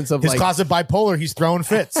moments of His like, closet bipolar. He's throwing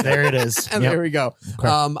fits. There it is. and Yep. there we go.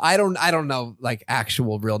 Okay. I don't know like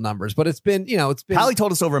actual real numbers, but it's been Hallie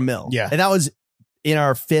told us over $1 million. Yeah. And that was in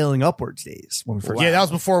our failing upwards days when we first. Yeah, that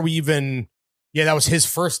was before we even. Yeah, that was his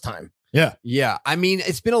first time. Yeah, yeah. I mean,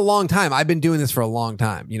 it's been a long time. I've been doing this for a long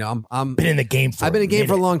time. You know, I'm been in the game for. I've been in the game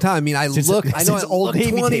for a minute. long time. I mean, I know Since I Old look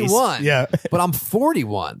Navy days. 21, Yeah, but I'm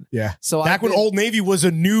 41. yeah. So Back when Old Navy was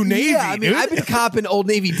a new Navy. Yeah, I mean, dude. I've been copping Old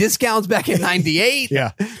Navy discounts back in '98.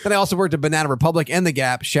 Yeah. Then I also worked at Banana Republic and the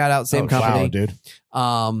Gap. Shout out, same company. Wow,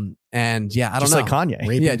 dude. And yeah, I don't just know. like Kanye.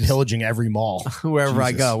 Raping, Yeah, just- pillaging every mall. wherever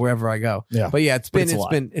I Jesus. go. Yeah. But yeah, it's But been it's a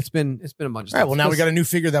lot. it's been a bunch of All right. stuff. Well, now we got a new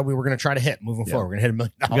figure that we were going to try to hit moving forward. We're going to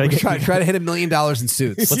hit $1 million. gotta get- try to hit $1 million in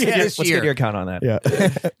suits. Let's, this get year. your account on that.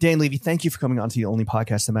 Yeah. Dan Levy, thank you for coming on to the only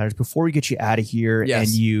podcast that matters. Before we get you out of here Yes.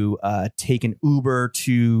 and you take an Uber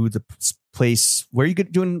to the place where you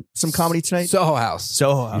doing some comedy tonight? Soho House,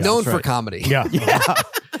 Soho House. known That's for right. comedy. Yeah. Yeah.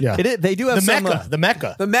 Yeah. They do have The some, Mecca. The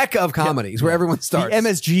Mecca. The Mecca of comedies, where everyone the starts.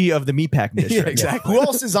 MSG of the meatpacking district. Yeah, exactly. Who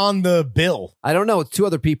else is on the bill? I don't know. It's 2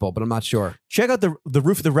 other people, but I'm not sure. Check out the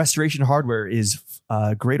roof of the Restoration Hardware is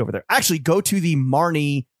great over there. Actually, go to the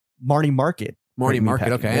Marnie Market. Morning Great market.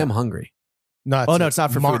 meatpacking, Okay, I yeah. am hungry. No, Oh, no, it's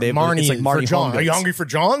not for food. They have- Marnie it's like Marnie for John. Home Are you Goods. hungry for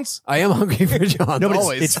John's? I am hungry for John. No, but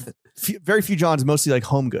always. it's very few Johns, mostly like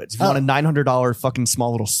home goods. If you Oh. want a $900 fucking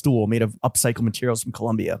small little stool made of upcycled materials from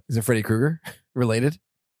Colombia. Is it Freddy Krueger related?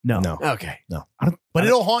 No. No. Okay. But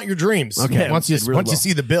it'll haunt your dreams. Okay. Once you It really once you will.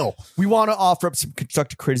 see the bill. We want to offer up some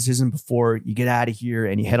constructive criticism before you get out of here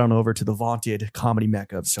and you head on over to the vaunted comedy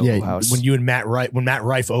mecca of Soho House. when you and Matt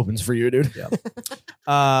Rife opens for you, dude.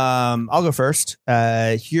 I'll go first.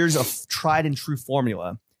 Here's a tried and true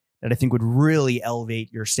formula that I think would really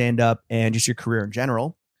elevate your stand-up and just your career in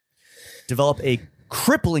general. Develop a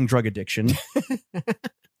crippling drug addiction,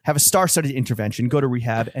 have a star-studded intervention, go to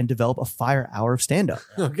rehab, and develop a fire hour of stand-up.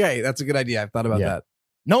 Okay, that's a good idea. I've thought about Yeah. that.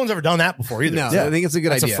 No one's ever done that before either. No, Yeah. I think it's a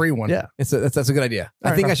good That's idea. a free one. Yeah. That's a good idea.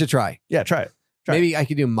 All I think right. I should try. Yeah, try it. Try Maybe I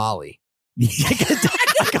could do Molly.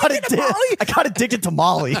 I got addicted to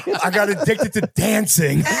Molly. I got addicted to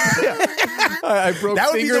dancing. I broke That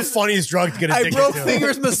would be the fingers. funniest drug to get I addicted broke to.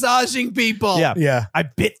 fingers massaging people. Yeah. Yeah. I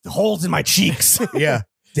bit holes in my cheeks. Yeah.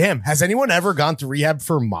 Damn. Has anyone ever gone to rehab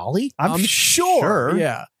for Molly? I'm sure.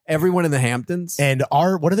 Yeah. Everyone in the Hamptons. And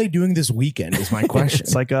what are they doing this weekend is my question.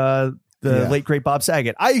 It's like the Yeah. late great Bob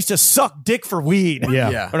Saget. I used to suck dick for weed.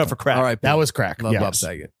 Yeah. Or no, for crack. All right. That was crack. Love Yes. Bob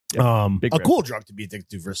Saget. Big A rip. cool drug to be addicted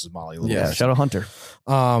to versus Molly. a little Yeah. bit. Shadow Hunter.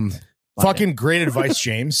 Fucking great advice,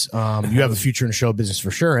 James. You have a future in show business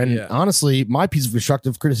for sure. And Yeah. honestly, my piece of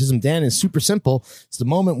constructive criticism, Dan, is super simple. It's the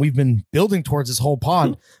moment we've been building towards this whole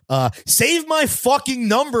pod. Save my fucking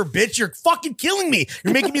number, bitch. You're fucking killing me.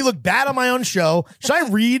 You're making me look bad on my own show. Should I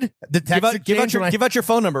read the text? Give out your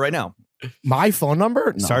phone number right now. My phone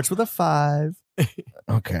number? No. Starts with a 5.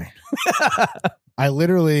 Okay. I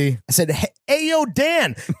said, hey, yo,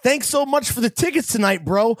 Dan, thanks so much for the tickets tonight,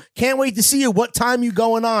 bro. Can't wait to see you. What time you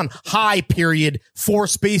going on? Hi, period. 4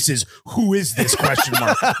 spaces. Who is this? Question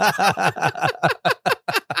mark.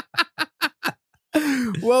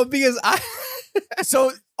 Well, because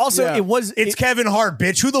So also Yeah. It's Kevin Hart,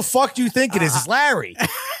 bitch. Who the fuck do you think it is? It's Larry.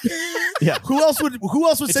 Yeah. Who else would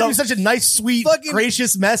send you such a nice, sweet, Fucking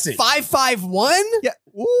gracious message? 551. Yeah.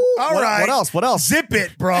 All right. What else? What else? Zip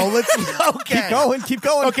it, bro. Let's okay. Keep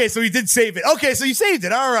going. Okay, so he did save it. Okay, so you saved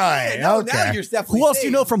it. All right. No, okay. now you're definitely Who else do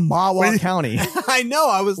you know from Mahwah County? I know.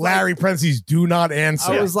 I was Larry parentheses, do not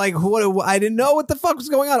answer. I was like, what? I didn't know what the fuck was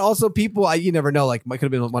going on. Also, people, you never know. Like, it could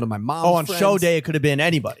have been one of my mom's On friends. show day, it could have been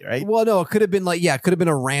anybody, right? Well, no, it could have been it could have been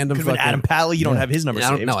a random. Could have been Adam Pally. You don't have his number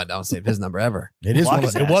saved. No, I don't save his number ever. It is. Block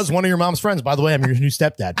his It ass. was one of your mom's friends, by the way. I'm your new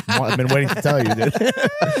stepdad. I've been waiting to tell you, dude.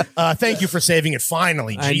 Thank you for saving it.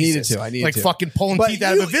 Finally, I Jesus. needed to. Like fucking pulling But teeth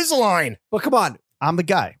out of Invisalign. But come on, I'm the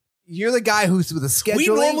guy. you're the guy who's with the scheduling We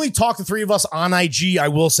normally talk, the three of us, on IG. I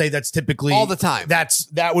will say that's typically all the time.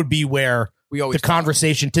 That would be where we always the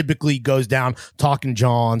conversation typically goes down. Talking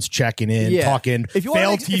Johns, checking in, Yeah. talking If you wanna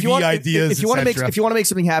failed make- TV if you want- ideas. if you want to make etc. if you want to make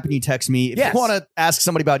something happen, you text me. If Yes. you want to ask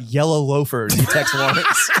somebody about yellow loafers, you text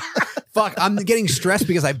Lawrence. Fuck, I'm getting stressed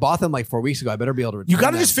because I bought them like 4 weeks ago. I better be able to return You got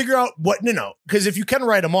to them. just figure out what, because if you can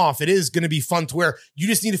write them off, it is going to be fun to wear. You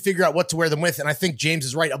just need to figure out what to wear them with. And I think James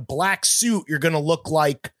is right. A black suit, you're going to look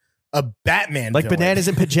like a Batman Like villain. bananas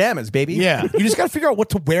in pajamas, baby. Yeah. You just got to figure out what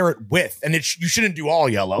to wear it with. And you shouldn't do all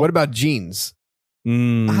yellow. What about jeans? I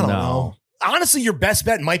don't no. know. Honestly, your best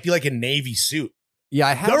bet might be like a navy suit. Yeah,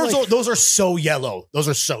 I have. Those are so yellow. Those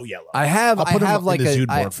are so yellow. I have. I'll I put 'em have in like the a. Zood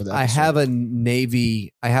I, board for that I episode. have a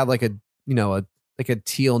navy. I have like a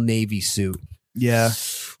teal navy suit, Yeah.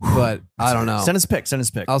 but I don't know. Send us a pic. Send us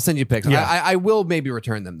a pic. I'll send you pics. Yeah. I will maybe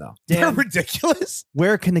return them though. They're Dan, ridiculous.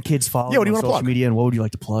 where can the kids follow Yeah, what do you you on wanna social plug? media, and what would you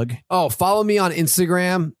like to plug? Oh, follow me on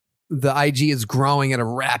Instagram. The IG is growing at a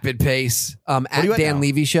rapid pace. are At you at Dan now?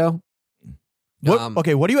 Levy Show.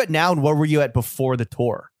 Okay, what are you at now, and what were you at before the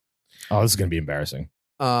tour? Oh, this is going to be embarrassing.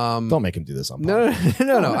 Don't make him do this on No.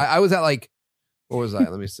 I was at like, what was I?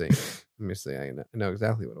 Let me see. I know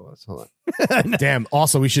exactly what it was. Hold on. Damn.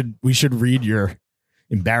 Also, we should read your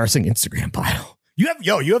embarrassing Instagram bio. You have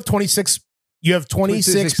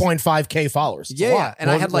 26.5K followers. It's a Yeah, lot. and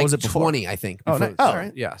I had what like was it before? 20, I think. Oh, before- nice. All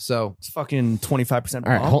right. Yeah. So It's fucking 25%.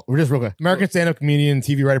 All right, we're just real quick. American stand-up comedian,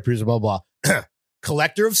 TV writer, producer, blah blah.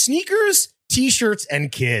 Collector of sneakers, t-shirts,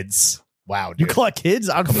 and kids. Wow, You dude. collect kids?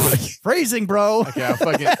 I'm phrasing, bro. okay,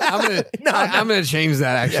 I'm gonna change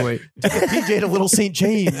that actually. PJ to Little St.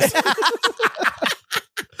 James.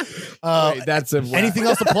 Wait, that's a Anything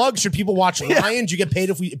else to plug? Should people watch Lion? Do you get paid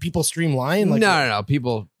if people stream Lion? No.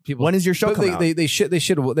 People. When is your show but coming out? they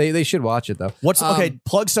should watch it though. What's okay?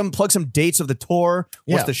 Plug some dates of the tour.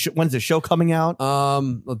 Yeah. When's the show coming out?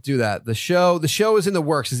 Let's do that. The show is in the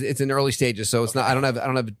works. It's in early stages, so it's not. I don't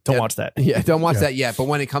have. Don't watch that. Yeah, don't watch that yet. But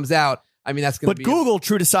when it comes out, I mean, that's gonna But be. Google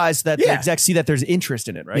true to size that the Yeah. execs see that there's interest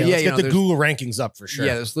in it, right? Yeah, Yeah, let's you get know, the there's- Google rankings up for sure.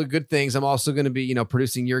 Yeah, there's good things. I'm also going to be,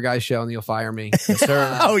 producing your guys' show, and you'll fire me. Yes,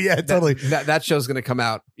 sir. Oh yeah, totally. That show's going to come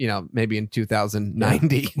out, maybe in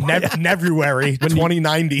 2090. February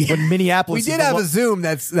 2090. When Minneapolis, We is did the have one- a Zoom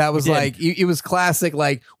that was We did. like it was classic.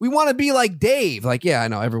 Like, we want to be like Dave. Like, yeah, I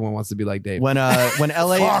know everyone wants to be like Dave. when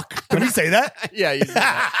LA Fuck. Did we say that? Yeah, you did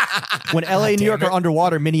that. when LA and New York damn it. are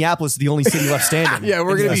underwater, Minneapolis is the only city left standing. Yeah,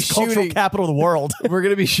 we're gonna It's be the cultural shooting- capital of the world. We're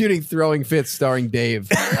gonna be shooting Throwing Fits starring Dave.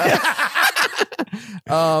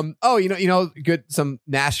 Good. Some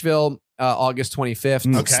Nashville, August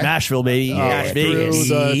 25th. Okay. Nashville, baby. Las Vegas.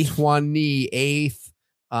 Through the 28th.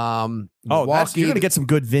 You're Milwaukee, gonna get some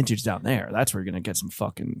good vintage down there. That's where you're gonna get some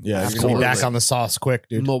fucking. Yeah, it's Absolutely. gonna be back on the sauce quick,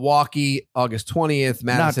 dude. Milwaukee, August 20th.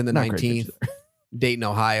 Madison, the not great 19th. vintage. Dayton,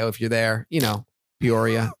 Ohio, if you're there.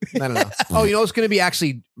 Peoria. I don't know. Oh, what's going to be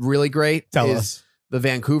actually really great? Tell is us. The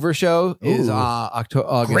Vancouver show is Ooh.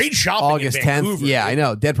 August. Great shopping August in 10th. Vancouver, Yeah, dude. I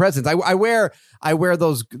know. Dead Presidents. I wear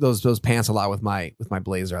those pants a lot with my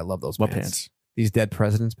blazer. I love those What pants. pants? These Dead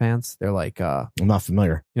Presidents pants. They're like I'm not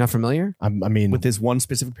familiar. you're not familiar? I mean, With this one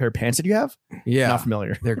specific pair of pants that you have? Yeah. Not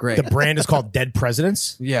familiar. They're great. the brand is called Dead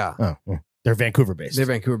Presidents. yeah. Oh, well, they're Vancouver based. They're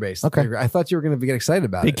Vancouver based. Okay. I thought you were going to get excited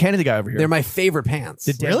about Big it. Canada guy over here. They're my favorite pants.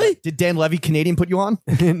 Did Dan, Really? Did Dan Levy Canadian put you on?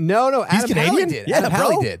 no, Adam Canadian? Pally did. Yeah, Adam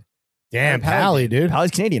Pally bro. did. Damn, Adam Pally Pally, dude. Pally's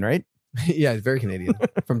Canadian, right? Yeah, he's very Canadian.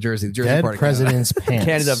 From Jersey. The Jersey Dead part of Canada. Presidents pants.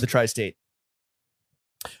 Canada of the tri-state.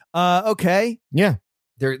 Okay. Yeah.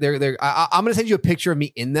 I'm going to send you a picture of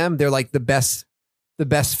me in them. They're like the best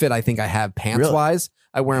fit I think I have pants Really? wise.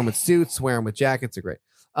 I wear them with suits, wear them with jackets. They're great.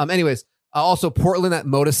 Anyways, also Portland at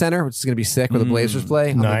Moda Center, which is going to be sick where the Blazers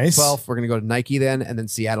play. On Nice. the 12th, we're going to go to Nike then, and then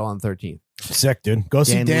Seattle on the 13th. Sick, dude. Go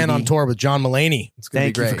see Dan Dan Levy. on tour with John Mulaney. It's going to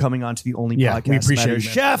Thank be you great. for coming on to the only Yeah, podcast. we appreciate that it,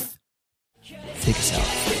 matters. man. Chef, take us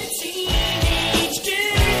out.